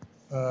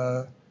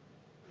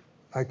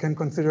 I can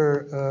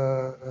consider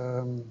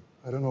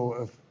I don't know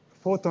a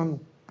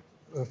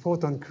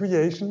photon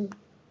creation.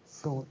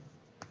 So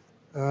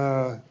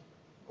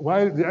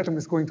while the atom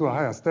is going to a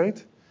higher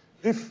state,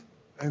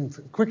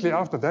 and quickly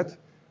after that,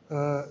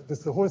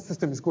 the whole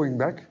system is going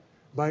back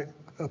by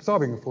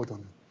absorbing a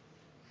photon.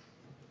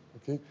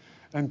 Okay,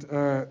 and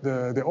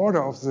the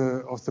order of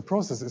the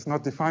process is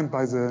not defined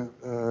by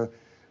the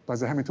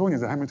Hamiltonian.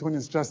 The Hamiltonian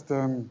is just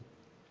the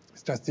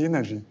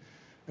energy.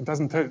 It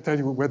doesn't tell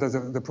you whether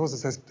the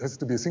process has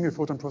to be a single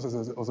photon process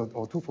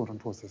or two photon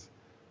process.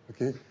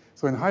 Okay,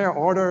 so in higher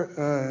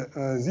order,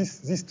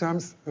 these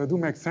terms do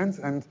make sense,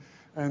 and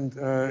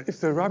if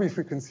the Rabi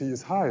frequency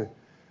is high,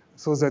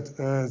 so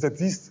that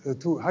these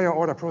two higher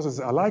order processes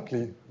are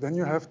likely, then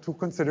you have to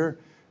consider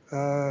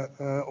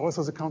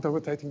also the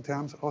counter-rotating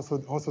terms, also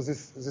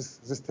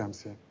this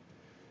terms here,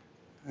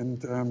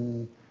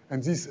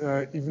 and these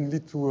even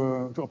lead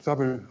to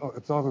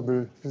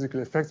observable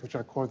physical effects, which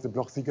are called the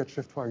Bloch-Ziegert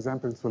shift, for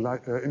example, so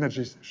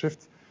energy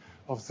shifts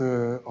of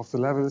the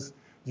levels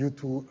due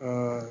to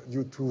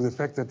the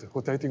fact that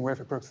rotating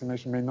wave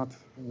approximation may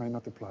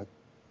not apply.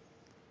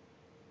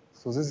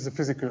 So this is the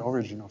physical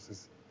origin of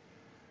this.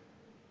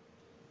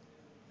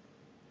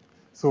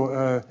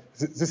 So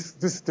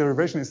this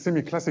derivation is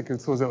semi-classical.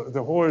 So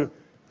the whole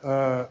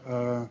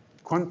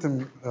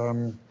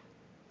quantum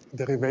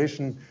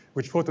derivation,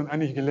 which photon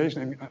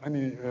annihilation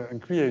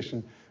and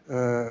creation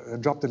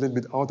dropped a little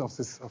bit out of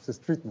this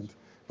treatment.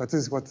 But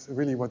this is what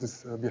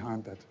is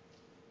behind that.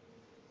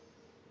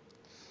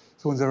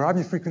 So the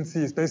Rabi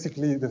frequency is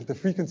basically the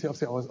frequency of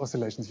the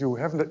oscillations. You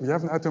have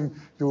an atom,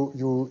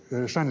 you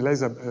shine a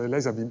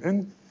laser beam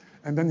in,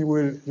 and then you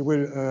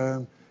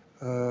will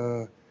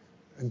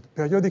and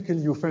periodically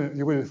you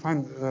will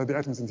find the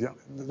atoms in the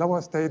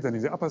lower state, then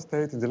in the upper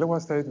state, in the lower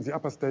state, in the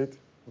upper state.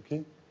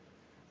 Okay,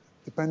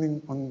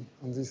 depending on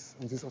these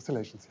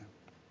oscillations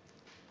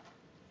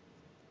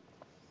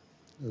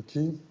here.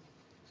 Okay.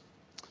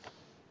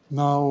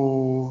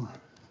 Now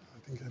I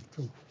think I have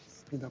to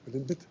speed up a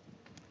little bit.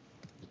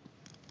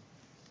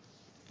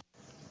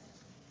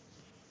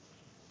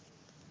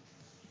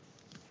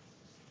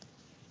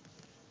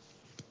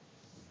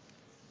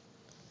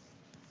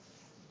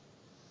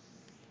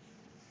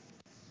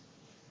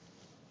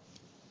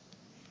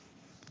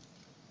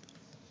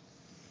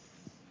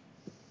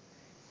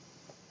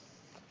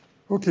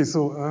 Okay,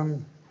 so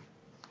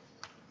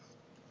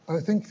I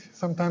think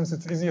sometimes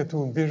it's easier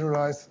to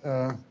visualize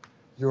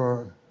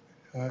your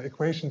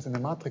equations in a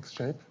matrix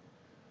shape.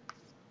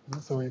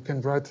 So you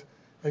can write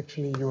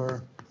actually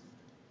your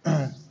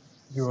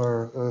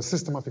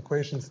system of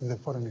equations in the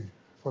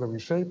following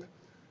shape.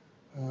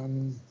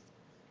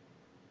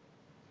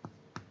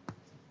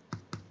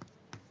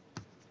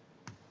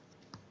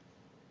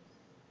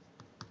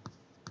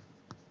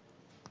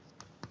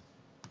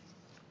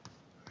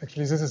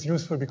 Actually, this is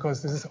useful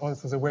because this is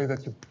also the way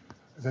that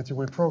you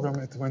will program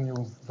it when you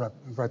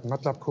write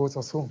MATLAB codes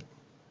or so.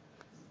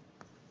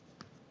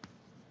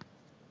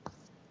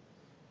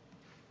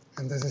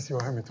 And this is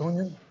your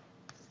Hamiltonian.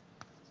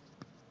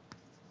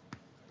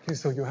 Okay,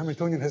 so your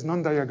Hamiltonian has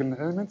non-diagonal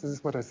elements. This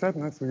is what I said.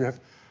 So you have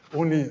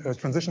only a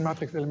transition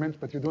matrix element,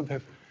 but you don't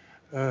have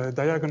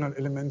diagonal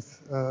elements.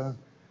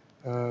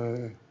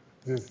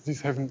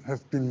 These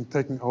have been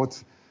taken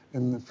out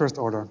in first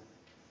order.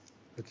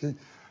 Okay.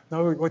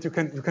 Now, what you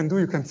can do,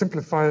 you can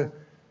simplify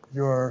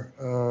your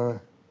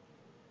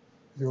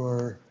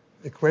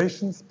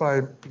equations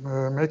by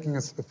making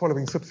a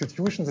following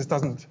substitution. This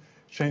doesn't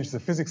change the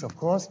physics, of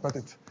course, but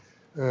it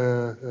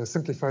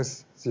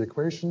simplifies the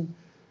equation.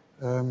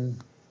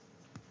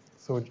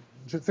 So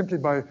simply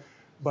by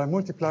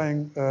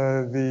multiplying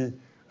the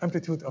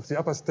amplitude of the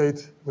upper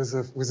state with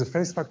a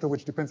phase factor,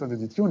 which depends on the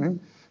detuning,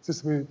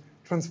 this will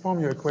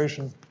transform your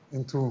equation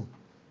into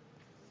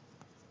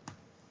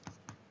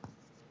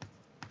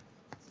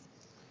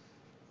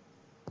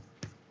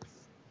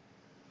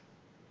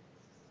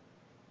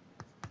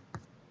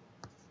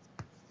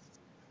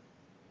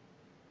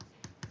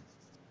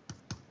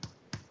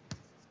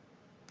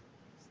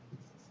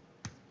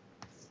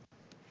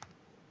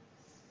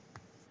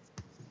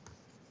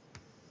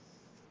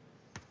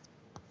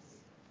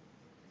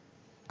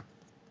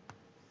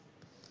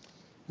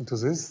into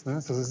this.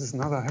 So this is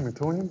another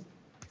Hamiltonian.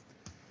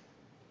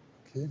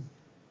 Okay.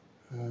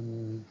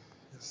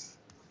 Yes.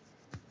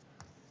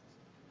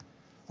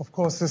 Of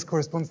course, this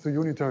corresponds to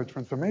unitary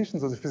transformation,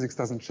 so the physics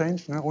doesn't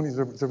change. Only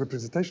the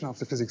representation of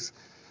the physics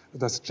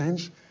does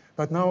change.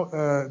 But now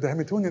the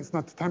Hamiltonian is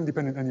not time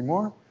dependent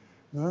anymore.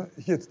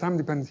 Here it's time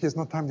dependent. Here it's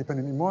not time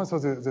dependent anymore. So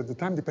the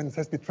time dependence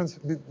has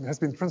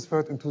been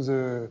transferred into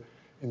the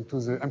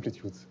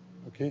amplitudes.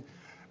 Okay.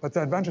 But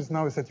the advantage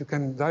now is that you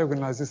can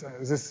diagonalize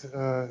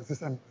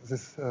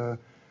this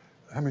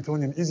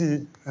Hamiltonian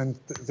easy, and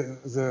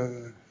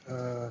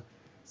the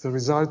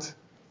result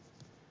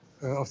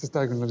of this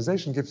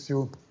diagonalization gives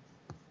you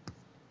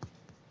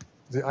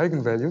the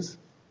eigenvalues,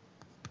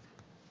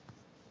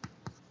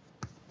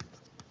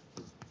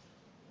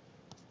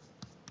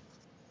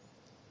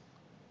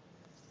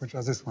 which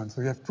are this one.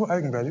 So you have two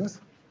eigenvalues,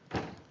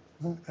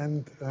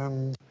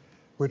 and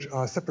which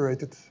are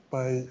separated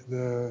by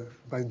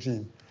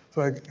G.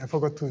 So I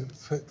forgot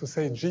to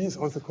say G is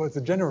also called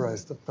the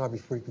generalized Rabi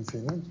frequency.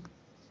 No?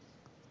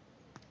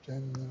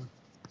 Generalized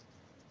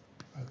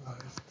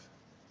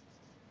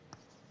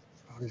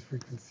Rabi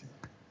frequency.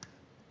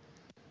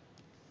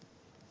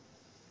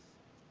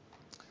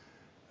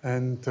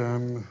 And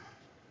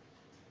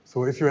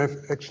so if you have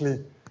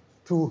actually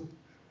two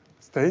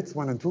states,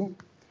 1 and 2,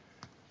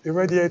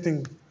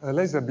 irradiating a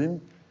laser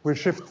beam will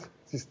shift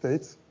these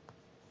states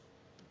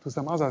to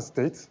some other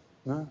states.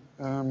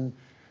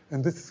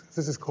 And this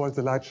is called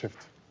the light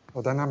shift,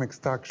 or dynamic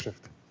Stark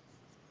shift.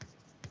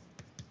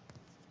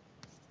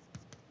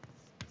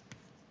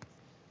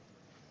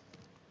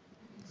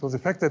 So the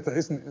fact that there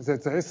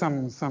is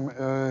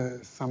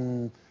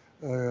some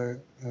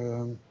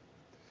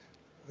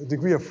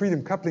degree of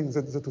freedom coupling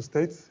the two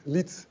states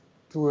leads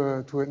to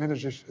an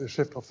energy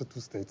shift of the two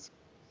states.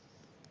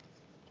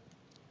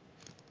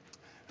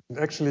 And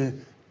actually,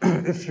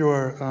 if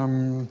your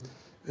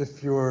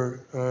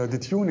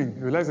detuning,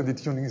 your laser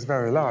detuning is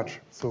very large,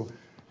 so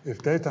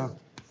if delta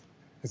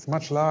is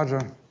much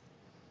larger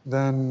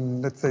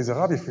than, let's say, the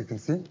Rabi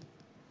frequency,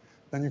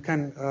 then you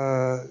can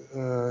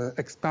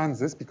expand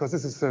this, because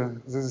this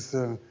is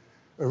a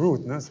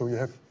root. No? So you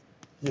have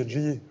here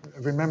G.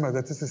 Remember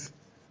that this is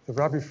the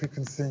Rabi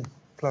frequency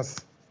plus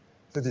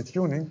the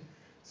detuning.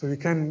 So you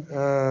can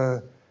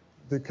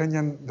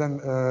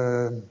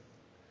then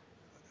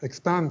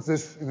expand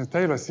this in a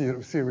Taylor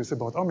series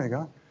about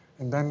omega,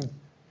 and then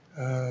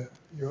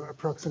your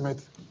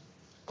approximate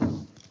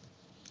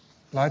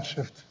light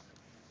shift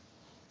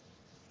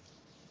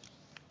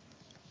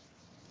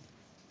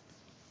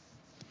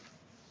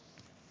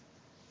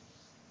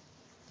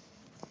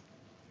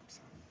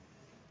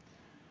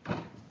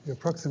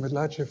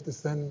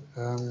is then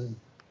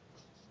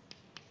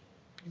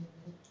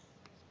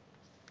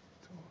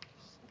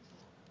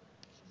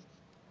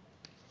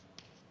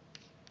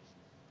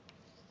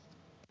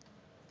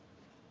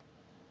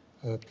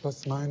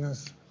plus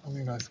minus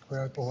omega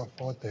squared over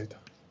 4 delta.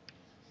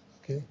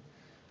 Okay,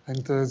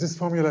 and this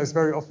formula is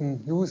very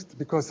often used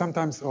because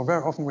sometimes, or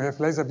very often, we have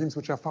laser beams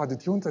which are far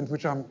detuned and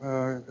which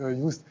are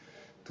used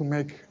to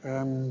make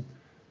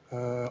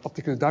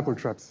optical dipole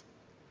traps.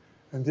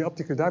 And the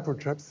optical dipole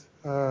traps,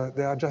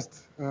 they are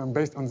just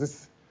based on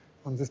this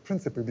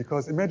principle.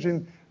 Because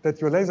imagine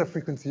that your laser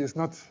frequency is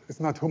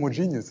not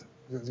homogeneous.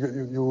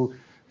 You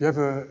have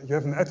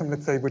an atom,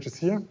 let's say, which is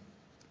here,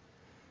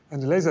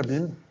 and a laser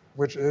beam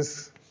which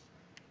is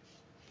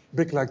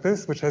big like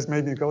this, which has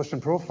maybe a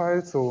Gaussian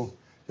profile, so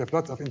you have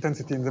lots of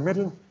intensity in the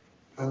middle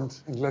and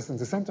less in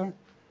the center.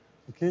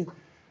 Okay,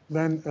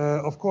 then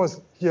of course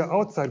here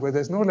outside where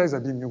there's no laser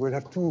beam, you will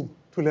have two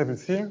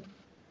levels here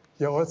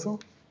also.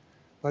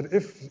 But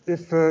if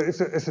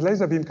the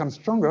laser beam comes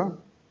stronger,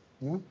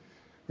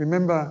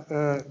 remember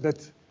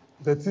that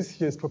this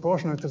here is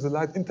proportional to the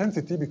light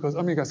intensity, because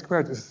omega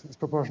squared is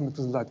proportional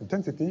to the light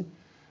intensity.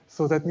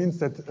 So that means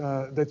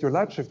that your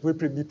light shift will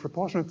be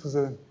proportional to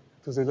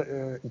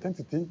the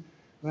intensity.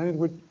 Then it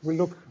will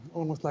look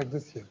almost like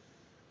this here.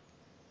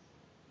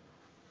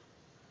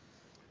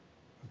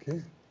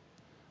 Okay.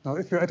 Now,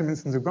 if your atom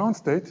is in the ground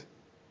state,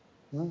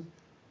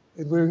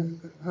 it will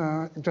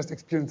just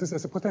experience this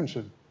as a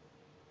potential.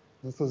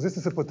 So this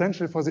is a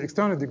potential for the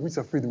external degrees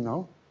of freedom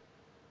now,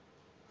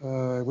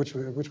 which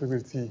we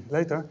will see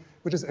later,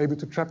 which is able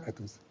to trap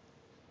atoms.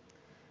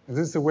 And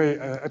this is the way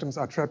atoms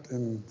are trapped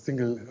in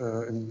single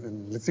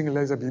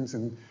laser beams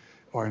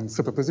or in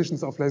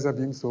superpositions of laser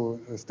beams, so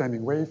a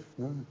standing wave,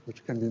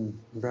 which can be in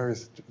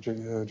various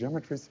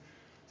geometries.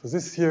 So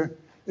this here,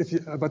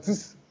 but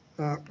this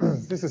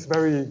is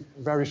very,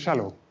 very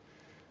shallow.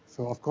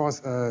 So of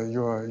course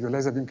your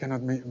laser beam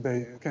cannot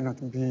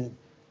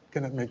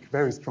make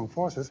very strong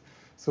forces.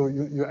 So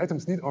your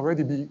atoms need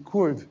already be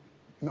cooled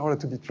in order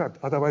to be trapped.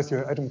 Otherwise,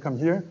 your atom come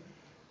here,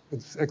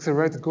 it's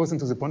accelerated, goes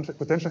into the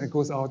potential, it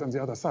goes out on the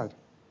other side.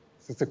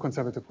 So it's a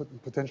conservative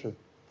potential.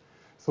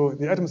 So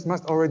the atoms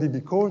must already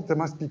be cooled. They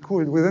must be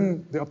cooled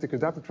within the optical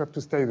dipole trap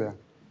to stay there.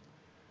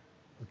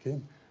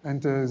 Okay,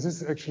 and this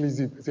is actually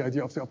the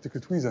idea of the optical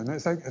tweezer.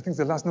 I think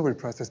the last Nobel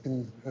Prize has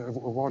been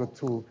awarded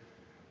to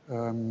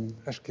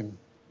Eshkin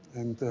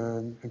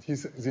and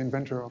he's the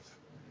inventor of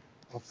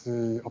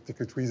the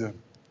optical tweezer.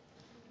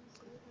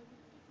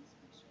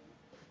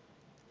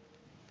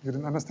 You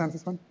didn't understand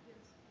this one?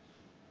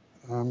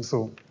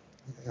 So,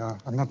 yeah,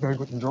 I'm not very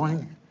good in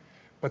drawing,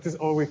 but this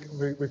all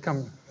will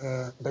come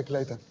back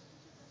later.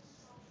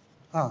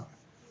 Ah,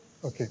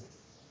 okay.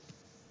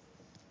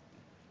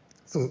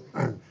 So,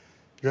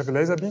 you have a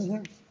laser beam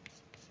here,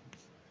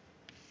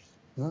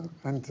 no?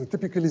 And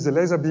typically the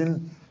laser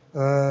beam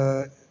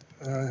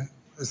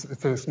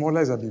it's a small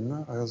laser beam,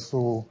 no?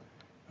 So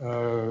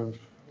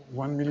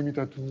 1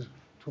 millimeter to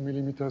 2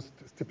 millimeters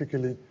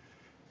typically.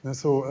 And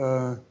so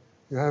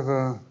you have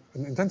an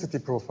intensity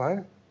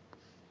profile.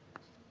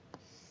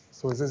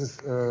 So this is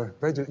a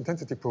radial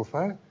intensity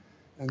profile,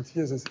 and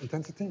here is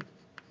intensity.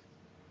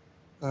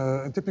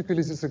 And typically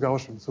this is a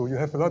Gaussian. So you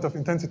have a lot of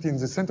intensity in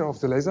the center of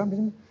the laser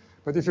beam,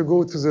 but if you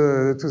go to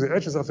the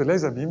edges of the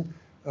laser beam,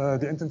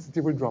 the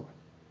intensity will drop.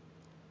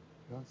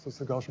 Yeah, so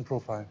it's a Gaussian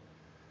profile.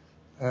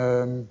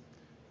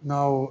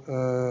 Now,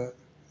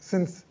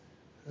 since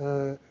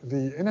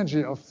the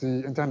energy of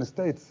the internal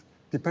states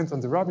depends on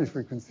the Rabi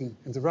frequency,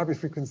 and the Rabi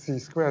frequency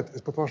squared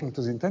is proportional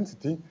to the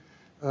intensity,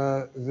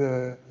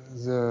 the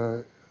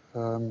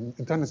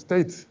internal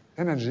state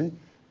energy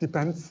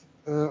depends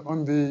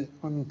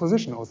on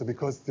position also,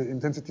 because the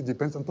intensity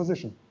depends on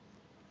position.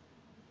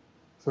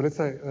 So let's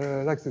say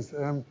like this: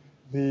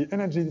 the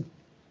energy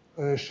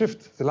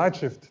shift, the light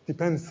shift,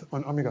 depends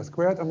on omega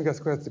squared. Omega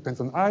squared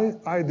depends on I.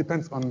 I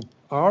depends on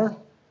R.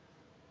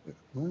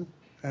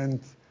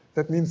 And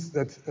that means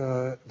that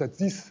that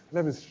these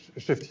levels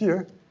shift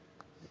here.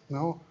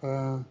 Now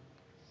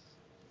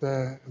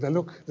they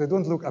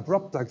don't look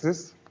abrupt like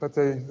this, but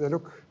they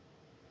look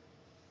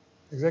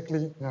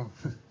exactly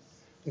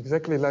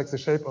exactly like the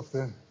shape of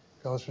the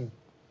Gaussian.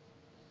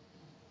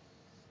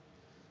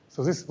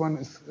 So this one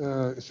is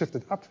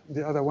shifted up,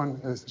 the other one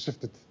is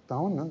shifted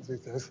down. No? So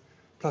there's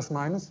plus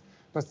minus,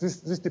 but this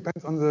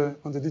depends on the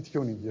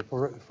detuning here.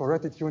 For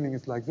red detuning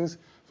it's like this.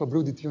 For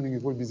blue detuning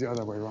it will be the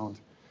other way around.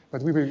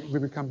 But we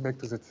will come back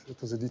to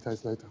the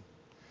details later.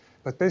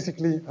 But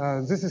basically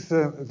this is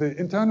the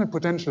internal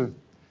potential.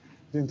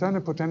 The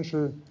internal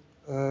potential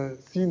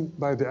seen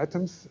by the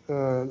atoms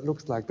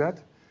looks like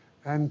that.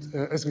 And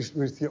as we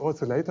will see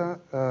also later,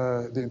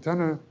 the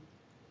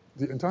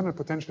internal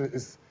potential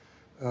is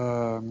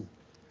how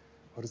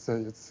to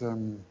say, it's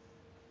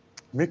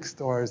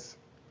mixed, or is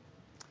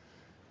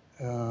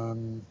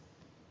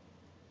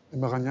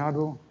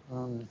emaranhado,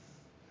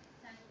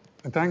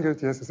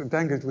 entangled. Yes, it's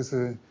entangled with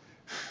the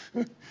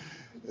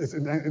it's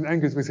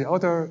entangled with the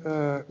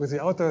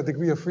outer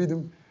degree of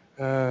freedom,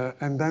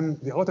 and then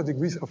the outer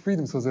degrees of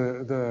freedom. So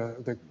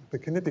the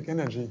kinetic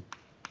energy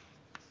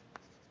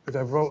that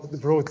I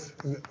wrote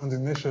on the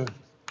initial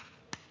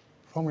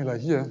formula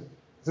here,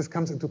 this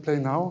comes into play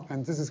now,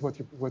 and this is what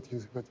you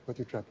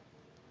trap.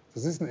 So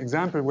this is an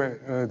example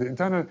where the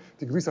internal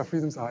degrees of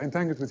freedoms are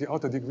entangled with the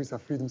outer degrees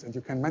of freedoms, and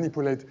you can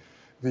manipulate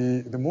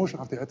the motion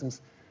of the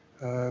atoms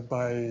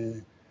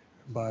by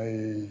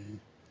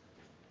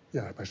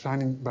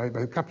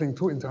coupling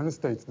two internal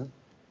states. No?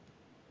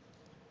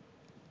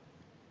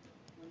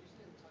 When you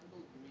say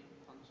entangled, you mean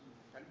function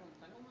mechanical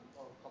entanglement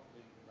or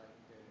coupling, like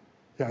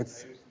yeah,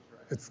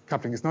 it's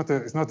coupling. It's not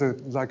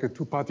like a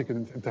two-particle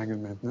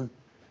entanglement. No?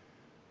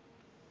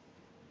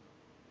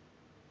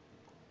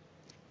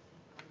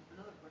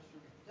 Another question.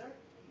 There is,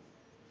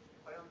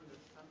 if I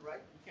understand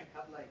right, you can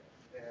have like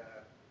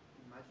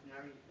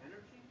imaginary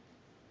energy.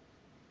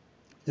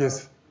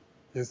 Yes.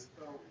 Yes.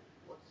 So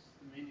what's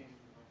the meaning?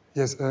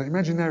 Yes,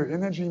 imaginary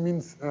energy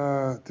means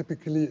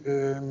typically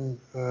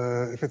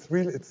if it's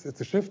real, it's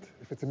a shift.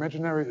 If it's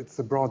imaginary, it's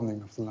a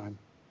broadening of the line.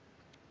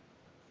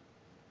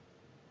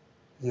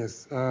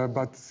 Yes,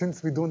 but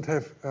since we don't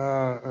have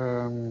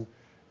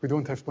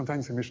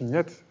spontaneous emission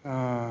yet,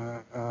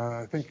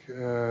 I think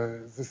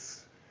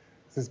this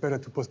is better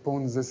to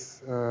postpone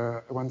this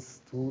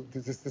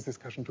this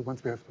discussion to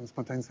once we have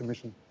spontaneous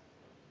emission.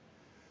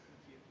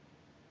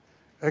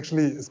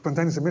 Actually,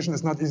 spontaneous emission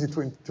is not easy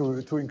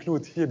to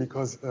include here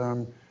because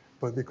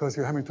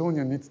your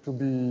Hamiltonian needs to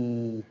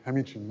be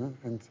Hermitian, no?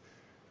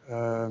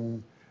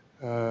 And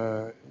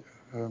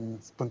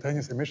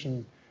spontaneous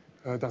emission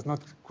does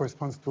not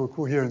correspond to a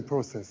coherent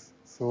process,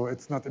 so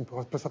it's not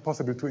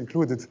possible to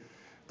include it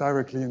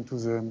directly into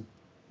the.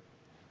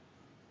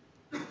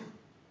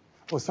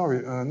 Oh,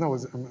 sorry, no,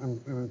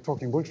 I'm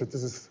talking bullshit.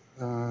 This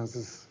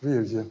is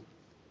real here.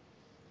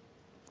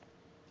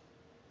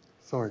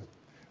 Sorry.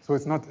 So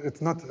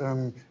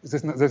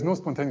there's no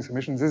spontaneous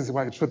emission. This is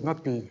why it should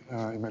not be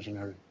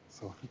imaginary.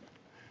 So,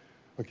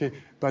 okay.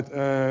 But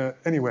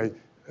anyway,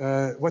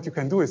 what you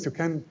can do is you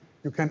can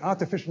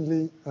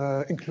artificially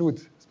include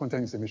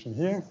spontaneous emission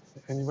here.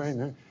 Anyway,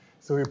 no?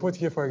 So you put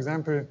here, for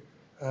example,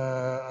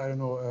 I don't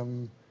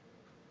know,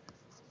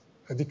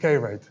 a decay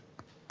rate.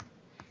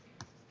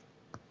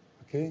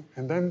 Okay,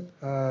 and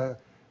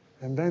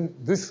then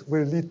this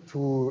will lead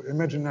to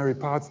imaginary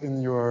parts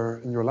in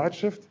your light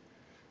shift.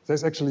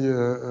 There's actually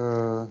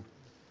an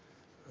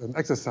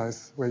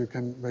exercise where you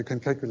can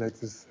calculate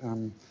this.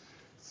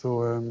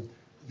 So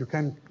you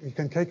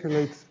can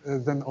calculate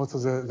then also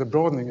the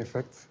broadening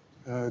effects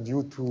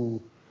due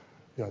to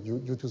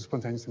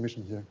spontaneous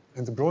emission here.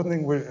 And the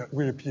broadening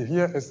will appear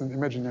here as an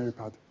imaginary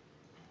part.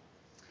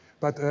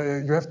 But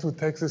you have to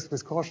take this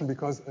with caution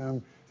because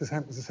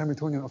this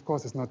Hamiltonian, of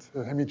course, is not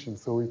Hermitian,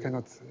 so you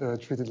cannot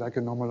treat it like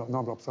a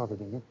normal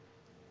observable. No?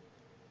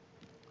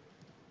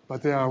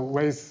 But there are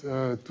ways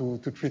to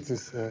treat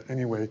this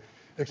anyway.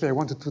 Actually, I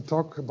wanted to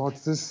talk about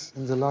this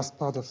in the last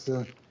part of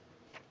the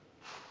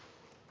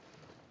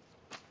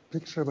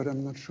picture, but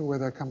I'm not sure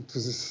whether I come to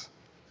this.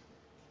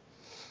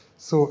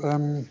 So,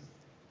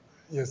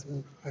 yes,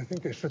 I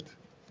think I should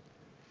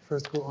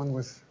first go on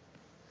with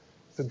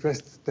the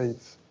dressed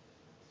states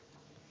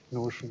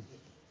notion.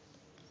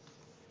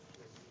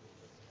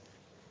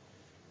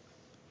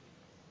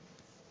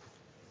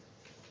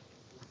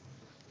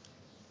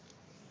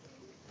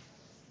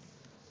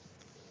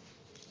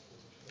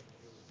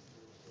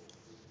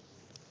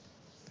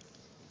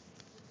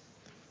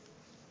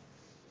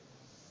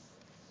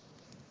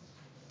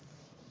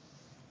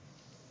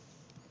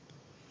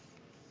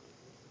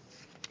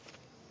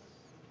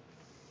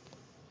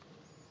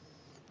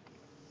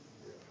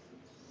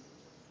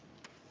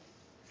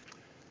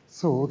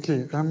 So,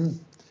 okay.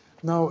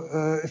 Now,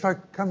 if I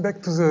come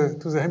back to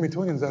the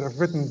Hamiltonians that I've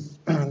written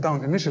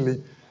down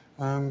initially,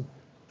 then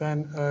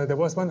there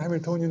was one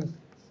Hamiltonian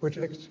which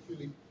actually.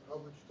 Philippe, how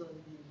much time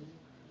do you need?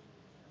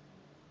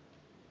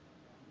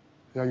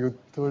 Yeah, you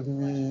told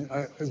me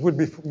it would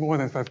be more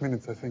than 5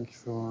 minutes, I think.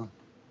 So.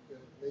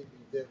 Maybe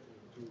better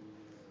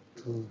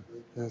to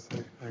yes,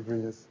 I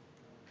agree. Yes.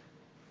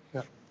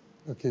 Yeah.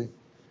 Okay.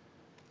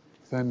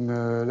 Then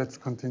let's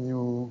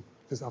continue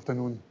this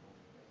afternoon.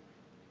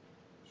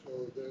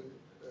 So then,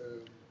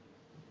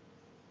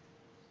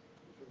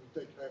 so we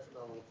take half an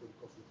hour for the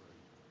coffee break,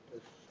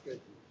 as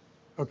scheduled.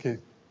 Okay.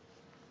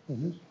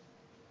 Mm-hmm.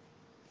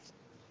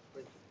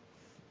 Thank you.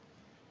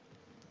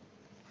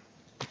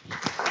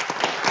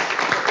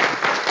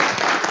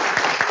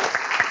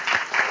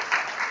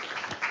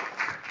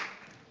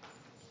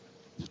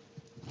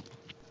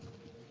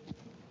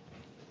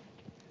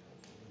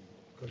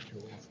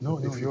 No,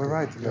 you're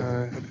right.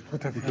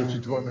 Because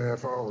it's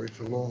 1.5 hours. It's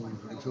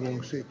a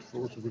long sit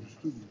also for the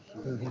students.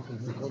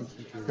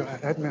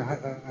 I had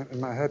in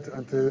my head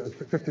until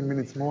 15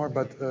 minutes more,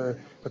 but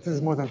this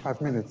is more than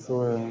 5 minutes,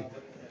 so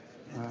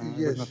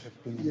yes, not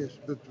have been... yes,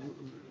 but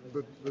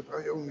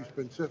I only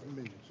spent 7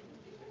 minutes.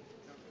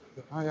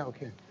 Ah, yeah,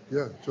 okay.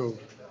 Yeah, so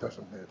it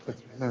doesn't matter.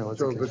 No, it's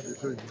so, okay. but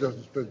so it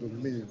doesn't spend on a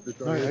minute. But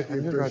No, I I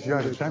knew that you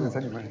had a chance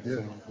anyway.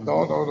 Yeah. So. No.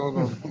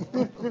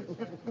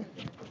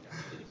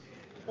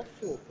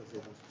 Posso fazer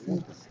umas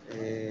perguntas?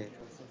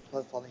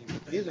 Você fala em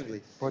português ou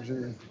inglês? Pode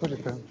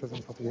fazer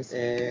em português.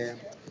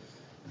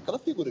 Aquela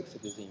figura que você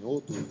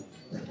desenhou do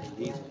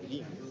laser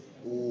ali,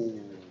 o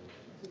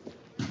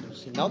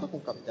sinal da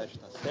concavidade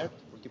está certo?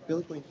 Porque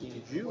pelo que eu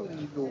entendi, o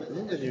nível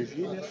 1 da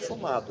energia ele é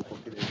somado com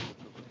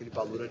aquele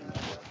valor ali.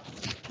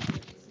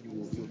 E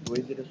o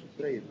 2 ele é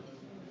subtraído.